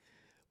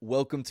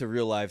Welcome to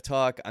Real Live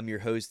Talk. I'm your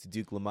host,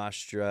 Duke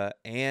Lamastra,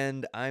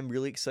 and I'm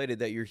really excited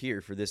that you're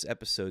here for this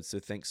episode. So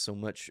thanks so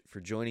much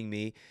for joining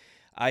me.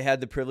 I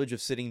had the privilege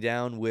of sitting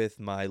down with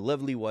my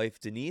lovely wife,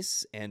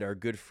 Denise, and our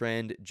good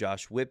friend,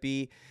 Josh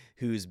Whippy,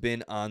 who's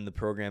been on the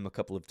program a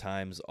couple of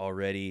times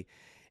already.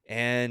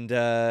 And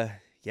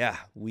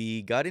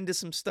we got into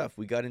some stuff.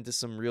 We got into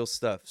some real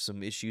stuff,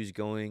 some issues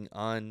going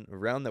on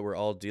around that we're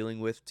all dealing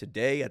with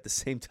today at the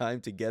same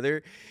time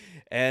together.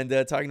 And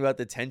talking about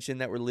the tension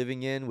that we're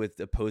living in with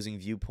opposing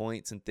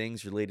viewpoints and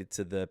things related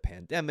to the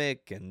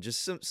pandemic, and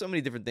just so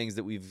many different things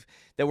that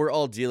we're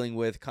all dealing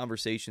with,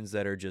 conversations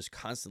that are just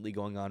constantly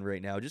going on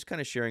right now, just kind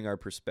of sharing our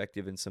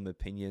perspective and some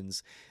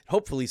opinions,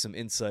 hopefully some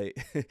insight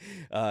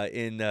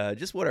in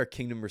just what our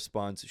kingdom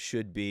response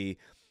should be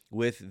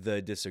with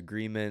the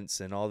disagreements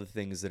and all the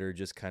things that are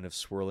just kind of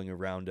swirling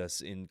around us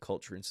in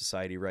culture and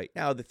society right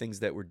now, the things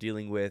that we're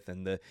dealing with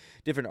and the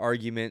different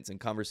arguments and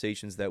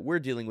conversations that we're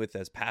dealing with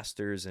as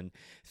pastors and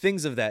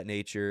things of that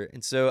nature.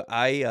 And so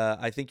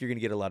I think you're going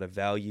to get a lot of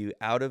value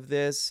out of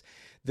this.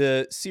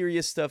 The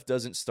serious stuff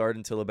doesn't start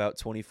until about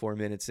 24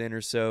 minutes in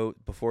or so.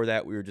 Before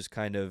that, we were just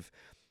kind of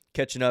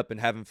catching up and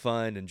having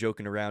fun and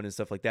joking around and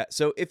stuff like that.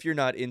 So if you're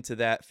not into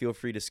that, feel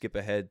free to skip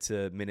ahead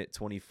to minute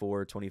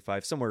 24,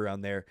 25, somewhere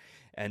around there,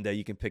 and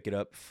you can pick it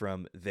up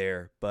from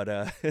there.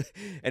 But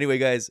anyway,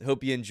 guys,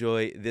 hope you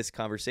enjoy this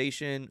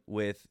conversation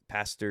with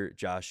Pastor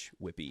Josh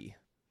Whippy.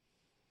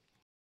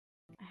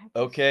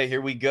 Okay, here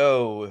we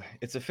go.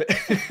 It's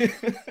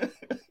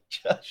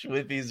Josh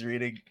Whippy's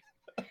reading.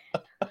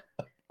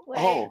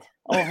 Oh,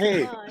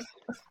 hey.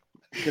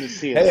 Good to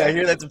see you. Hey, I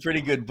hear that's a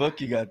pretty good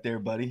book you got there,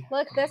 buddy.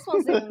 Look, this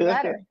one's even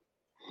better.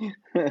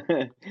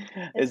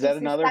 Is that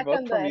another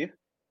book from you?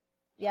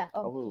 Yeah.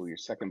 Oh, your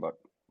second book.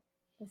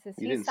 This is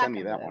you didn't send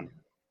me that one.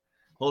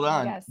 Hold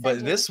on,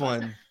 but this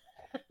one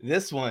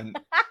is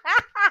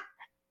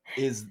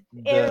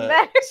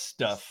the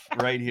stuff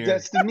right here.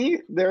 Destiny.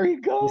 There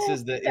you go. This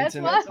is the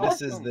intimate.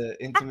 This is the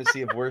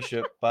Intimacy of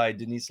Worship by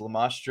Denise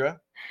Lamastra.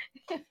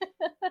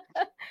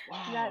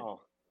 Wow.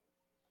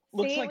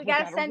 Looks like we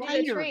gotta send you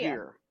the trio.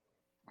 Here.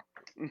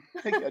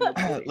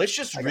 Let's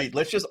just read.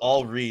 Let's just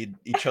all read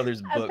each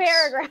other's books. A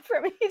paragraph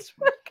from each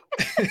book.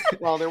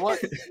 Well,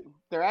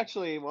 there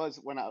actually was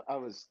when I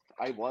was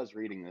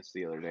reading this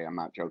the other day. I'm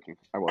not joking.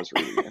 I was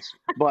reading this,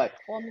 but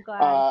well, I'm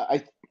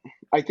glad.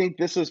 I think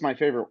this is my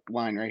favorite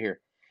line right here.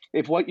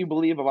 If what you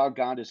believe about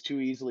God is too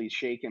easily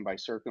shaken by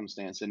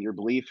circumstance, and your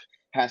belief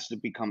has to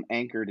become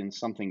anchored in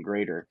something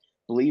greater,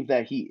 believe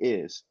that He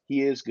is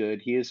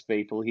good, He is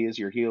faithful, He is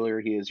your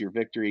healer, He is your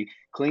victory.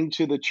 Cling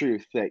to the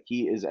truth that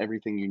He is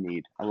everything you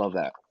need. I love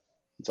that.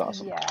 It's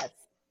awesome. Yes.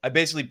 I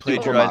basically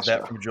plagiarized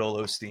that from Joel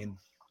Osteen.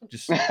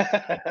 Just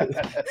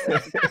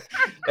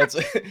that's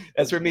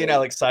where me and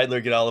Alex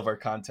Seidler get all of our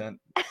content.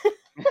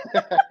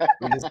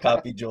 We just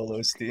copy Joel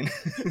Osteen.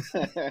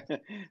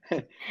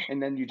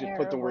 And then you just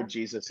put the word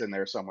Jesus in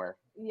there somewhere.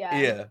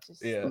 Yeah.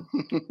 Yeah.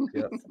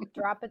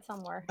 Drop it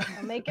somewhere.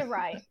 I'll make it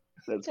right.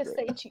 That's just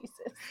great. say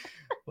Jesus.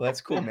 Well,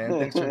 that's cool, man.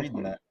 Thanks for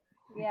reading that.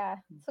 Yeah.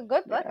 It's a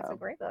good book. Yeah. It's a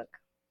great book.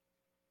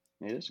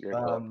 It is a great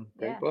book.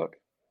 Great book.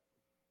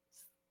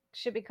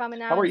 Should be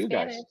coming out How are in you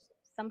Spanish guys?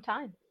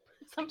 sometime.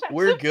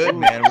 We're good,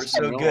 man. We're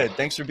so good.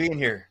 Thanks for being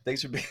here.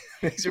 Thanks for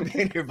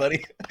being here,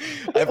 buddy.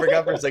 I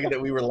forgot for a second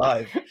that we were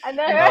live. I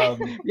know, right?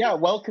 Yeah,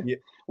 welcome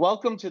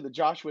to the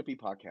Josh Whippy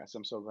podcast.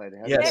 I'm so glad to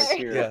have you guys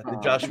here. Yeah, the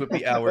Josh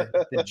Whippy hour,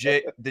 the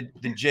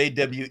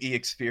JWE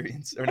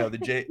experience, or no, the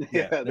J.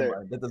 Yeah, never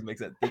mind. That doesn't make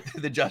sense.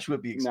 The Josh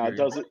Whippy experience. No, it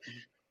doesn't.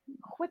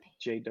 Whippy.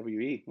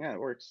 JWE. Yeah, it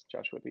works.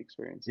 Josh Whippy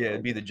experience. Yeah,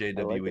 it'd be the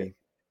JWE. Like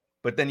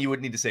but then you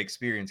wouldn't need to say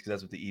experience because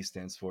that's what the E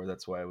stands for.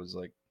 That's why I was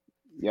like.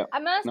 Yep. I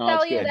must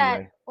tell you that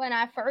anyway. When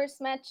I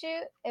first met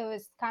you, it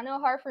was kind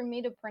of hard for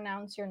me to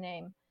pronounce your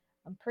name.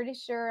 I'm pretty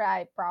sure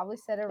I probably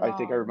said it wrong. I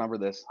think I remember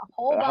this.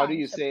 Hold on. How do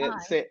you say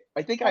it?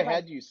 I think I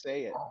had you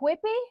say it.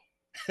 Whippy?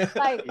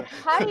 Like,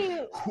 how do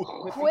you...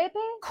 Whippy?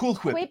 Cool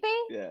whip. Whippy?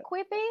 Yeah.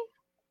 Whippy?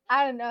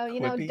 I don't know.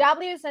 You know, Whippy?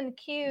 W's and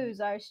Q's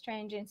are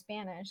strange in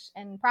Spanish.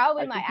 And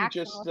probably my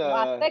accent was a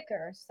lot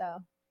thicker, so...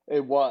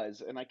 It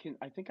was. And I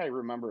think I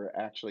remember,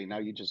 actually, now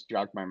you just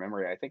jogged my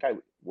memory. I think I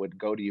would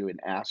go to you and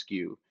ask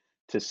you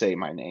to say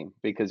my name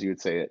because you would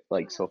say it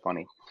like so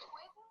funny.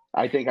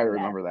 I think I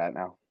remember that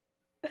now.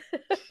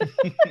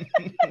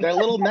 That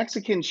little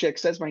Mexican chick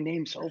says my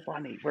name so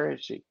funny. Where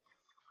is she?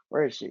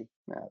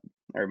 Yeah,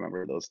 I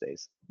remember those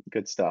days.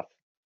 Good stuff.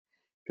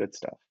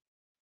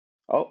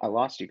 Oh, I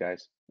lost you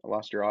guys. I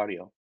lost your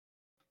audio.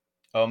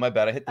 Oh, my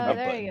bad. I hit the mute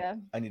there button. you go.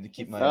 I need to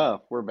keep my.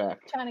 Oh, we're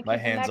back. Trying to keep My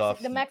hands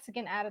off. the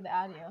Mexican out of the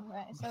audio,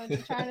 right? So what you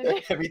trying to do?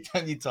 Every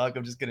time you talk,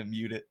 I'm just gonna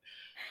mute it.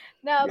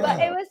 No, but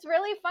it was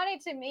really funny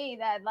to me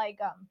that like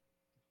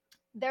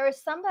there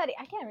was somebody,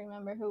 I can't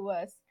remember who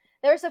was.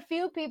 There's a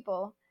few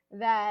people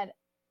that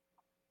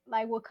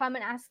like will come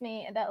and ask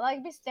me that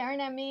like be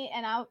staring at me,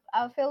 and I'll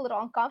feel a little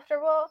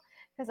uncomfortable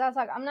because I was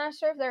like, I'm not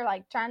sure if they're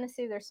like trying to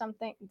see is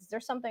there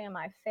something in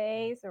my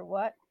face or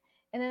what,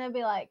 and then they'll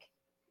be like,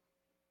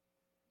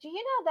 do you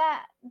know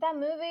that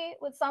movie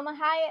with Salma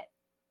Hayek?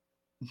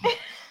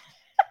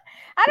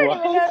 I don't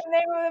even know What? the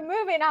name of the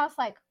movie, and I was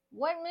like,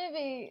 "What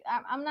movie?"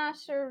 I'm not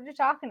sure what you're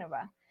talking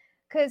about,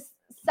 because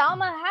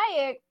Salma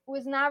Hayek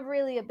was not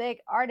really a big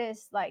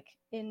artist like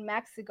in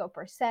Mexico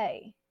per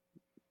se.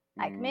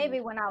 Like Mm,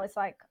 maybe when I was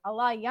like a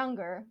lot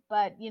younger,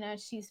 but you know,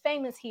 she's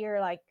famous here,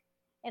 like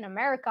in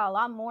America, a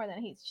lot more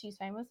than she's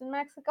famous in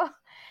Mexico.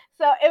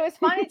 So it was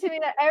funny to me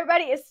that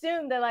everybody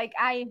assumed that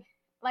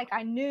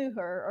I knew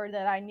her, or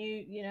that I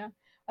knew, you know.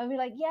 I'd be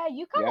like, yeah,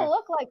 you kind of yeah.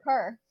 look like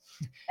her,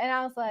 and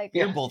I was like,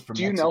 You're Yeah. both from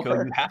Do you know Mexico.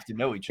 her? You have to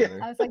know each Yeah.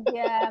 other. I was like,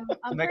 yeah, So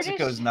I'm pretty.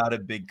 Mexico is not a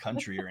big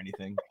country or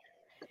anything.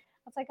 I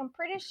was like, I'm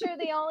pretty sure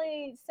the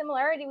only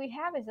similarity we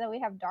have is that we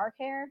have dark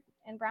hair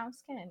and brown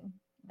skin.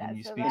 And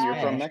you That's speak And you're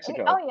about from it. Spanish.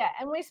 Mexico. Oh yeah,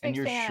 and we And speak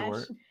you're Spanish.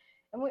 short.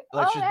 And we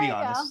Let's just there be you go.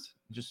 honest.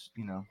 Just,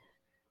 you know,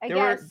 I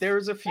there guess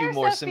was a few there's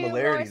more a few more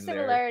similarities there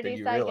than similarities,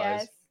 you I realize.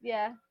 guess.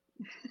 Yeah.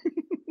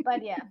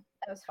 But yeah,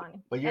 that was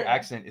funny. But your Anyway.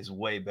 accent is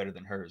way better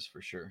than hers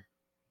for sure.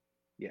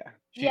 Yeah.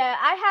 Yeah,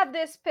 I have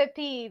this pet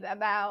peeve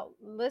about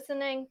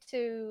listening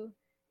to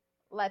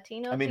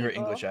Latino I mean, her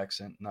people English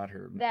accent, not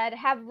her. that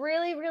have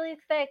really, really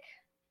thick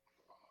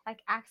like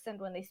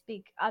accent when they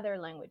speak other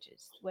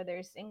languages, whether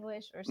it's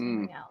English or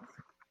something else.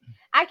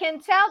 I can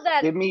tell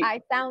that Give me.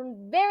 I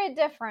sound very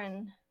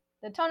different.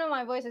 The tone of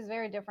my voice is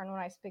very different when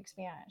I speak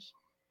Spanish.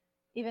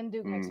 Even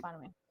Duke makes fun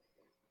of me.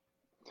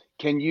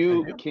 Can I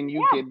you do. can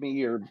you Yeah. give me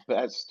your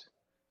best?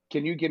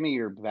 Can you give me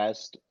your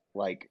best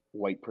like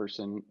white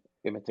person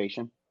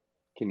imitation?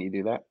 Can you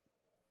do that?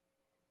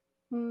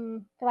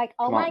 Like,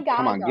 oh Come my on, god,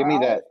 come on, girl. give me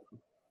that.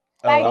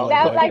 Like Oh,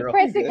 that boy, was like girl.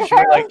 Prissy She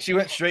Girl. She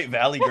went straight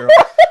Valley Girl.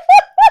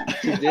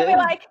 She I'd did. be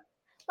like,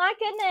 my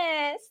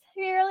goodness,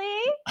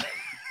 really?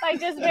 Like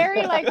just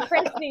very like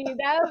Prissy.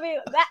 That would be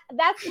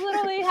that's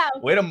literally how.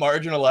 Way to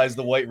marginalize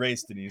the white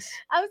race, Denise.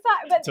 I'm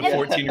sorry, but To Yeah.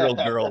 14-year-old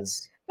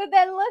girls. But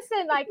then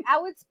listen, like I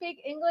would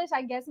speak English,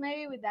 I guess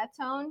maybe with that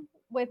tone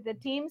with the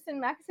teams in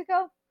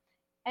Mexico,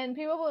 and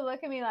people would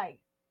look at me like,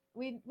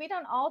 we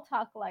don't all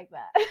talk like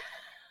that.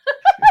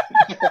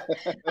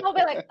 I'll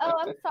be like, oh,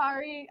 I'm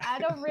sorry,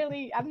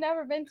 I've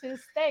never been to the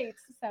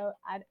States, so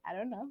I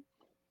don't know.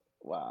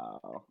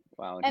 Wow.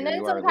 Wow. And Here then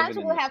you are sometimes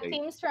living in we'll the have States.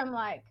 teams from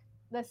like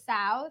the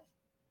South,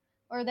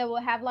 or they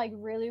will have like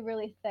really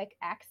really thick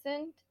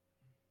accent,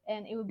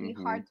 and it would be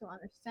hard to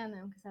understand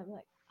them because I'm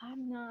like,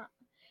 I'm not.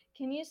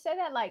 Can you say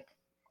that like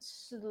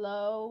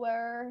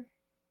slower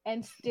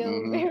and still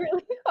be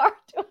really hard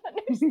to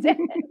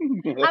understand?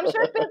 I'm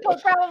sure people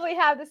probably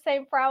have the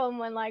same problem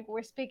when like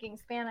we're speaking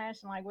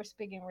Spanish and like we're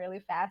speaking really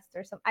fast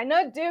or something. I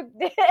know Duke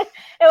did. It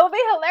will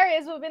be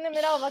hilarious. We'll be in the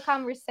middle of a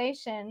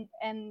conversation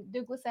and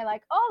Duke will say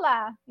like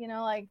 "Hola," you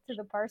know, like to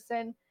the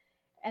person,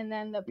 and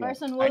then the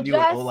person will I knew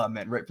what just Ola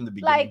meant right from the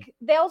beginning. like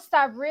they'll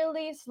start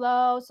really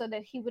slow so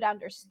that he would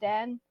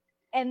understand,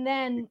 and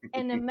then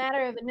in a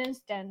matter of an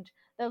instant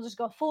they'll just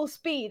go full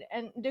speed,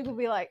 and Duke will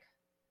be like,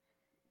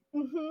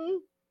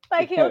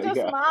 like he'll just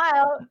Yeah.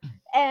 smile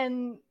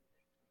and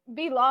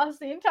be lost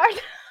the entire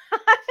time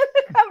in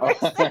the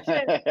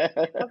conversation.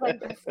 I was like,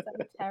 this is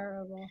so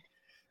terrible.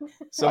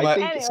 So I my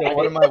think- so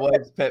one of my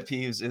wife's pet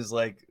peeves is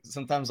like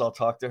sometimes I'll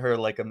talk to her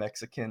like a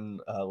Mexican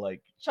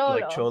like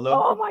cholo.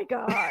 Oh my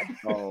god.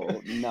 Oh,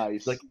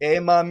 nice. Like, hey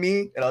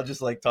mami, and I'll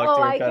just like talk Oh,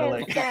 to her I kind of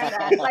can't like stand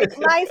that. Like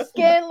my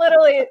skin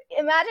literally.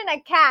 Imagine a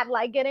cat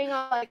like getting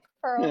all like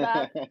curled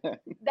up.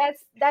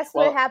 That's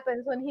Well, what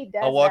happens when he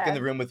does. I'll walk in that.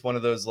 the room with one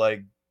of those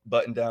like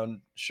button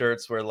down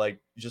shirts where like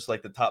just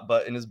like the top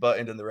button is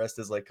buttoned and the rest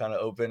is like kind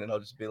of open, and I'll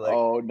just be like,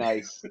 oh,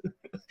 nice.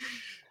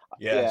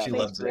 yeah, she Thank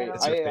loves it. you.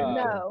 It's her favorite thing.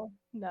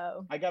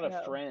 No. I got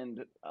a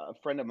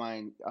friend of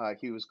mine.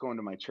 He was going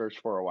to my church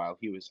for a while.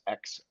 He was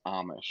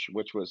ex-Amish,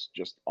 which was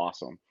just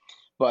awesome.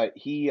 But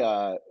he,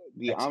 the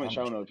Amish,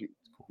 I don't know if you,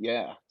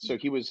 yeah. So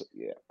he was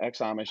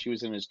ex-Amish. He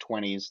was in his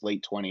 20s,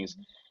 late 20s,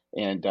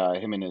 and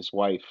him and his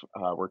wife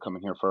were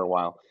coming here for a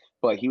while.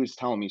 But he was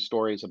telling me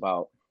stories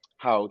about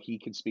how he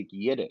could speak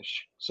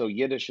Yiddish. So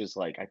Yiddish is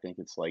like, I think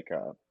it's like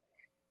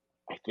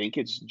I think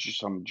it's just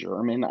some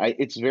German.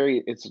 It's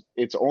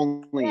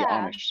only Yeah.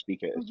 Amish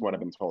speak it. Is what I've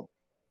been told.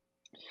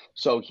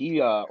 So he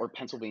or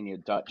Pennsylvania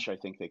Dutch, I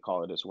think they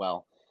call it as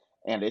well.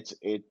 And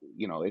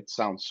it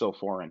sounds so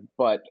foreign,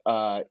 but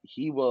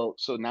he will.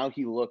 So now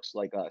he looks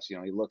like us. He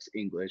looks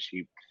English.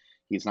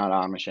 He's not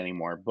Amish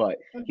anymore, but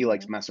he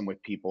likes messing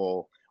with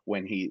people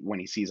when he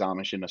sees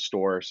Amish in a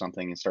store or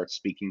something and starts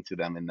speaking to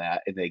them in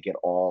that, and they get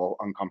all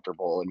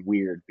uncomfortable and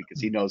weird because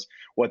he knows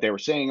what they were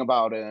saying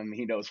about him.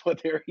 He knows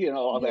what they're,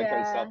 all that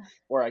kind of stuff.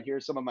 Or I hear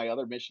some of my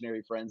other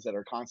missionary friends that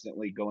are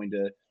constantly going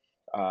to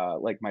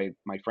like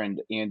my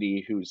friend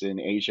Andy, who's in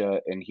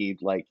Asia, and he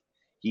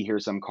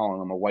hears them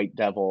calling him a white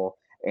devil,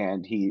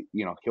 and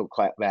he'll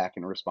clap back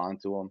and respond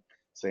to him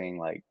saying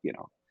like,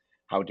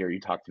 how dare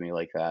you talk to me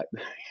like that?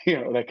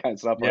 That kind of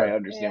stuff where I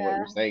understand what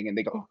you're saying, and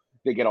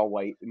they get all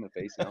white in the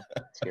face now.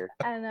 Scared.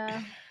 I know.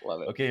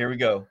 Love it. Okay, here we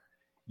go.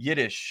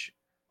 Yiddish.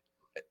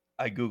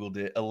 I Googled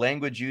it. A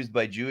language used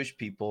by Jewish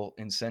people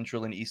in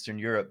Central and Eastern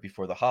Europe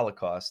before the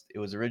Holocaust. It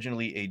was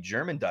originally a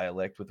German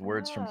dialect with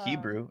words from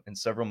Hebrew and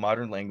several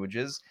modern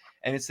languages,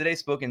 and it's today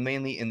spoken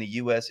mainly in the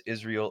U.S.,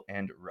 Israel,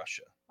 and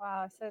Russia.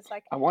 Wow. So it's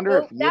like, I wonder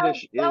if well,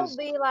 Yiddish that'll is.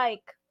 be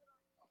like,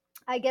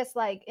 I guess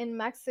like in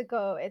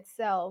Mexico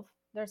itself,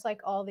 there's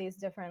like all these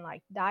different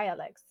like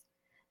dialects.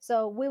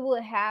 So we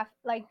would have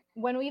like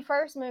when we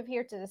first moved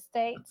here to the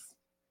States,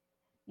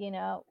 we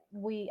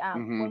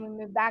Hmm. when we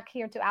moved back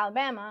here to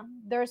Alabama,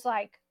 there's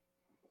like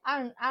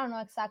I don't know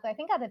exactly. I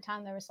think at the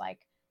time there was like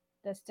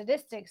the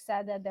statistics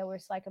said that there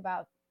was like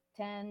about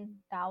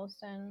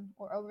 10,000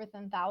 or over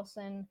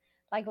 10,000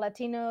 like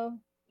Latino,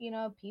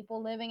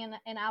 people living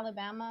in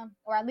Alabama,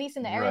 or at least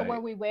in the area where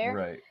Right. we were.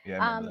 Right.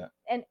 Yeah, I remember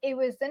that. And it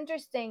was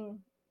interesting.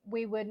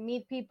 We would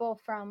meet people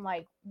from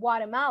like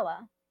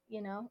Guatemala,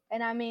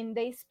 and I mean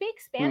they speak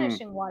Hmm. Spanish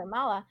in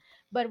Guatemala,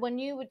 but when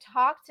you would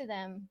talk to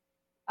them,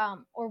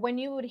 or when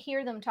you would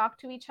hear them talk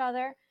to each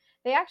other,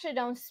 they actually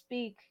don't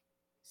speak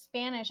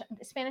Spanish.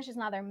 Spanish is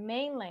not their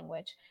main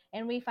language,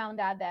 and we found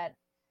out that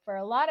for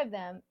a lot of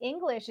them,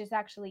 English is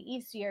actually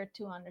easier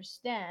to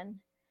understand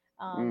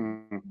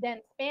Mm. than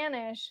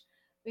Spanish,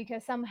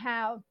 because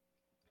somehow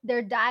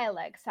their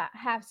dialects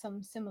have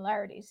some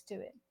similarities to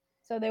it.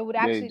 So they would They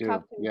actually do.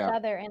 talk to each Yeah.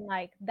 other in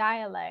like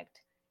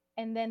dialect,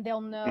 and then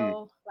they'll Mm.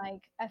 know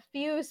like a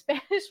few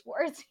Spanish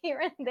words here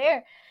and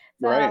there.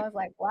 So I Right. was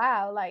like,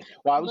 wow, like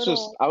Well,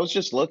 little, I was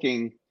just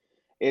looking.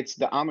 It's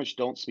the Amish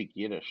don't speak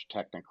Yiddish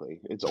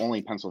technically. It's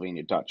only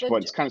Pennsylvania Dutch, the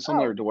but it's kind of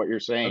similar oh to what you're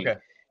saying. Okay.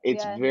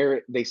 It's yeah,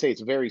 very, they say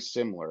it's very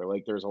similar.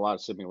 Like there's a lot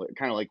of similar,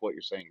 kind of like what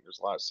you're saying. There's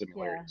a lot of yeah.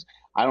 similarities.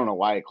 I don't know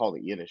why I called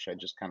it Yiddish. I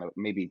just kind of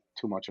maybe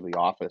too much of The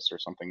Office or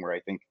something where I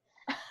think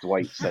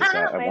Dwight says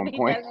that at one Maybe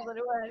point. that's what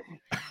it was.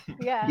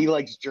 Yeah, He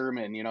likes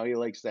German, he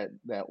likes that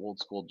old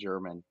school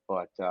German.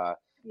 But yeah.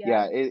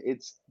 yeah,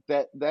 it's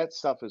that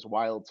stuff is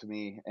wild to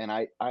me. And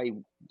I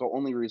the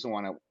only reason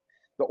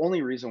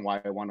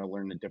why I want to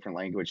learn a different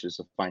language is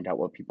to find out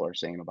what people are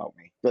saying about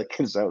me. Like,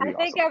 because that would I be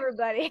think awesome.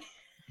 everybody,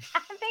 I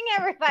think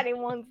everybody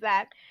wants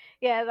that.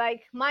 Yeah,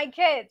 like my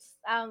kids,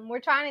 we're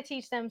trying to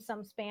teach them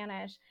some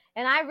Spanish,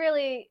 and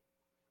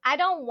I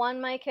don't want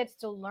my kids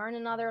to learn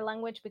another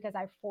language because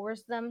I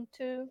force them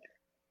to.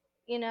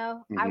 I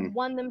Hmm.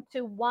 want them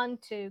to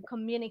want to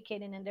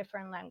communicate in a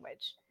different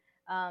language.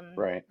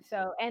 Right.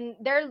 So and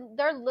they're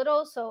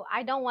little, so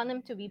I don't want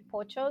them to be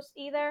pochos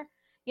either.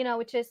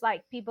 Which is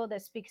like people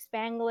that speak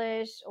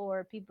Spanglish,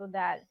 or people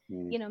that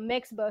Mm.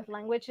 mix both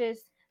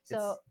languages. So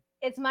It's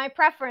it's my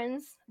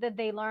preference that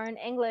they learn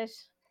English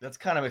that's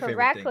kind of my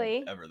favorite thing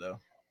correctly. ever, though.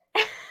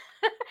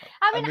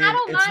 I I mean, I mean,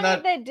 don't it's mind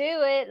if not they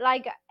do it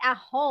like at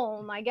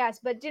home, I guess.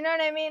 But do you know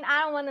what I mean?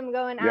 I don't want them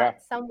going out Yeah.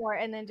 somewhere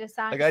and then just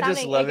like I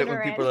just sounding love it when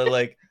people ignorant. are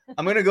like,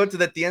 "I'm gonna go to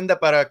the tienda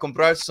para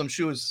comprar some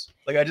shoes."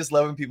 Like I just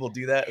love when people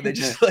do that. They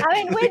just like I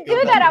mean, they we go do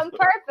down that the on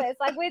purpose.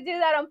 Like we do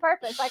that on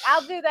purpose. Like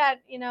I'll do that,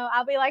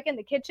 I'll be like in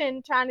the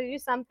kitchen trying to do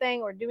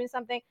something or doing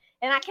something,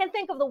 and I can't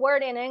think of the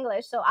word in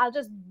English, so I'll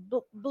just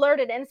blurt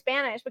it in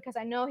Spanish because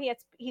I know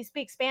he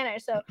speaks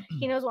Spanish, so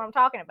he knows what I'm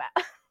talking about.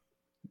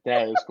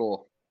 That is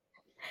cool.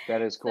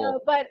 That is So,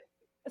 cool. but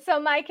so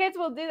my kids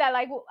will do that.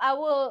 Like I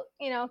will,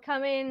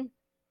 come in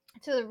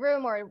to the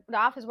room or the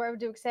office wherever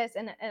Duke sits,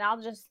 and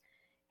I'll just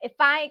if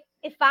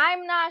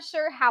I'm not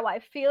sure how I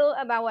feel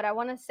about what I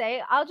want to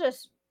say, I'll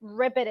just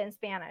rip it in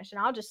Spanish and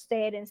I'll just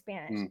say it in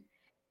Spanish. Mm.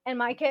 And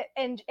my kid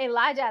and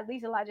Elijah, at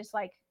least Elijah's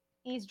like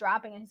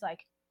eavesdropping, and he's like,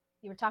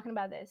 "You were talking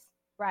about this,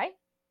 right?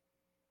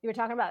 You were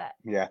talking about that.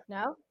 Yeah.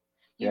 No,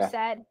 you Yeah.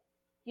 said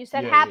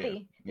yeah,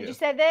 happy. Did yeah, you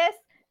say this?"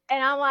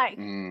 And I'm like,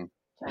 Mm.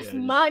 just yeah.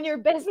 mind your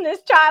business,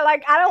 child.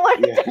 Like I don't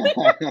want to Yeah. do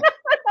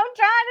what I'm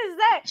trying to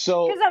say,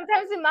 So because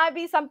sometimes it might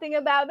be something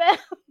about them.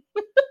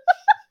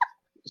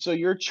 so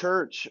your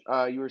church,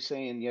 you were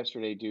saying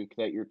yesterday, Duke,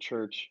 that your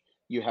church,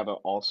 you have an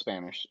all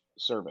Spanish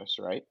service,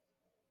 right?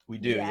 We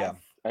do, Yes,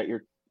 yeah. At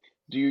your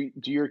do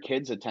your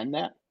kids attend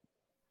that?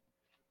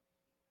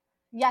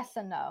 yes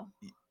and no.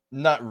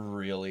 Not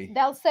really.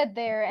 They'll sit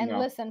there and No.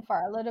 listen for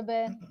a little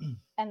bit,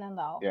 and then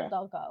Yeah.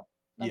 they'll go.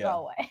 They'll Yeah, go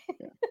away.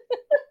 Yeah.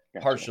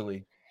 Gotcha.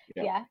 partially.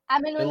 Yeah. Yeah, I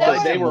mean when they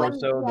Elijah they were were more when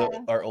so.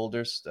 yeah, Our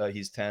oldest,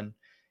 he's 10.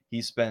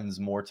 He spends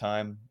more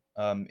time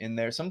in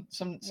there.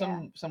 yeah.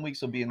 Some weeks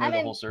he'll be in I there the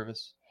mean whole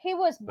service, he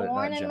was but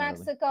born not in generally.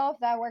 Mexico, if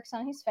that works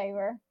on his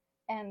favor,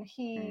 and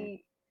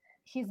Mm.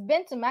 he's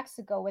been to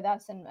Mexico with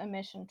us in a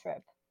mission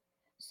trip.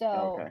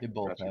 So Okay. They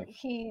both Gotcha. have.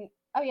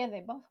 oh yeah,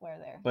 they both were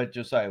there. But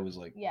Josiah was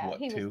like, Yeah, what,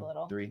 he was 2,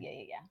 little. 3?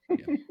 Yeah.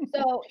 Yeah.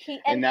 So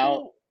And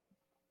now,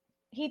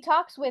 he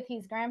talks with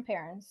his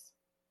grandparents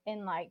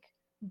in like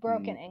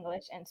broken mm,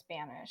 English and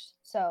Spanish.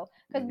 So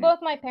because mhm. both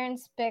my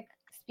parents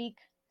speak,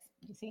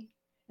 you see,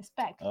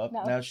 expect no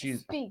Now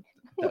she's speak.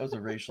 that was a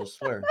racial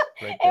slur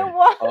right It there.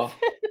 was.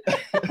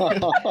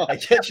 Oh. I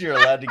guess you're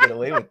allowed to get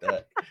away with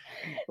that.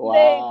 They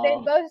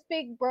Wow. both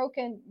speak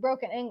broken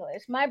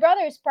English. My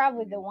brother is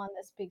probably the Mm, one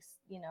that speaks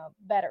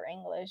better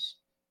English.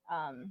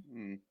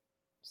 mm,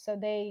 So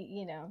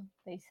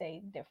they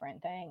say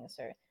different things,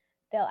 or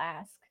they'll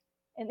ask.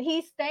 And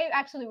he stayed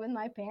actually with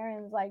my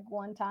parents like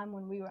one time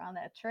when we were on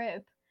that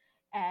trip,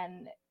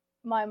 and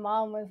my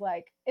mom was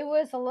like, it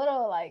was a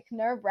little like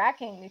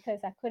nerve-wracking because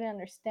I couldn't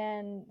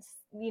understand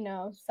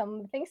some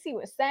of the things he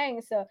was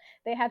saying, so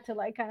they had to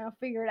like kind of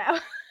figure it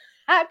out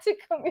had to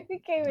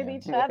communicate with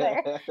each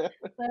other. So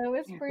it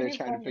was They're pretty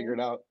trying to figure it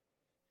funny. out.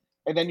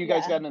 And then you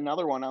guys Yeah. got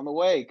another one on the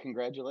way.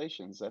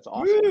 Congratulations. That's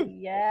awesome. Woo!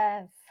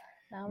 Yes.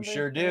 We Number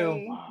sure do.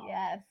 3. Wow.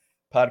 Yes.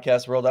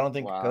 Podcast world. I don't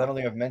Wow.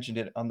 think I've mentioned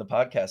it on the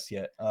podcast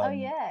yet. Oh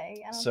yeah. I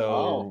don't think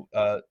Oh,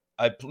 so.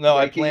 I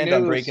breaking planned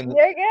on news. breaking the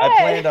You're I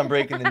planned good. on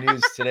breaking the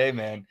news today,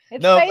 man.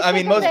 It's No, I Facebook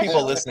mean most people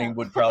official. listening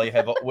would probably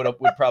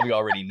would probably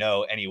already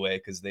know anyway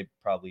because they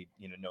probably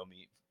know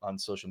me on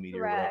social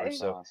media or whatever. Right.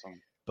 So,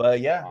 Awesome. but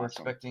yeah, we're Awesome.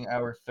 expecting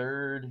our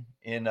third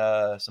in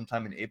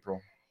sometime in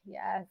April.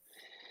 Yes.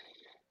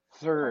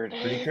 Third.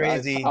 Pretty Hopefully,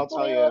 crazy. I'll tell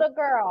hopefully a you. little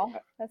girl.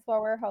 That's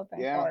what we're hoping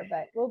Yeah. for.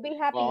 But we'll be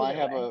happy Well,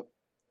 either way.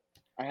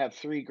 I have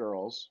 3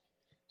 girls.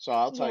 So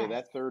I'll tell you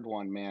Yes. that third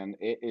one, man,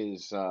 it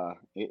is a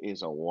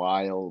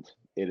wild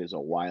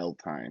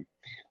time.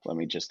 Let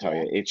me just tell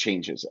Yeah. you, it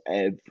changes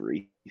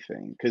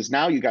everything. Because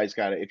now you guys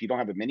got to, if you don't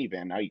have a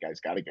minivan, now you guys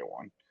got to get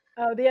one.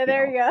 Oh, yeah, You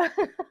there know, you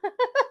go.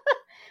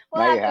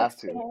 We'll now you have have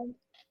to to. expand.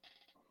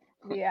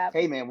 Yeah.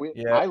 Hey, man,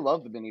 Yeah. I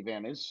love the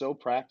minivan. It's so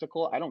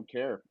practical. I don't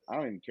care. I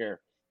don't even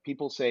care.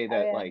 People say Oh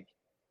that yeah. like,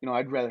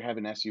 I'd rather have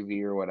an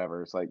SUV or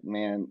whatever. It's like,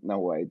 man, no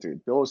way,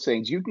 dude. Those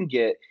things you can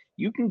get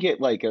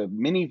like a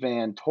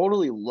minivan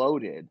totally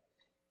loaded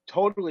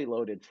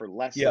for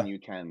less Yeah. than you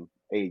can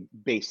a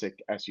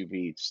basic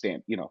SUV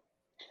stand,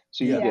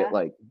 So you Yeah. get Yeah.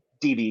 like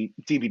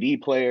DVD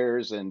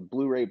players and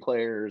Blu-ray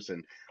players,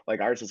 and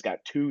like ours has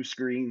got 2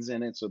 screens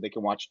in it, so they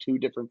can watch 2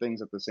 different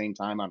things at the same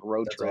time on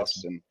road That's trips.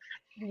 awesome.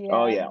 And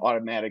oh Yeah. yeah,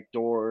 automatic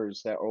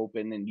doors that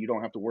open, and you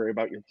don't have to worry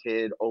about your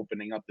kid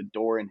opening up the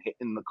door and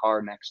hitting the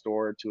car next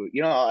door to it.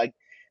 Like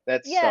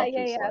that Yeah. stuff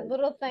Yeah. is Yeah. like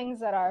Little things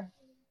that are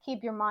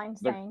keep your mind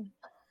they're sane.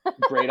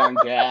 great on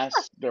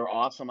gas. They're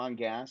awesome on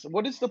gas.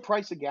 What is the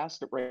price of gas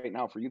right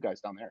now for you guys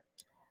down there?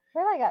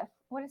 Where I got?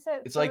 What is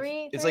it? It's like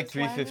 320?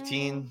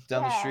 315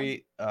 down the Yeah.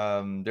 street.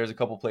 There's a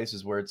couple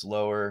places where it's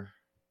lower.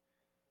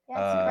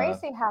 Yeah. It's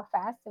crazy how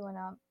fast it went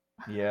up.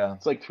 Yeah.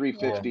 It's like Yeah.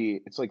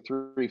 350. It's like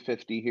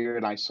 350 here,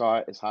 and I saw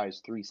it as high as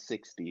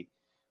 360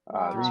 this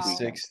Wow. weekend.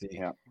 360.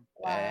 Yeah.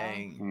 Wow.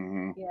 Dang.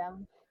 hmm Yeah.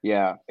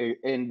 Yeah,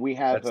 and we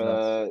have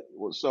That's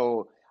nuts.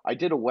 so I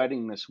did a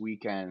wedding this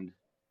weekend.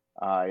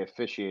 I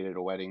officiated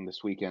a wedding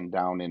this weekend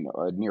down in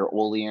near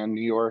Olean,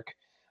 New York,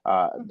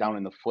 down Mhm.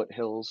 in the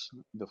foothills.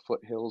 The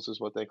foothills is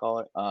what they call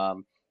it.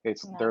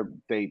 It's Yeah.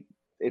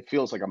 it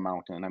feels like a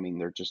mountain. I mean,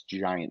 they're just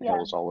giant Yeah.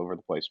 hills all over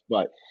the place.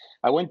 But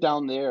I went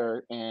down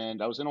there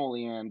and I was in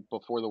Olean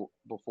before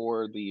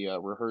the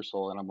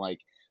rehearsal, and I'm like,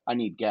 I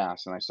need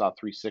gas, and I saw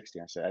 360.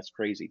 I said, that's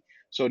crazy.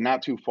 So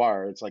not too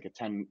far. It's like a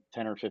 10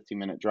 or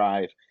 15-minute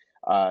drive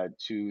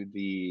to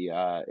the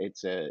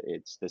it's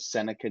the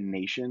Seneca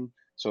Nation.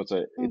 So it's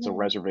a Mhm.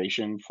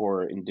 reservation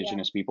for Yeah.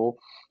 indigenous people,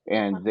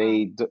 and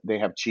Uh-huh. they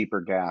have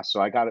cheaper gas.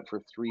 So I got it for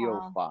Wow.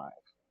 305,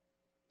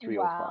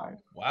 Wow.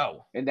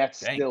 Wow. and that's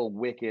Dang. still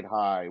wicked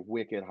high for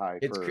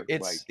like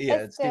It's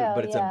still,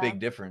 but it's a yeah. big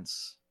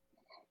difference.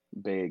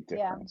 big Yeah.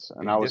 difference.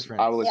 And Big I was difference.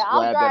 Yeah. I'll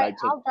glad that I drive.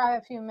 took. I'll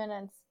drive a few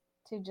minutes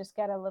to just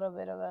get a little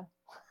bit of a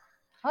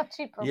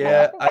cheaper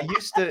Yeah, price. I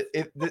used to.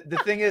 The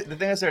thing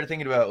I started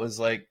thinking about was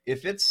like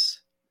if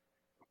it's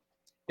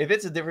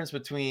a difference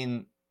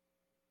between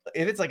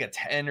if it's like a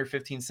 10 or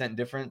 15 cent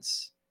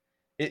difference,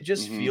 it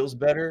just Mhm, feels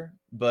better.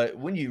 But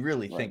when you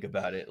really right. think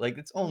about it, like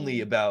it's only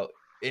Mm. about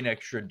an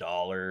extra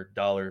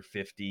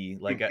 $1.50.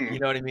 Like you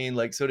know what I mean?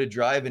 Like so to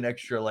drive an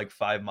extra like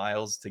 5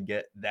 miles to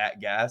get that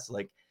gas,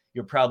 like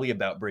you're probably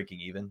about breaking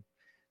even.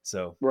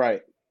 So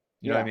Right.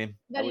 you know what I Yeah. mean?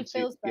 I But would it see.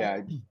 feels Yeah.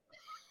 better.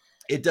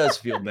 It does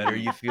feel better.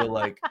 You feel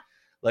like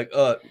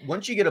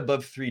once you get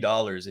above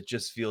 $3, it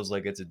just feels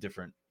like it's a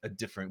different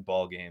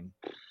ball game.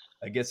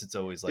 I guess it's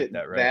always like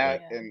that, right?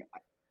 Like That and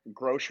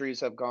groceries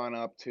have gone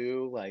up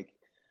too. Like,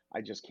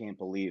 I just can't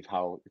believe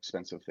how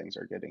expensive things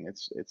are getting.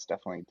 It's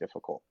definitely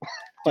difficult.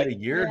 dude, a Like,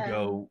 year Yeah.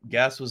 ago,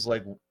 gas was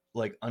like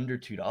under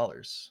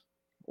 $2,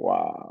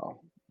 wow.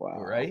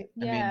 right?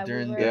 I Yeah. mean,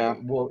 during Yeah.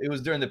 it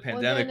was during the Well, during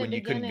pandemic the when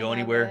you couldn't beginning go of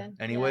anywhere it.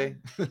 Yeah. anyway.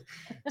 Yeah.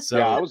 So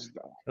I it was.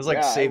 was like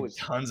Yeah. I saved was.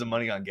 tons of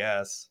money on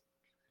gas.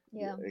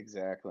 Yeah.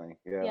 Exactly.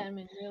 Yeah. Yeah. I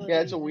mean, Yeah. really, It's you didn't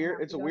have it's to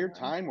a go weird anywhere.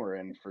 time we're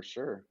in for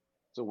sure.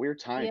 It's a weird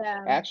time.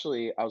 Yeah.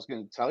 Actually, I was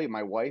going to tell you,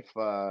 my wife,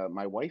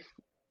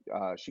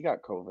 she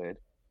got COVID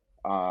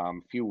a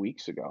few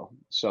weeks ago.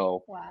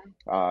 So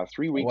Wow.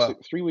 3 weeks Wow.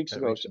 3 weeks That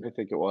ago, makes sense. I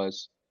think it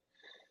was.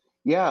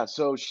 Yeah,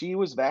 so she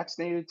was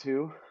vaccinated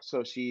too.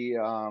 So she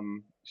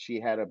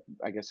had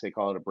I guess they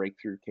call it a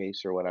breakthrough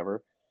case or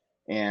whatever.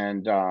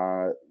 And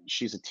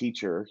she's a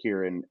teacher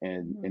here in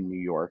Mhm. New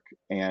York.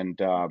 And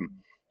Mhm.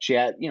 she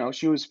had,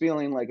 she was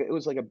feeling like it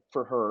was like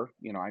for her,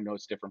 I know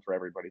it's different for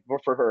everybody,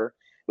 but for her,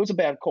 it was a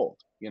bad cold.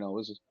 It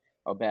was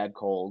a bad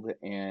cold.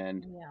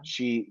 And Yeah.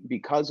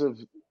 because of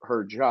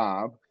her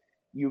job,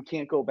 you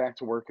can't go back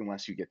to work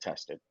unless you get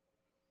tested.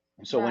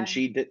 So when Right.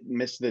 she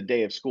missed the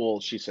day of school,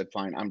 she said,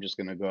 "Fine, I'm just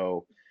going to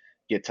go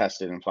get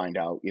tested and find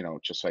out,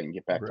 just so I can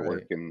get back to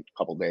work Right. in a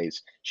couple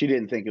days." She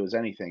didn't think it was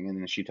anything, and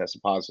then she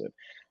tested positive.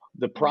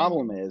 The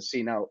problem is,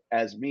 see, now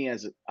as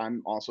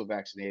I'm also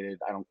vaccinated.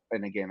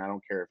 And again, I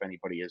don't care if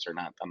anybody is or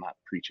not. I'm not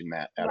preaching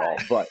that at all.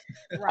 Right. But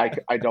Right.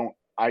 I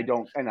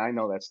don't, and I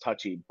know that's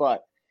touchy.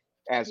 But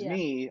as Yeah.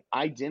 me,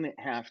 I didn't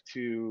have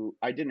to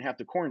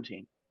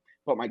quarantine,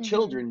 but my Hmm.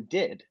 children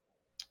did,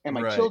 and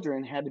my Right.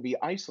 children had to be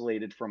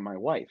isolated from my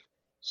wife.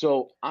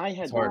 So I It's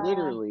had to hard.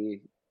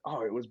 literally,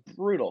 oh, it was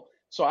brutal.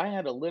 So I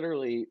had to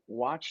literally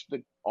watch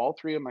all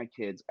three of my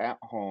kids at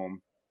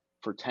home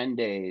for 10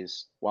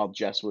 days while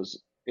Jess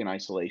was in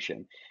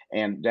isolation.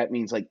 And that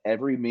means like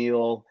every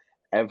meal,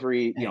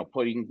 Dang.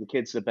 putting the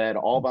kids to bed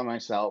all by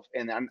myself.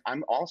 And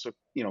I'm also,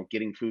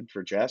 getting food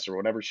for Jess or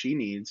whatever she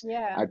needs.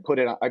 Yeah. I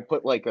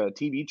put like a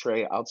TV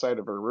tray outside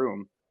of her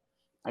room.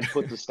 I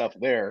put the stuff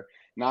there,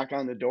 knock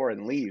on the door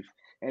and leave.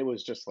 And it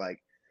was just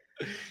like,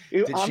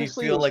 Did she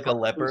honestly, it feel was like a tough.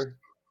 It was, leper?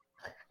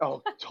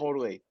 oh,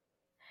 totally,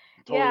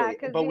 Yeah, totally.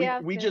 because But you we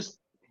have we to. just,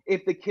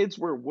 if the kids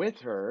were with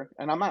her,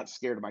 and I'm not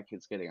scared of my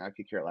kids getting, I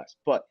could care less,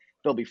 but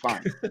they'll be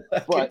fine. I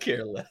could But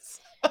care less.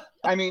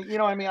 I mean,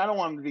 I don't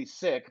want them to be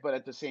sick, but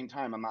at the same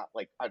time, I'm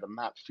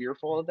not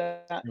fearful of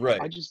that. I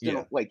Right. just Yeah.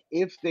 didn't like,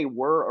 if they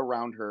were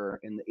around her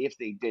and if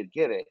they did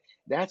get it,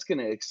 that's going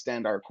to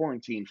extend our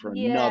quarantine for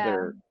Yeah.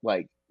 another,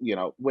 like,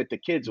 with the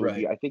kids, it would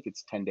be, Right. I think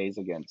it's 10 days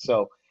again.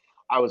 So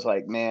I was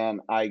like, man,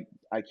 I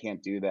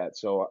can't do that.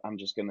 So I'm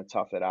just going to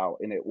tough it out.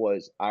 And it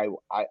was, I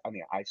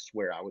mean, I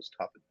swear I was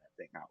toughing that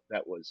thing out.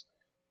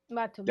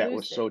 About to That lose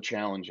was it. so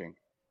challenging.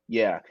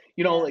 Yeah.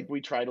 Yeah. Like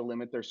we try to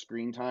limit their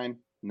screen time.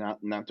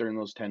 Not during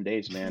those 10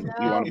 days, man.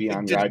 You want No. to be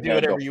on your Just do iPad,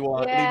 whatever go. you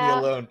want. Leave me Yeah.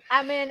 alone.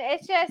 I mean,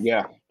 it's just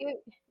Yeah.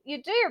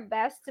 you do your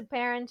best to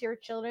parent your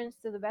children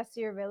to the best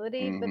of your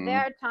ability, but there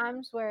Hmm. are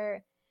times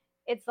where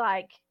it's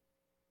like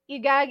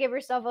you gotta give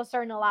yourself a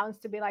certain allowance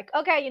to be like,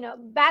 okay,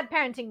 bad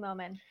parenting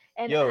moment,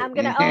 and Yo, I'm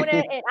gonna own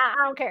it, and I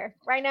don't care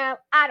right now.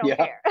 I don't Yeah.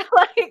 care.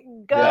 Like,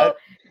 go that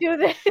do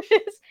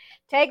this.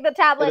 Take the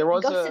tablet. There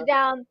was Go sit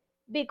down.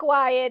 Be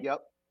quiet.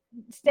 yep.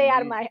 Stay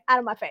Hmm. out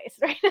of my face.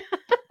 Right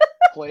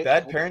now.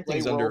 bad Play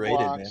parenting's underrated,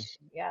 man. Roblox.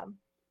 Yeah.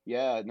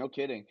 Yeah, no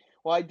kidding.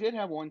 Well, I did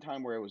have one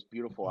time where it was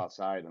beautiful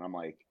outside, and I'm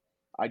like,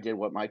 I did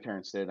what my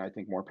parents did. And I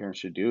think more parents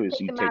should do is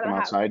Take you them take out of them the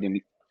house. outside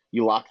and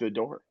you lock the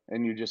door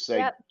and you just say,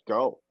 Yep.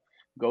 go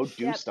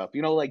do Yep. stuff.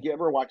 Like you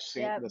ever watch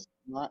Yep. the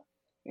Sandlot?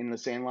 In the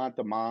Sandlot,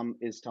 the mom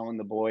is telling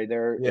the boy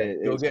there Yeah,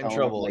 go is get in telling him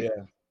trouble. like,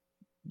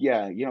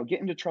 Yeah. yeah,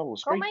 get into trouble, Go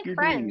scrape make your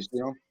knees, friends.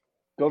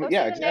 go, Go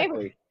yeah, see the neighbor.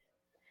 exactly.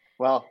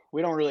 Well,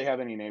 we don't really have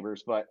any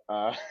neighbors, but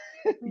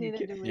you Neither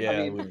can, do we. I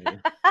Yeah, mean, we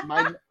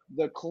do.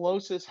 the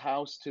closest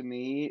house to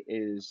me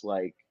is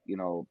like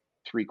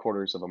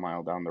 3/4 of a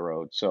mile down the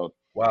road. So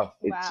Wow.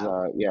 it's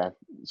Wow. yeah.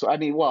 So I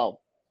mean,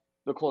 well,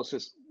 the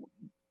closest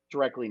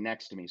directly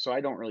next to me. So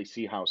I don't really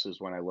see houses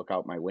when I look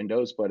out my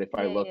windows. But if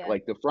I Yeah. look Yeah.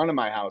 like the front of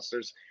my house,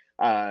 there's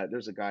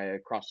a guy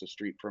across the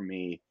street from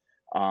me.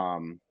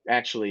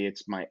 Actually,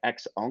 it's my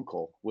ex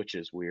uncle, which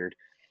is weird.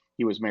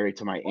 He was married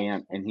to my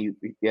aunt, and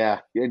yeah,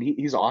 and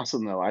he's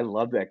awesome though. I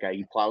love that guy.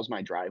 He plows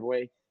my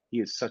driveway. He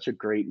is such a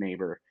great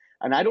neighbor.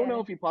 And I don't know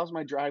Yeah. if he plows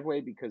my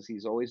driveway because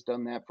he's always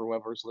done that for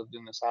whoever's lived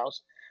in this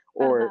house,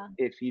 Uh or huh.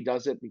 if he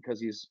does it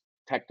because he's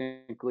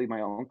technically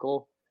my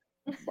uncle.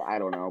 I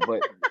don't know,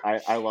 but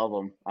I love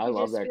him. I He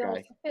love just that feels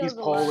guy. He's feels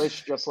the love.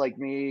 Polish, just like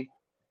me.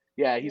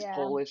 Yeah, he's Yeah.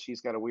 Polish.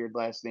 He's got a weird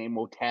last name,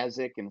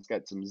 Motazik, and it's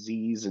got some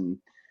Z's and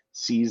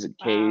C's and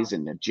K's Wow.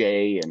 and a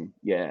J, and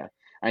yeah,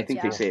 I That's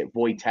think they Yeah. cool. say it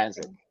Wojtazik,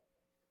 Interesting.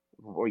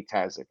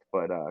 Wojtazik.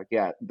 But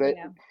yeah,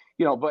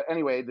 Yeah. but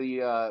anyway,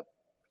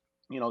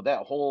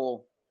 that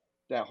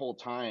whole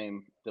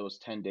time, those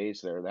 10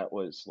 days there, that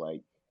was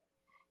like,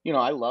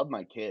 I love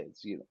my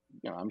kids.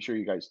 I'm sure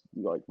you guys,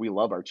 like, we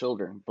love our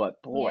children,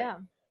 but boy, Yeah.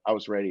 I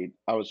was ready.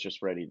 I was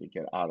just ready to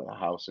get out of the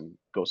house and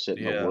go sit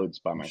in the Yeah, woods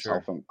by I'm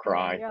myself sure. and Yeah.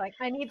 cry. You're like,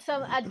 I need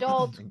some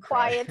adult And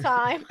cry. quiet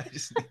time. I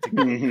just need to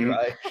go and Mhm.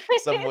 cry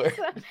somewhere.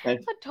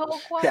 It's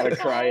adult Gotta quiet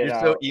cry it You're time.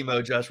 so out.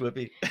 emo, Josh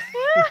Whippy.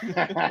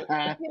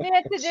 You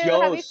needed to do.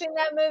 Have you Shows. seen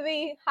that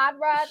movie Hot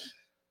Rod?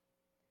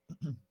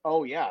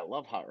 Oh yeah, I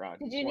love Hot Rod.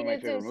 Did It's you one of need my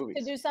favorite to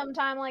movies. do some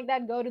time like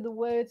that? Go to the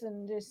woods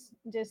and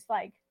just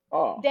like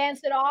Oh,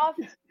 dance it off.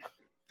 yeah.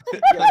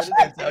 Punch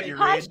dance out your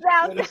Punch rage.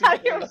 down What is out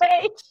it? your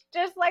rage,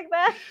 just like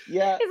that.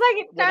 Yeah. It's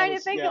like When I trying to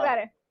was, think yeah, about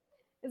it.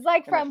 It's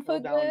like and I from fell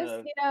down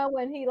Footloose,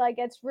 when he like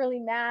gets really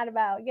mad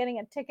about getting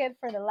a ticket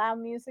for the loud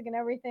music and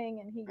everything,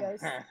 and he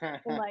goes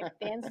and like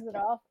dances it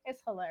off.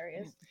 It's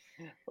hilarious.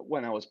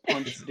 when I was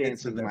punch It's the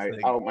dancing best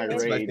thing. out my It's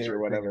my rage or favorite thing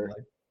in whatever. life.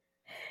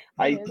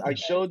 It is I the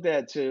best. showed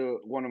that to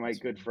one of my It's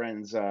good funny.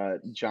 friends,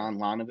 John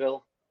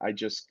Lonneville. I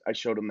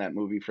showed him that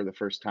movie for the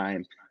first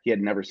time. He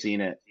had never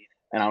seen it,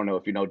 and I don't know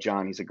if you know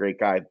John. He's a great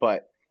guy,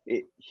 but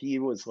he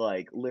was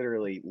like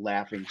literally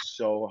laughing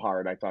so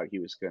hard. I thought he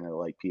was gonna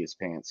like pee his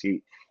pants.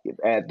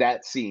 At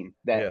that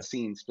Yeah.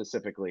 scene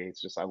specifically. It's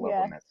just, I love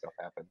Yeah. when that stuff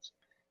happens.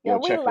 Yeah, Yo,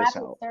 we check laugh this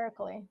out.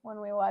 hysterically when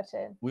we watch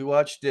it. We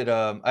watched it.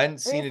 I hadn't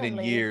seen it in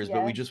Recently, years,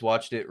 but we yeah. just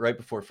watched it right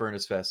before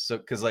Furnace Fest. So,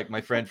 because like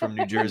my friend from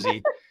New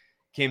Jersey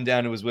came down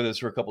and was with us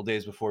for a couple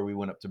days before we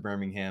went up to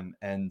Birmingham,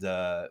 and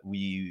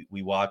we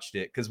watched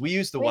it because we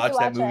used to We used watch to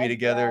that watch movie it,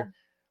 together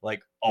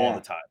like all Yeah.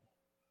 the time.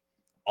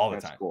 all the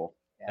That's time. cool.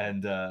 Yeah.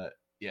 And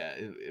yeah,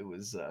 it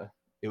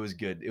was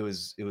good. It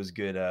was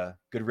good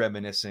good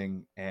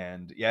reminiscing.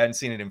 And yeah, I hadn't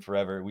seen it in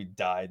forever. We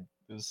died.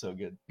 It was so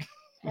good.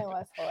 It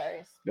was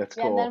hilarious. That's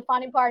Yeah, and then cool.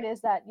 funny part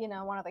is that,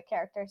 one of the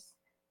characters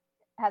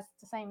has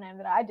the same name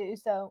that I do,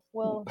 so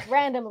we'll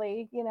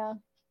randomly,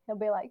 he'll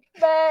be like,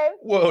 "Babe,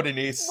 Whoa,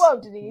 Denise. whoa,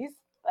 Denise."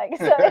 Like,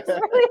 so it's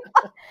really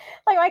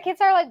like my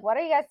kids are like, "What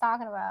are you guys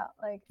talking about?"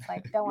 Like, it's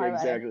like, don't worry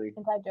about it. Exactly.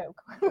 Inside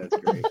joke. That's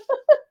great.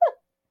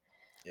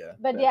 Yeah.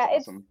 But That's yeah,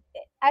 awesome.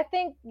 I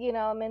think,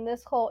 I mean,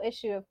 this whole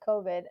issue of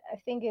COVID, I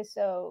think is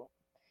so.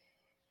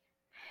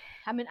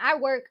 I mean, I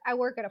work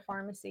at a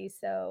pharmacy,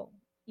 so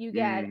you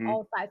get Mm-hmm.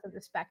 all sides of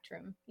the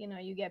spectrum.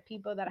 You get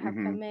people that have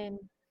Mm-hmm. come in,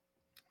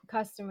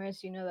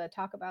 customers, that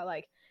talk about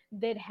like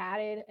they'd had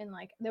it, and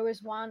like there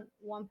was one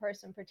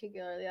person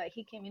particularly, like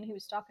he came in, he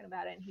was talking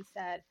about it, and he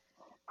said,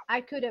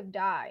 "I could have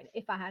died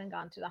if I hadn't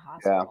gone to the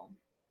Yeah. hospital,"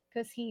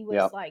 because he was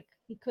Yep. like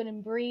he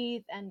couldn't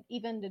breathe, and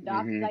even the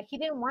doctor, Mm-hmm. like he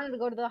didn't want to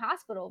go to the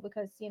hospital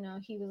because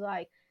he was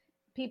like,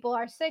 people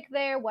are sick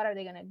there, what are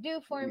they going to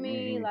do for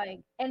me, Mm-hmm. like,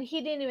 and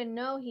he didn't even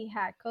know he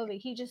had COVID.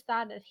 He just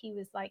thought that he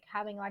was like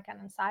having like an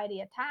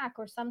anxiety attack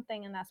or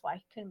something, and that's why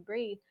he couldn't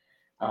breathe.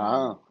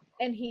 um Oh,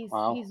 and he's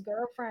wow. his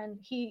girlfriend,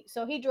 he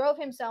drove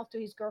himself to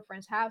his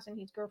girlfriend's house, and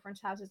his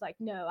girlfriend's house is like,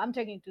 "No, I'm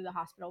taking you to the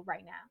hospital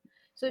right now."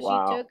 So she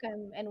Wow. took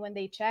him, and when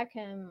they check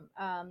him,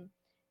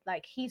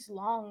 like his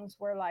lungs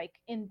were like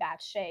in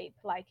bad shape,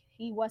 like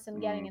he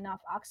wasn't getting Mm.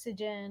 enough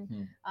oxygen.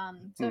 Hmm.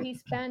 So he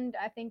spent,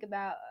 I think,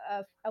 about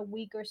a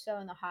week or so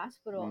in the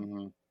hospital,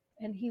 Mm-hmm.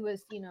 and he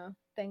was,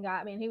 thank God,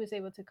 I mean, he was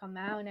able to come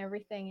out and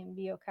everything and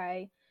be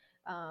okay.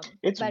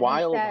 It's But he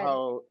wild said,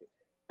 how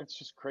it's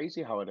just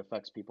crazy how it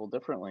affects people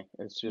differently.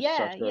 It's just yeah,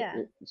 such a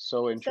yeah. it's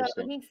so So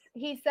interesting.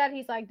 he said,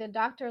 he's like, the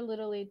doctor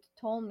literally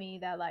told me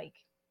that like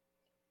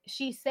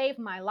she saved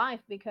my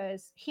life,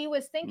 because he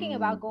was thinking Mm-hmm.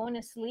 about going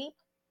to sleep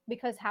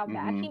because how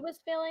bad Mm-hmm. he was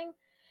feeling.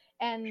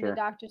 And the Sure.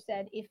 doctor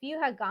said, if you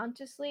had gone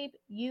to sleep,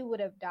 you would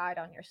have died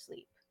on your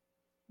sleep,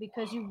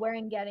 because you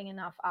weren't getting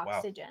enough Wow.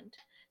 oxygen.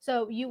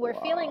 So you were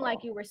feeling like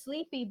Wow. you were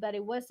sleepy, but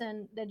it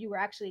wasn't that you were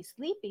actually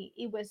sleepy.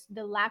 It was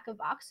the lack of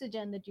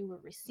oxygen that you were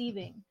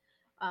receiving.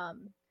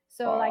 Um,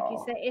 so, like you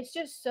Wow. said, it's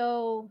just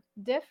so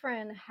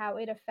different how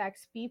it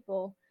affects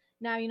people.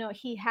 Now,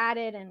 he had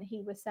it, and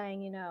he was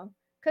saying,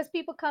 because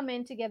people come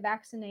in to get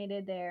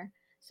vaccinated there.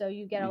 So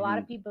you get a lot Mm-hmm.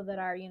 of people that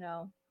are,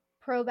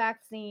 pro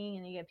vaccine,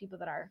 and you get people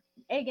that are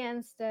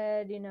against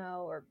it,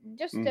 or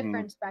just Mm-hmm.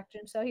 different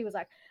spectrum. So he was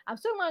like, I'm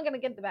still not going to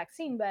get the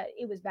vaccine, but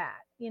it was bad.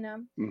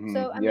 Mm-hmm.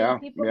 So, I mean, Yeah.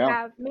 people Yeah.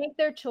 have make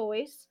their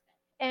choice,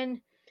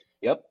 and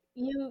Yep.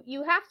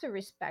 you have to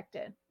respect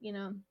it.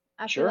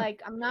 I feel Sure.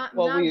 like I'm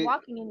Well, not we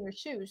walking in your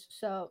shoes.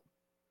 So,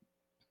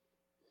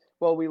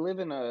 we live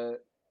in a,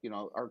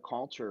 our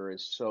culture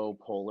is so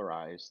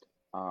polarized.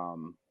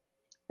 Um,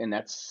 and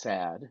that's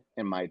sad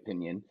in my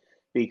opinion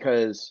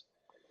because,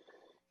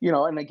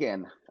 and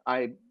again,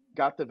 I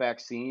got the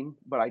vaccine,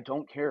 but I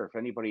don't care if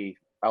anybody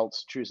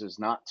else chooses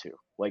not to.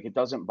 Like, it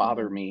doesn't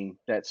bother mhm, me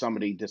that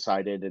somebody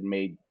decided and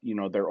made,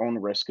 their own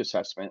risk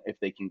assessment if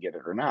they can get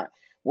it or not.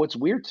 What's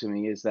weird to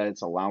me is that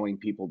it's allowing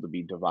people to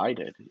be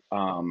divided.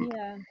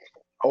 yeah,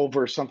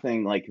 Over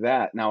something like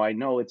that. Now I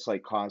know it's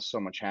like caused so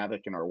much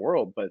havoc in our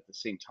world, but at the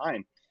same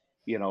time,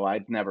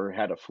 I'd never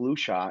had a flu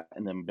shot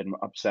and then been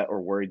upset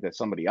or worried that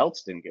somebody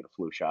else didn't get a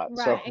flu shot.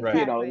 So,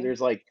 right, Right. exactly,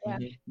 there's like yeah,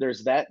 Hmm.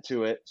 there's that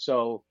to it.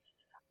 So,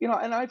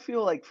 and I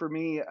feel like for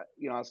me, I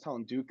was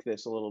telling Duke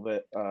this a little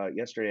bit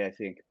yesterday, I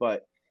think,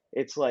 but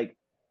it's like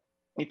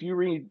if you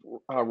read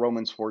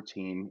Romans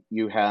 14,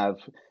 you have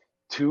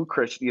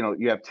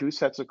you have two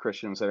sets of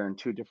Christians that are in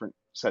two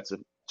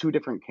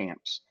different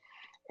camps,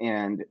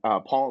 and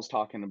Paul is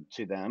talking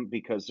to them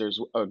because there's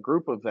a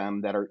group of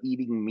them that are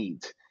eating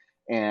meat,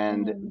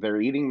 and hmm,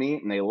 they're eating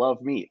meat and they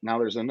love meat. Now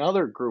there's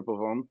another group of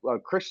them,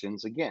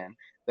 Christians again,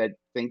 that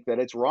think that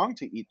it's wrong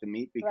to eat the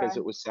meat because right.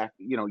 it was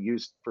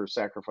used for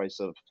sacrifice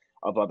of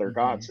other Hmm.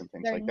 gods and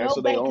things They're like that. no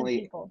So they bacon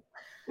only people.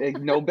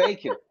 no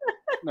bacon,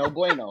 no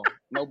bueno,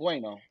 no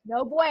bueno.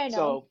 No bueno.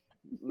 So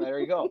there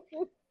you go.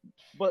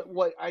 But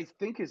what I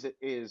think is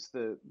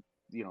the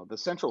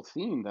central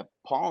theme that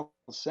Paul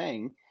is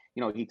saying.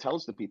 He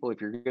tells the people,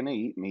 if you're going to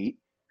eat meat,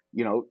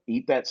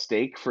 eat that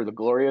steak for the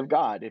glory of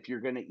God. If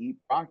you're going to eat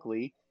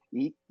broccoli,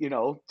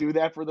 do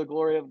that for the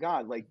glory of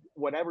God. Like,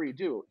 whatever you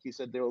do, he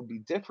said there will be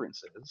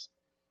differences,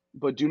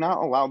 but do not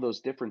allow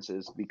those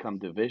differences to become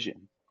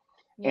division.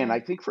 And Yeah, I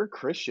think for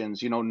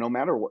Christians, no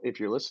matter what, if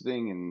you're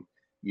listening and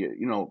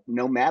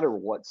no matter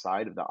what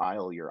side of the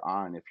aisle you're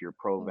on, if you're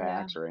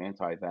yeah, pro-vax or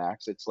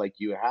anti-vax, it's like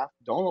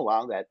don't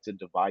allow that to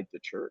divide the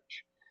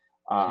church.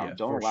 yeah, Yeah,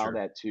 Don't for allow sure.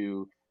 that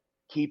to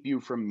keep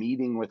you from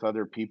meeting with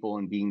other people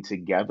and being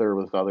together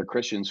with other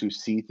Christians who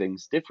see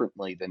things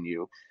differently than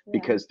you, yeah,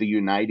 because the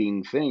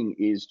uniting thing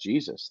is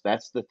Jesus.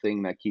 That's the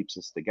thing that keeps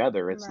us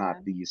together. It's not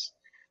right, these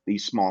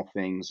small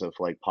things of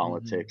like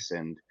Hmm. politics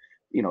and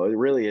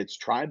it's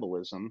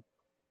tribalism.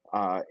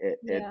 It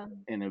yeah.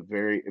 in a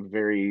very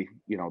very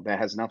that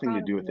has nothing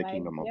to do with Prominent the way.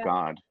 kingdom of Yeah.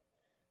 God.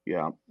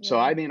 Yeah. So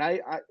Yeah. I mean,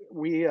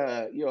 we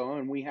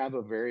and we have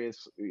a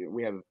various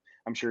we have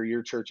I'm sure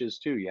your churches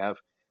too. You have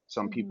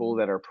some people Hmm.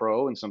 that are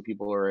pro and some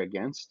people are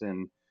against,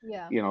 and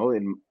Yeah.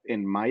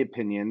 in my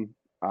opinion,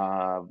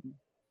 uh,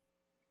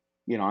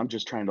 I'm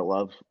just trying to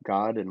love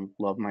God and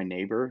love my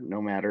neighbor,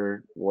 no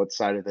matter what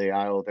side of the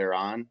aisle they're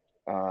on.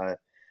 Uh,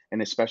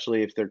 and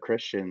especially if they're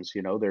Christians,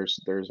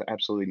 there's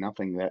absolutely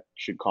nothing that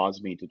should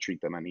cause me to treat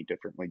them any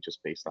differently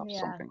just based off Yeah.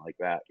 something like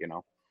that.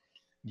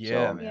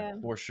 Yeah, So man, Yeah.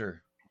 for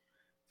sure.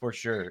 For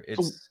sure.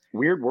 it's a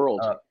weird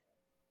world. Uh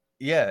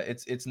yeah,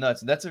 it's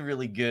nuts. That's a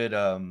really good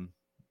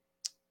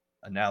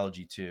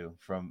analogy too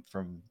from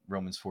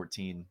Romans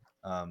 14.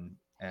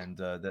 And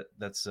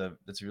that's a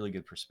really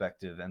good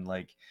perspective. And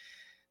like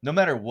no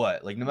matter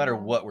what, like no matter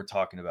Yeah. what we're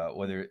talking about,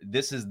 whether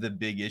this is the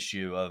big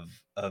issue of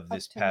Of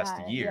this past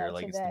tonight. year, Yeah.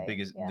 like it's Today.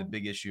 the Yeah.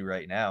 big issue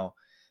right now.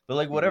 But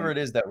like Hmm. whatever it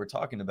is that we're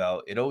talking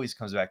about, it always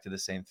comes back to the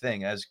same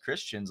thing. As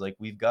Christians, like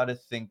we've got to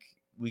think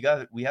we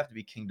have to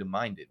be kingdom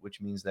minded,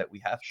 which means that we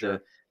have to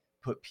Sure.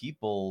 put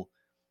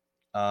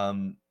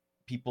um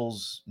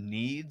people's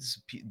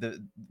needs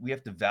we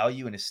have to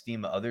value and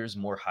esteem others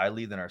more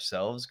highly than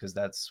ourselves, because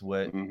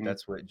Hmm.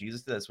 that's what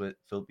Jesus did. That's what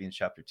Philippians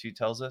chapter 2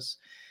 tells us.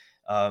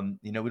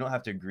 We don't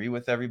have to agree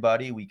with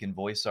everybody. We can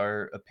voice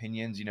our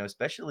opinions,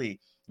 especially,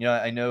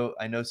 I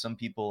know some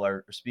people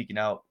are speaking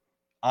out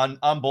on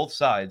both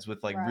sides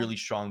with like Right. really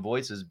strong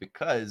voices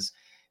because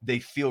they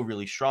feel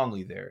really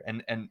strongly there.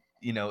 And Hmm.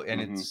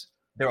 it's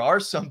there are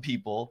some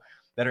people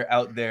that are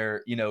out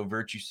there,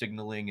 virtue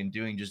signaling and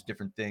doing just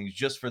different things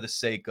just for the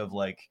sake of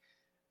like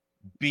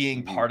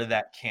being Hmm. part of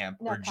that camp,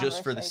 No or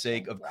just for the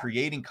conversation. sake of Yeah.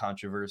 creating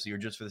controversy, or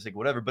just for the sake of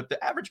whatever. But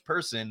the average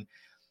person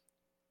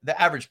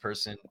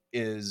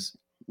is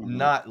Hmm.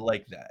 not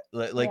like that.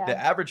 Like Yeah. the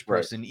average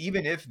Right. person,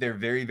 even if they're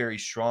very, very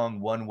strong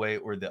one way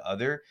or the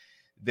other,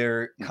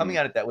 they're Hmm. coming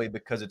at it that way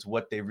because it's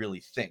what they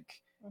really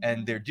think. And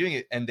Hmm. they're doing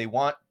it and they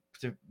want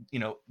to,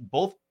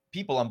 both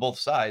people on both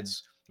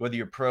sides, whether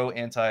you're pro,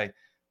 anti,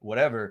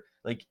 whatever,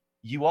 like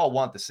you all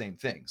want the same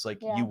things.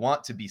 Like you Yeah.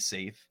 want to be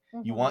safe.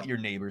 You Hmm. want your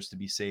neighbors to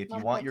be safe. You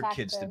I'm want your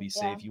kids to protective. be Yeah.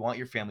 safe. You want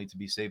your family to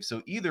be safe.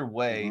 So either Hmm.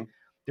 way,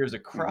 there's a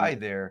Hmm. cry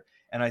there.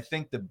 And I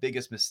think the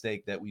biggest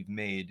mistake that we've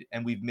made,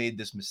 and we've made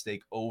this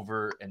mistake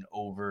over and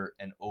over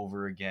and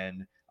over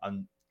again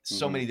on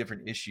so Hmm. many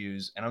different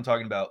issues, and I'm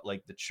talking about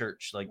like the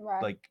church, like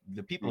Right. like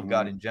the people of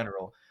God Hmm. in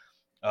general.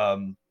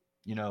 Um,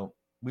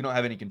 we don't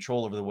have any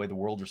control over the way the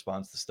world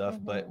responds to stuff,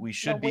 but Hmm. we No,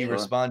 should be we. Sure.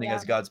 responding Yeah.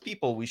 as God's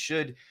people. We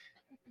should,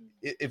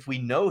 if we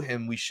know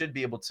Him, we should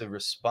be able to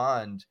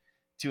respond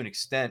to an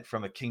extent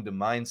from a kingdom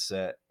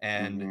mindset.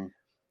 And Hmm.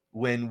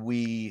 when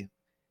we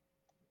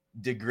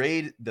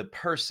degrade the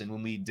person,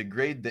 when we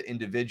degrade the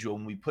individual,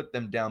 when we put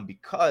them down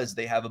because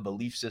they have a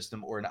belief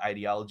system or an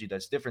ideology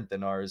that's different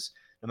than ours,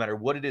 no matter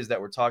what it is that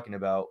we're talking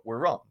about, we're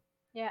wrong.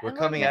 Yeah. We're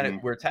coming at it, Hmm.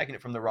 we're attacking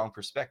it from the wrong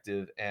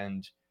perspective.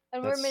 And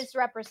And we're that's,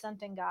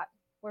 misrepresenting God.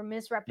 We're yeah,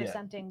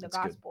 misrepresenting the that's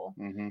good. gospel.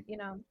 Hmm. You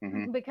know,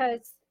 Hmm.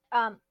 because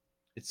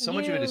It's so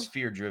much of it is you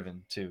fear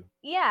driven too.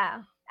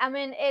 yeah, I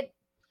mean it.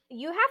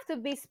 You have to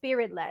be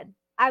spirit led.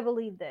 I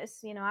believe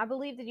this. I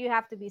believe that you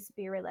have to be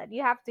spirit led.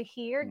 You have to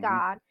hear Hmm.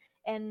 God,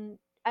 and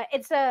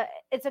it's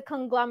a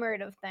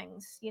conglomerate of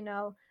things.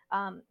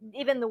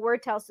 Even the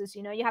word tells us.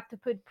 You have to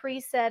put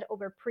precept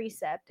over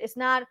precept. It's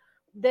not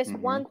this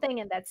Hmm. one thing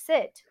and that's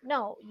it.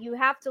 No, you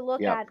have to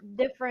look Yep. at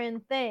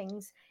different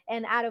things,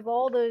 and out of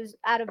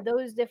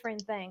those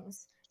different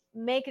things,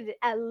 make it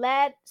a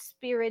led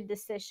spirit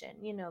decision.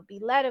 Be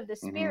led of the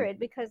Hmm. spirit,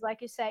 because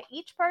like you said,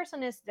 each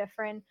person is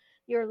different.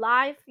 Your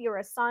life, your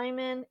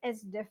assignment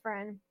is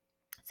different.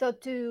 So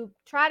to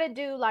try to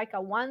do like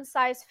a one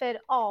size fit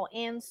all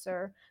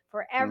answer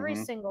for every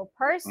Hmm. single Hmm.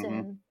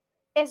 person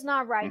is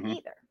not right Hmm.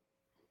 either.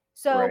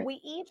 So Right. we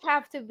each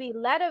have to be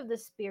led of the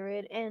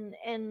spirit, and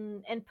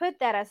put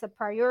that as a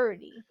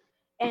priority.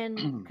 And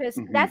because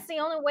Hmm. that's the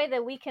only way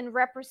that we can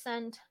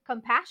represent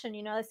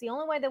compassion. That's the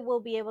only way that we'll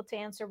be able to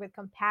answer with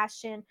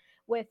compassion,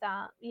 with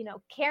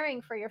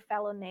caring for your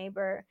fellow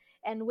neighbor,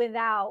 and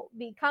without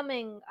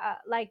becoming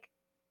like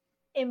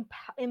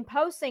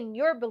imposing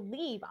your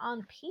belief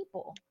on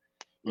people.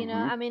 Hmm.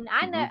 I mean,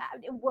 I know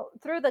Hmm.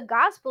 through the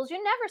gospels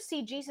you never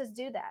see Jesus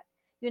do that.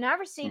 You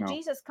never see No.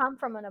 Jesus come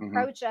from an Hmm.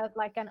 approach of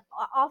like an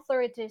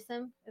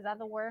authoritism. Is that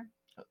the word?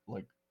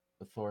 Like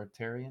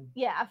authoritarian.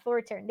 Yeah,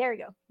 authoritarian. There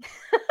you go.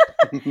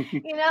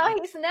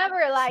 He's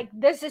never like,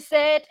 this is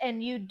it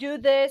and you do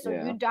this or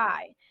you Yeah.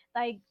 die.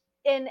 Like,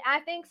 and I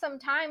think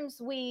sometimes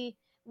we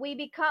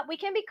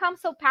can become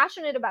so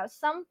passionate about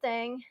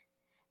something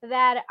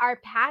that our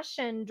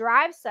passion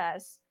drives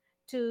us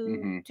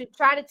to Hmm. to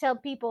try to tell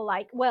people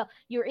like, well,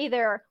 you're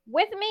either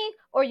with me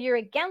or you're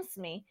against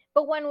me.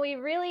 But when we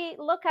really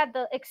look at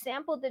the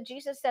example that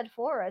Jesus set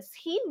for us,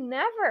 he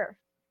never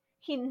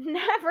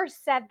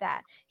said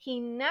that. He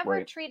never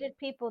Right. treated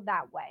people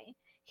that way.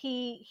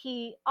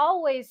 He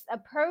always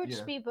approached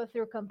Yeah. people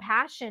through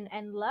compassion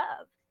and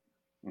love.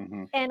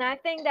 Hmm. And I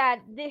think that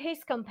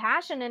his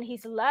compassion and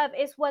his love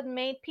is what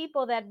made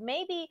people that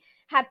maybe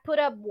had put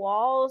up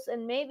walls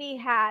and maybe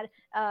had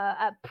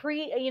a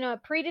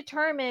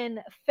predetermined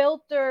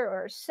filter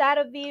or set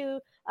of view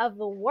of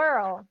the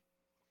world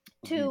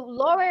Hmm. to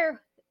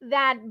lower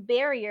that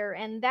barrier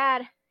and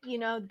that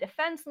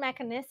defense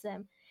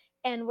mechanism,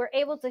 and were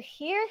able to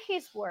hear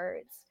his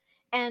words,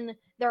 and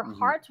their Hmm.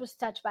 hearts was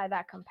touched by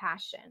that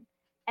compassion,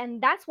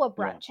 and that's what Yeah.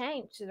 brought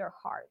change to their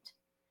heart.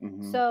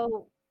 Hmm.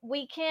 So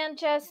we can't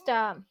just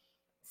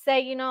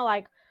say,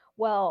 like,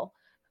 well,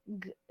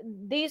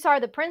 these are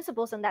the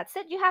principles and that's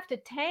it. You have to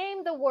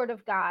tame the word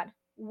of God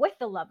with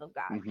the love of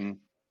God, Hmm.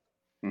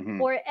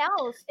 Hmm. or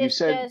else You it's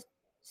said just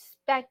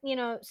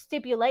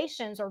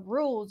stipulations or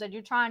rules that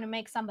you're trying to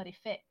make somebody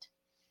fit.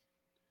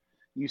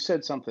 you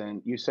said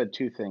something. You said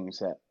two things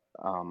that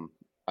um,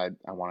 I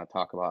want to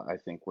talk about. I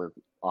think were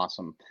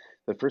awesome.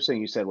 The first thing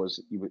you said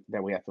was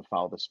that we have to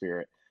follow the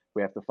Spirit.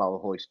 We have to follow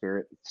the Holy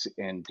Spirit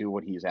and do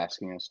what He's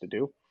asking us to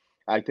do.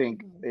 I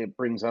think Hmm. it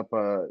brings up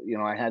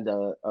I had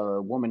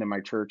a woman in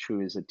my church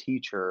who is a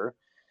teacher.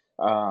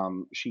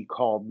 She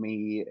called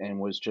me and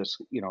was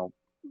just,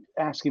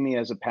 asking me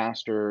as a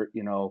pastor,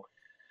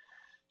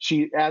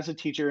 she as a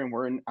teacher,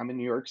 and I'm in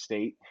New York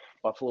State,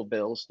 Buffalo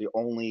Bills, the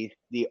only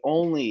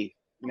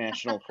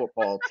national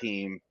football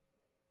team,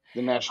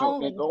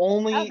 Only.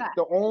 Okay.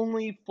 the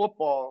only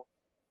football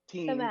That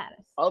team matters.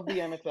 of the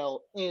NFL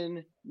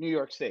in New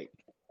York State.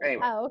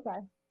 Anyway, Oh, okay.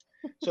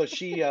 so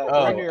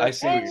we're in New Oh, York In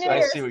State. New I So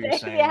York see what you're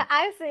State. Yeah, saying.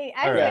 I see.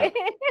 All I yeah, right.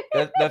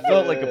 see. That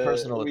felt like a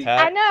personal we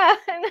I attack. know.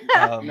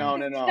 Um, no,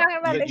 no, He's no. talking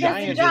about The you against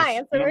the you Giants. just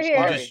Giants you over I'm you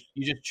here. just sorry,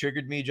 you just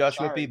triggered me,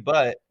 Joshua P. sorry.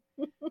 But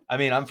I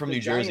mean, I'm from The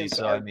New Jersey, Giants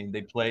so I are, mean,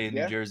 they play in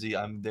New yeah, Jersey.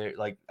 I'm there.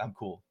 Like, I'm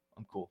cool.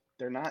 I'm cool.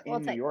 they're not We'll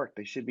in New take. York.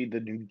 They should be the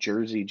New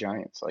Jersey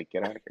Giants. Like,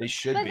 get out of They here.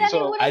 should But then be. it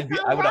So wouldn't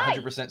I sound would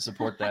right. 100%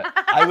 support that.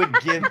 I would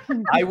give.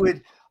 I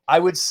would. I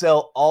would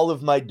sell all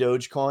of my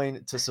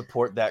Dogecoin to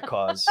support that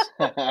cause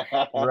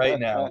right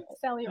now.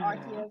 Sell your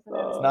RTOs and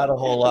It's not a everything.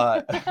 whole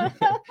lot.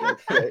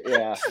 that's it.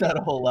 Yeah, It's not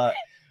a whole lot.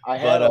 I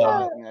had But a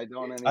lot and I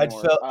don't I'd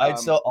anymore. sell. I'd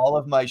sell all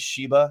of my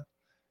Shiba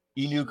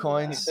Inu Shiba.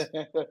 coins to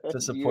Do you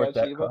support have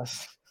that Shiba?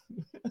 cause.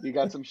 You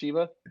got some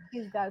Shiba?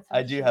 He's got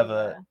I some do have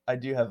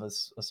Shiba.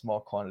 a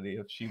small quantity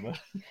of Shiba.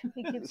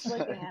 He keeps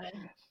looking at it.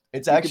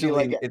 It's You could be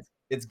actually like,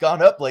 it's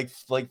gone up like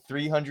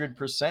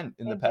 300%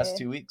 in the It past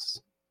did. 2 weeks.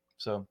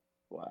 So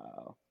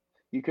wow.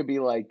 You could be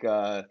like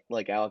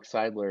Alex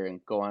Seidler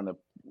and go on a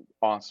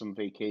awesome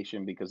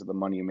vacation because of the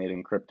money you made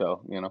in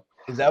crypto.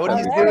 is that what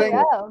That'd Oh, he's be there pretty we doing?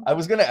 cool. go. I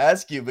was gonna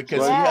ask you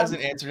because he But Yeah.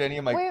 hasn't answered any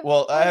of my. We've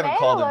Well, I we've haven't made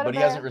called a him, little but he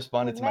bit. hasn't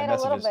responded We've to my made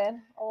a little messages. bit.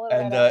 A little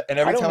And bit of. and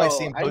I every don't time I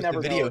see know. him I post a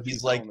never know video, if he's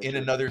he's like telling the in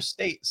truth. another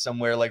state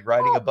somewhere, like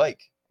riding a Well,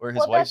 bike, or his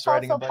well, wife's that's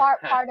riding a also bike.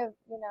 part of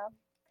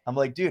I'm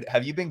like, dude,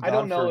 have you been I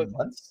don't gone know for if,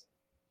 months?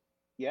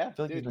 yeah, I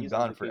feel like he's dude, been he's on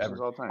gone vacations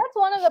forever. all the time. That's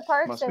one of the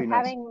perks Must of be nice.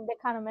 having the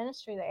kind of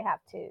ministry they have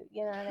too.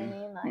 You know what I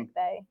mean? Like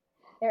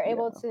they're Yeah.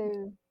 able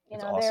to,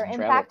 It's they're awesome. Travel.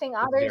 impacting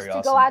It's others very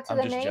to go awesome. out to I'm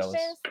the just jealous.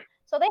 nations.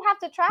 So they have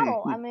to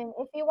travel. I mean,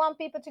 if you want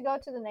people to go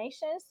to the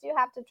nations, you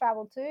have to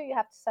travel too. You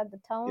have to set the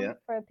tone Yeah.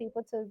 for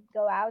people to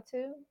go out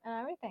to and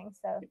everything.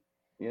 So,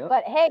 Yeah.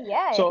 but hey,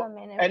 yeah, if So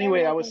if they're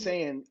anyway, I was making,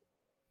 saying,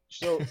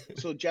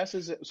 so Jess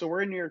is so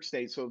we're in New York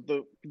State, so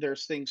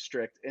there's things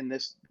strict, and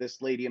this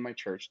lady in my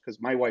church, because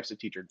my wife's a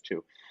teacher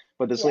too,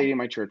 but this yeah, lady in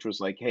my church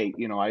was like, hey,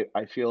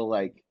 I feel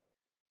like,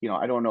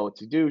 I don't know what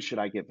to do. Should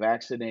I get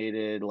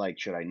vaccinated? Like,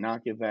 should I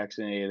not get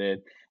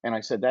vaccinated? And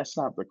I said, that's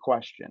not the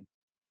question.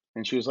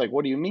 And she was like,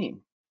 what do you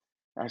mean?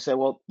 I said,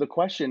 well, the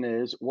question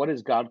is, what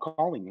is God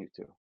calling you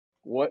to?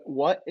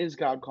 What is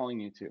God calling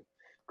you to?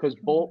 Because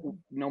both, mhm,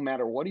 no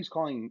matter what He's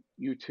calling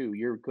you to,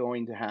 you're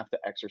going to have to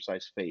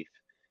exercise faith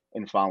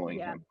in following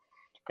yeah,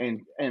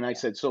 Him. And I yeah,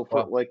 said, so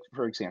Well,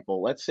 for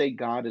example, let's say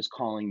God is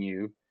calling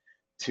you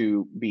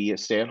to be a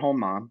stay-at-home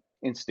mom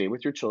and stay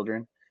with your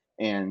children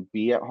and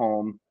be at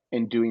home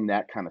and doing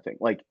that kind of thing.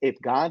 Like, if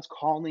God's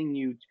calling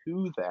you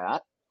to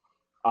that,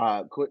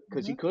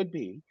 because He hmm, could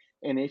be,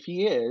 and if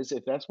He is,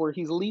 if that's where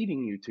He's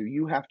leading you to,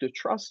 you have to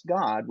trust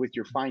God with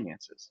your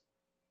finances.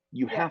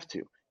 You yeah, have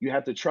to. You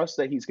have to trust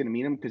that He's going to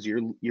meet them, because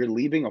you're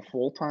leaving a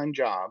full-time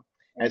job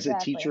as a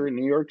exactly, teacher in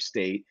New York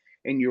State,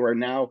 and you are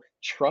now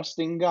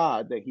trusting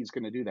God that He's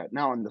going to do that.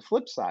 Now, on the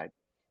flip side,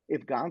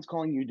 if God's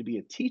calling you to be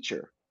a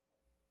teacher,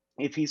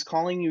 if He's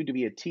calling you to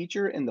be a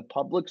teacher in the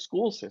public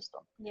school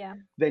system, yeah,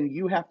 then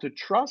you have to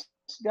trust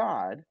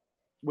God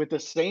with the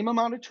same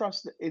amount of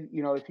trust,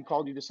 if He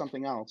called you to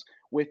something else,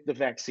 with the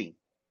vaccine.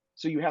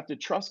 So you have to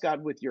trust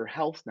God with your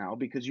health now,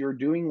 because you're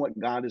doing what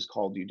God has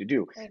called you to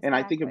do. And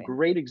I think a exactly.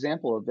 great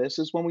example of this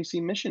is when we see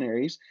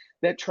missionaries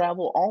that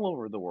travel all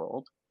over the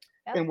world.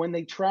 Yep, And when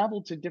they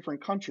travel to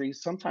different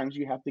countries, sometimes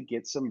you have to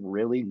get some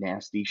really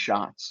nasty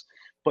shots.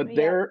 But yep,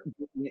 they're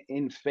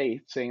in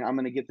faith saying, I'm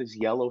going to get this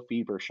yellow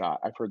fever shot.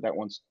 I've heard that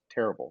one's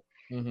terrible.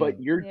 But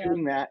hmm you're yep,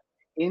 doing that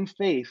in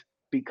faith,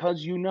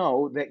 because you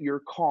know that you're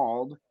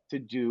called to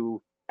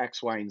do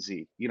X, Y, and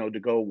Z, to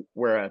go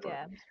wherever.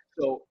 yeah,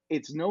 So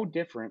it's no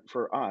different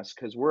for us,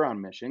 because we're on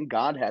mission.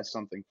 God has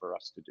something for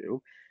us to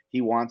do.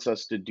 He wants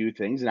us to do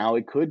things. Now,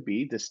 it could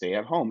be to stay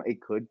at home,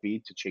 it could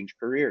be to change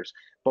careers,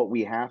 but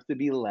we have to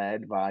be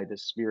led by the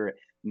Spirit,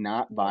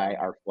 not by Yeah.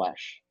 our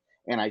flesh.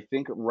 And I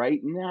think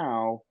right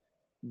now,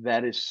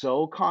 that is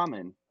so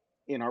common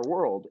in our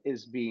world,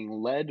 is being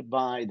led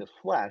by the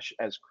flesh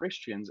as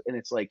Christians. And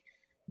it's like,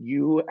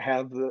 you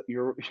have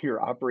you're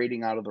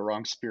operating out of the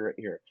wrong spirit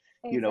here.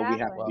 We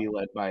have to Exactly. be Wow.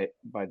 led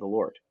by the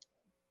Lord.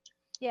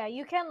 Yeah,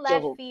 you can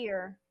let So,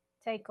 fear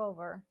take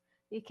over.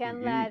 You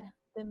can mhm, let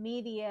the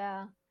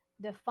media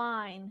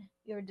define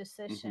your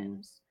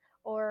mhm, decisions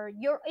or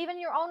your even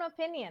your own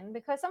opinion,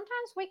 because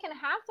sometimes we can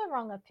have the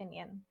wrong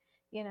opinion,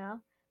 you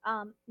know.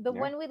 But yeah,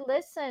 when we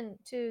listen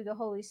to the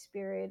Holy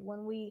Spirit,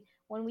 when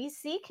we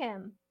seek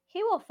Him,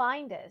 He will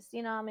find us.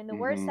 I mean, the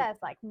Word mhm, says,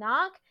 like,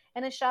 knock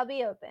and it shall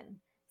be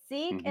open,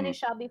 seek and mhm, it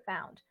shall be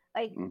found.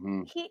 Like,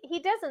 mhm, he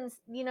doesn't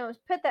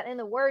put that in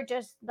the word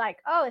just like,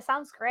 oh, it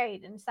sounds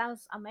great and it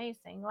sounds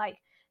amazing. Like,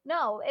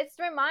 no, it's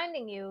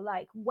reminding you,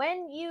 like,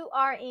 when you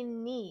are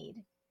in need,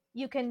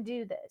 you can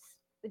do this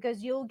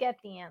because you'll get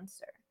the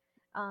answer.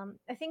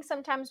 I think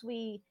sometimes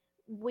we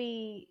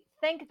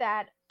think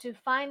that to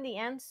find the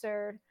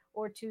answer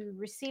or to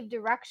receive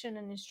direction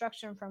and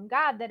instruction from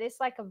God, that it's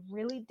like a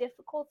really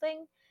difficult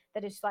thing,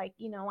 that it's like,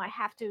 I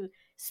have to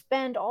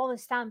spend all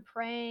this time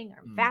praying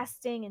or Mm.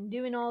 fasting and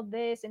doing all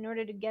this in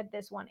order to get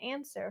this one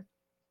answer.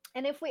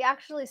 And if we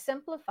actually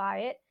simplify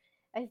it,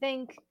 I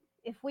think,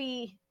 if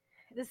we,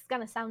 this is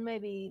going to sound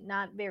maybe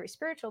not very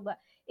spiritual, but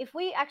if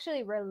we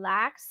actually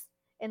relax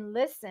and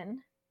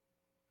listen,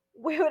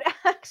 we would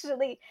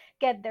actually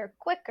get there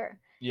quicker.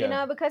 Yeah.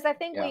 Because I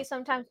think yeah, we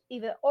sometimes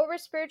either over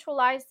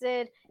spiritualize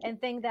it and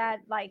think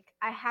that, like,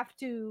 I have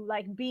to,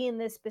 like, be in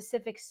this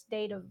specific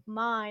state of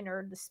mind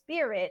or the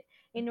spirit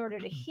in order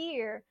to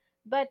hear.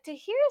 But to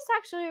hear is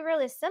actually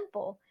really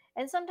simple,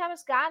 and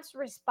sometimes God's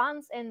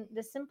responds in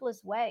the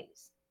simplest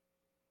ways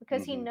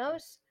because He mhm,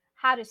 knows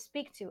how to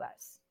speak to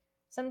us.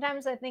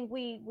 Sometimes I think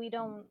we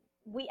don't,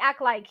 we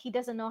act like He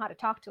doesn't know how to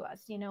talk to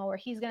us, or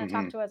He's gonna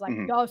talk mhm, to us like,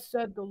 mhm, thus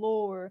said the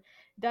Lord,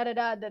 da da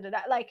da da da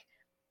da. Like,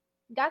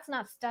 God's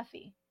not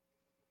stuffy.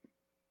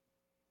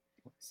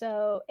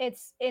 So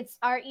it's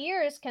our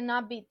ears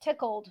cannot be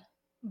tickled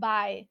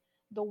by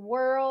the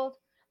world,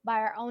 by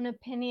our own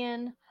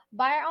opinion,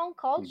 by our own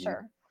mhm,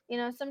 culture.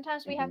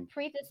 Sometimes we have mhm,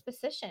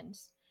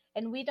 predispositions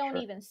and we don't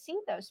sure, even see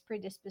those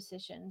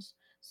predispositions.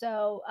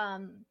 So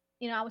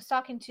I was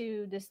talking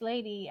to this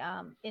lady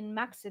in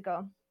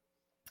Mexico,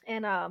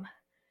 and I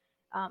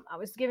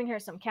was giving her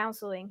some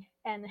counseling,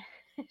 and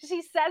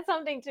she said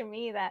something to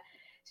me that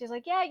she's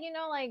like, yeah,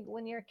 like,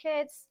 when your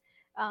kids,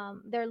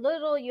 they're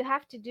little, you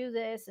have to do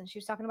this. And she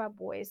was talking about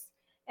boys.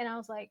 And I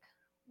was like,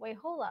 wait,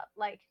 hold up.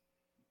 Like,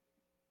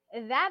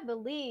 that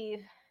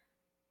belief,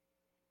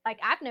 like,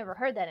 I've never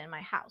heard that in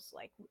my house.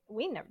 Like,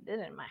 we never did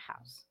it in my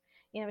house.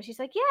 She's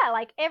like, yeah,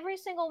 like, every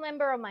single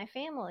member of my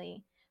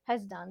family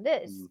has done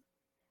this. mhm,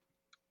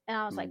 And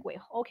I was mhm, like, wait,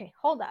 okay,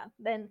 hold up.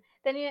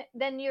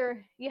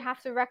 You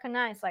have to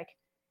recognize, like,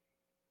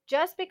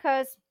 just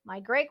because my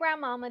great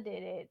grandmama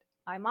did it,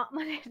 my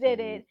mama did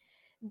mhm, it.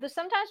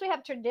 Sometimes we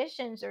have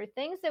traditions or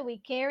things that we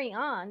carry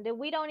on that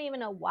we don't even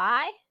know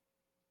why,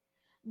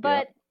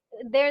 yeah. but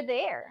they're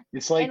there.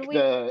 It's And like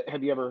we,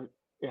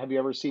 have you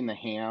ever seen the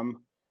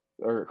ham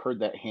or heard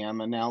that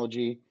ham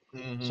analogy?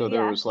 So Hmm.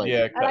 there yeah, was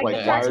Yeah, I like cutting the the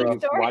like, why ends are turkey off.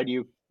 you why story. do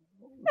you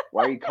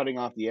why are you cutting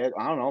off the edge?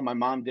 I don't know. My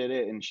mom did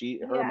it, and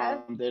her Yeah,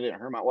 mom did it,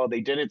 and her mom. Well,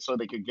 they did it so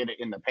they could get it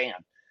in the pan.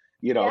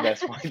 yeah,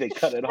 That's why they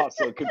cut it off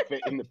so it could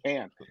fit in the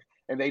pan.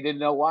 And they didn't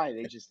know why.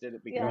 They just did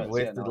it yeah, We've because.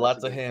 Yeah, wasted no, that's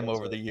a lots of good. ham That's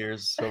over the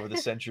years, over the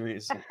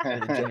centuries, or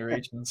the a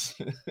generations.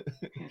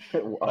 A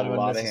a lot of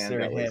lot of ham unnecessary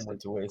got ham wasted.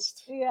 went to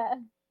waste. yeah,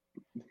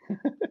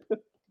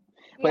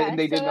 But yeah.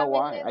 they So didn't know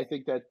I mean, why. I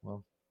think that.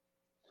 Well,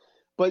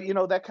 But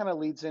that kind of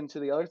leads into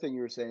the other thing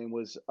you were saying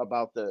was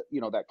about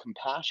that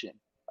compassion.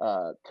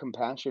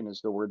 Compassion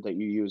is the word that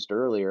you used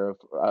earlier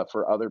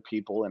for other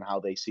people and how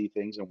they see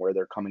things and where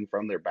they're coming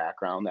from, their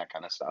background, that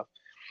kind of stuff.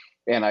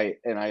 And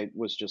I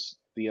was just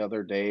the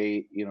other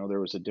day, there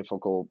was a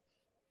difficult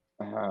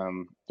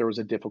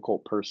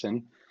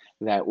person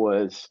that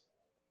was,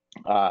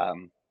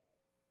 um,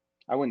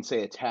 I wouldn't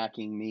say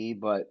attacking me,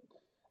 but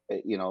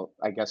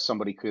I guess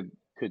somebody could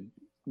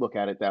look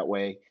at it that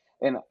way.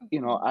 And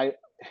mhm,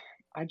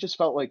 I just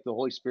felt like the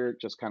Holy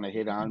Spirit just kind of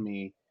hit on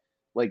me,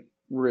 like,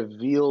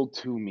 revealed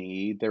to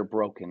me their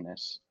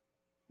brokenness,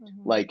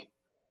 mhm, like,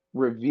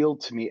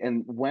 revealed to me.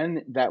 And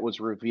when that was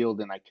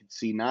revealed, and I could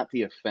see not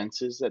the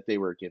offenses that they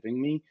were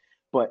giving me,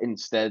 but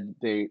instead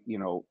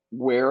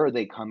where are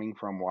they coming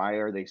from? Why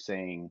are they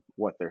saying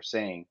what they're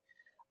saying?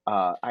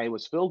 I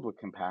was filled with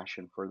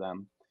compassion for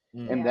them.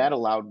 mm, And yeah, that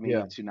allowed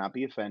yeah. me to not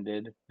be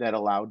offended. That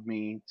allowed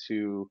me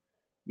to,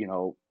 you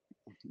know,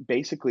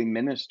 basically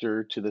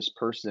minister to this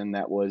person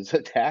that was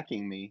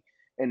attacking me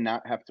and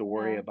not have to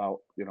worry yeah, about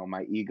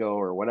my ego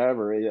or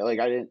whatever. Like,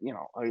 I didn't,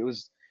 it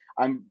was,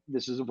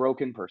 this is a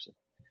broken person.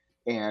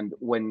 And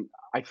when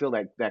I feel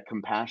that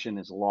compassion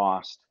is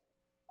lost,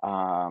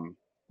 um,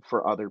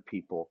 for other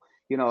people,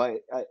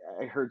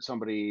 I heard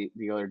somebody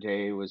the other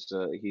day was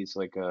he's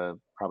like a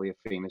probably a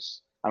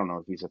famous, I don't know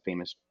if he's a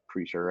famous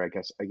preacher. I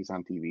guess he's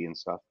on TV and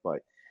stuff,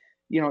 but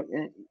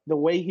the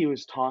way he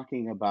was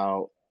talking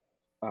about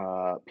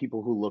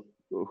people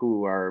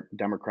who are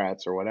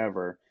Democrats or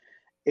whatever,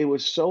 it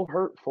was so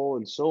hurtful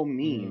and so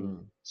mean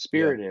Yeah.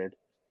 spirited.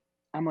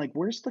 I'm like,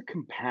 where's the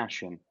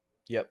compassion?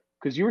 Yep.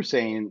 Because you were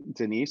saying,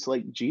 Denise,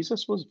 like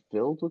Jesus was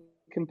filled with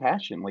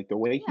compassion. Like the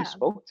way he Yeah.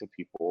 spoke to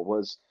people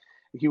was,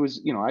 he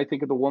was, I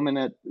think of the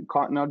woman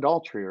caught in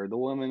adultery, or the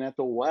woman at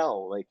the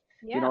well, like,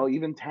 Yeah.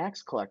 even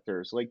tax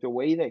collectors, like the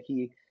way that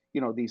he,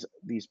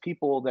 these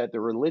people that the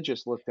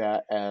religious looked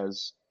at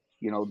as,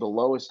 the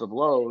lowest of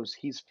lows,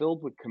 he's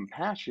filled with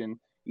compassion.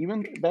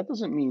 Even that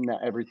doesn't mean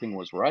that everything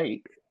was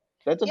right.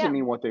 That doesn't Yeah.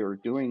 mean what they were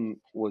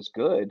doing was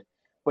good,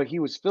 but he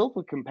was filled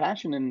with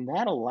compassion, and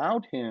that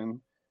allowed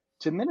him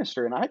to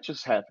minister. And I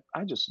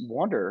just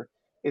wonder,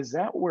 is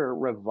that where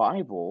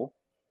revival,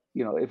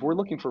 if we're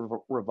looking Mhm.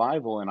 for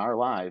revival in our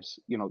lives,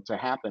 to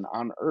happen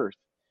on earth,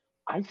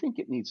 I think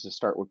it needs to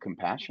start with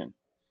compassion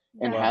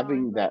and Wow. Definitely.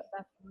 having Most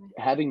definitely.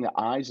 having the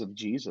eyes of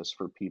Jesus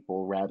for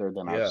people rather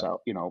than Yeah.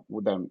 ourselves,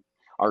 than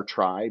our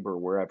tribe or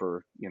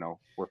wherever,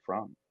 we're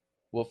from.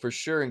 Well, for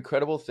sure,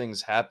 incredible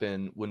things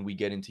happen when we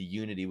get into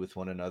unity with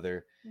one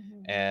another,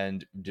 Hmm.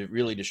 and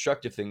really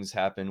destructive things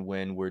happen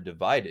when we're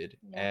divided.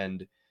 Yeah.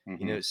 And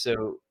Hmm.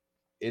 so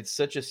it's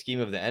such a scheme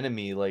of the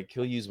enemy. Like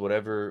he'll use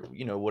whatever,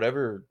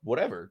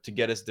 whatever to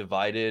get us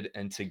divided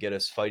and to get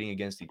us fighting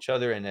against each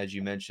other. And as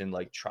you mentioned,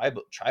 like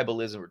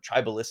tribalism or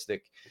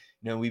tribalistic,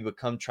 we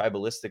become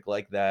tribalistic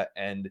like that,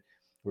 and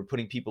we're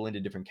putting people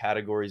into different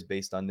categories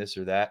based on this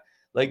or that.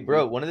 Like, Hmm.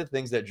 bro, one of the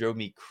things that drove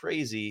me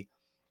crazy,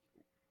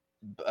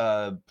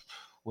 uh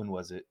when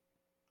was it?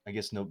 I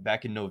guess no,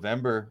 back in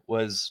November,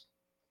 was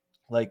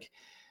like,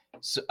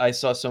 so I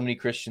saw so many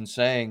Christians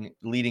saying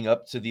leading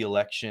up to the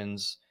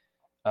elections,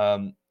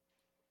 um,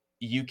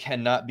 you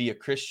cannot be a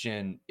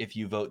Christian if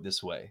you vote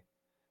this way,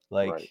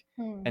 like, Right.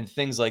 Hmm. and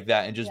things like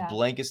that, and just Yeah.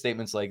 blanket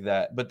statements like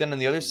that. But then on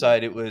the other Hmm.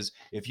 side, it was,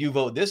 if you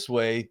vote this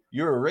way,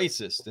 you're a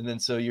racist, and then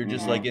so you're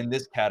just Hmm. like in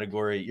this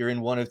category, you're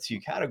in one of two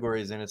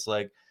categories, and it's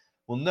like,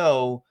 well,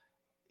 no,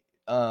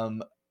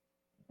 um,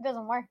 It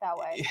doesn't work that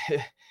way.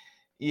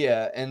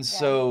 yeah, and Yeah.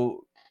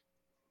 so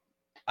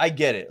I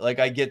get it. Like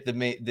I get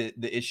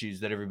the issues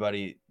that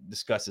everybody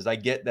discusses. I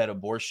get that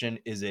abortion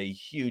is a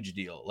huge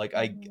deal. Like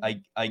I Hmm.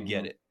 I I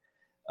get Hmm. it.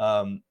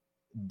 Um,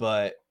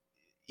 but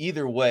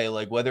either way,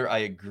 like whether I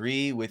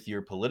agree with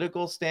your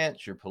political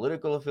stance, your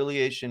political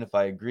affiliation, if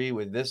I agree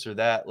with this or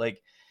that,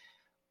 like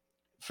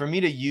for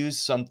me to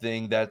use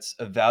something that's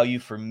a value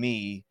for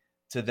me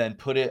to then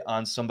put it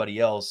on somebody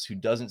else who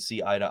doesn't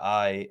see eye to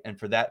eye, and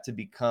for that to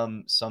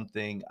become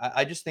something,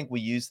 I just think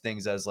we use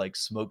things as like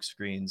smoke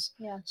screens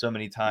Yeah. so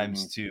many Hmm.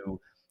 times to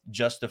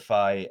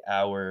justify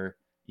our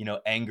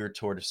anger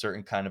toward a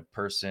certain kind of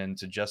person,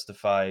 to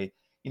justify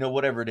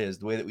whatever it is,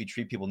 the way that we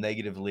treat people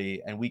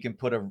negatively. And we can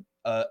put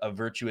a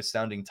virtuous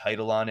sounding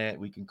title on it.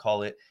 We can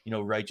call it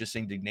righteous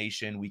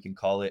indignation. We can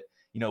call it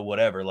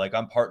whatever, like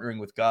I'm partnering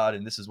with God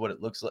and this is what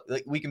it looks like.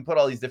 Like we can put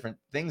all these different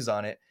things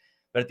on it.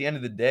 But at the end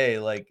of the day,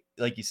 like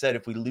you said,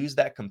 if we lose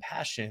that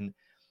compassion,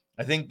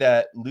 I think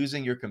that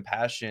losing your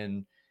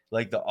compassion,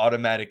 like the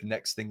automatic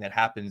next thing that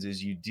happens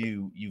is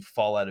you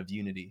fall out of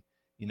unity.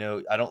 I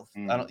don't,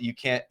 Hmm.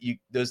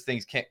 those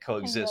things can't Can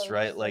coexist, go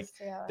right? Like exist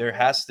together. there Yeah.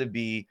 has to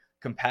be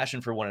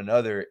compassion for one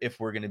another if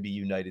we're going to be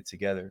united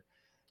together.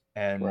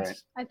 And Right.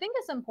 I think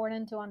it's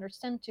important to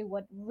understand too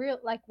what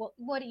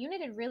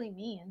unity really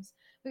means,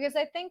 because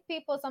I think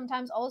people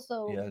sometimes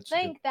also yeah, it's a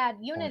good think that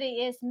point.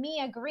 unity is me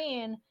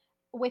agreeing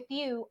with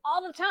you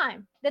all the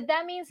time.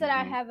 That means that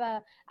I Hmm.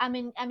 have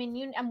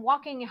I'm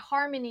walking in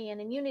harmony and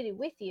in unity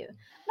with you.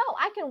 No,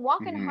 I can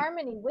walk in Hmm.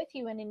 harmony with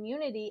you and in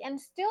unity and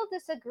still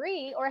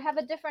disagree or have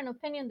a different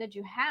opinion that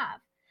you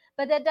have.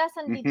 But that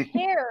doesn't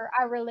deter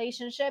our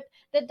relationship.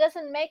 That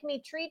doesn't make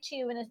me treat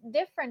you in a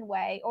different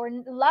way or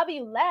love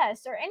you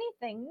less or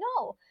anything.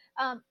 No.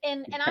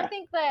 And I Yeah.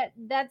 think that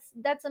that's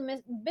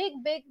a big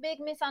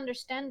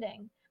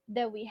misunderstanding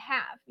that we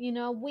have.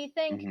 We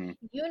think Hmm.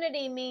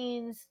 unity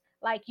means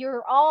like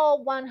you're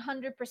all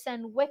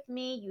 100% with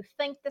me, you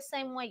think the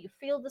same way, you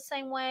feel the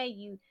same way,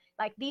 you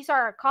like these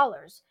are our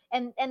colors.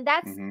 And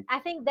that's, Hmm. I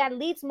think that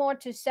leads more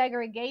to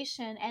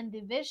segregation and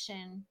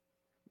division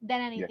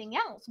than Yes. anything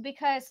else,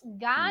 because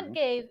God Hmm.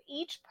 gave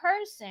each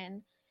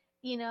person,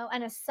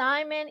 an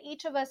assignment.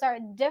 Each of us are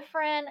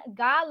different.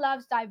 God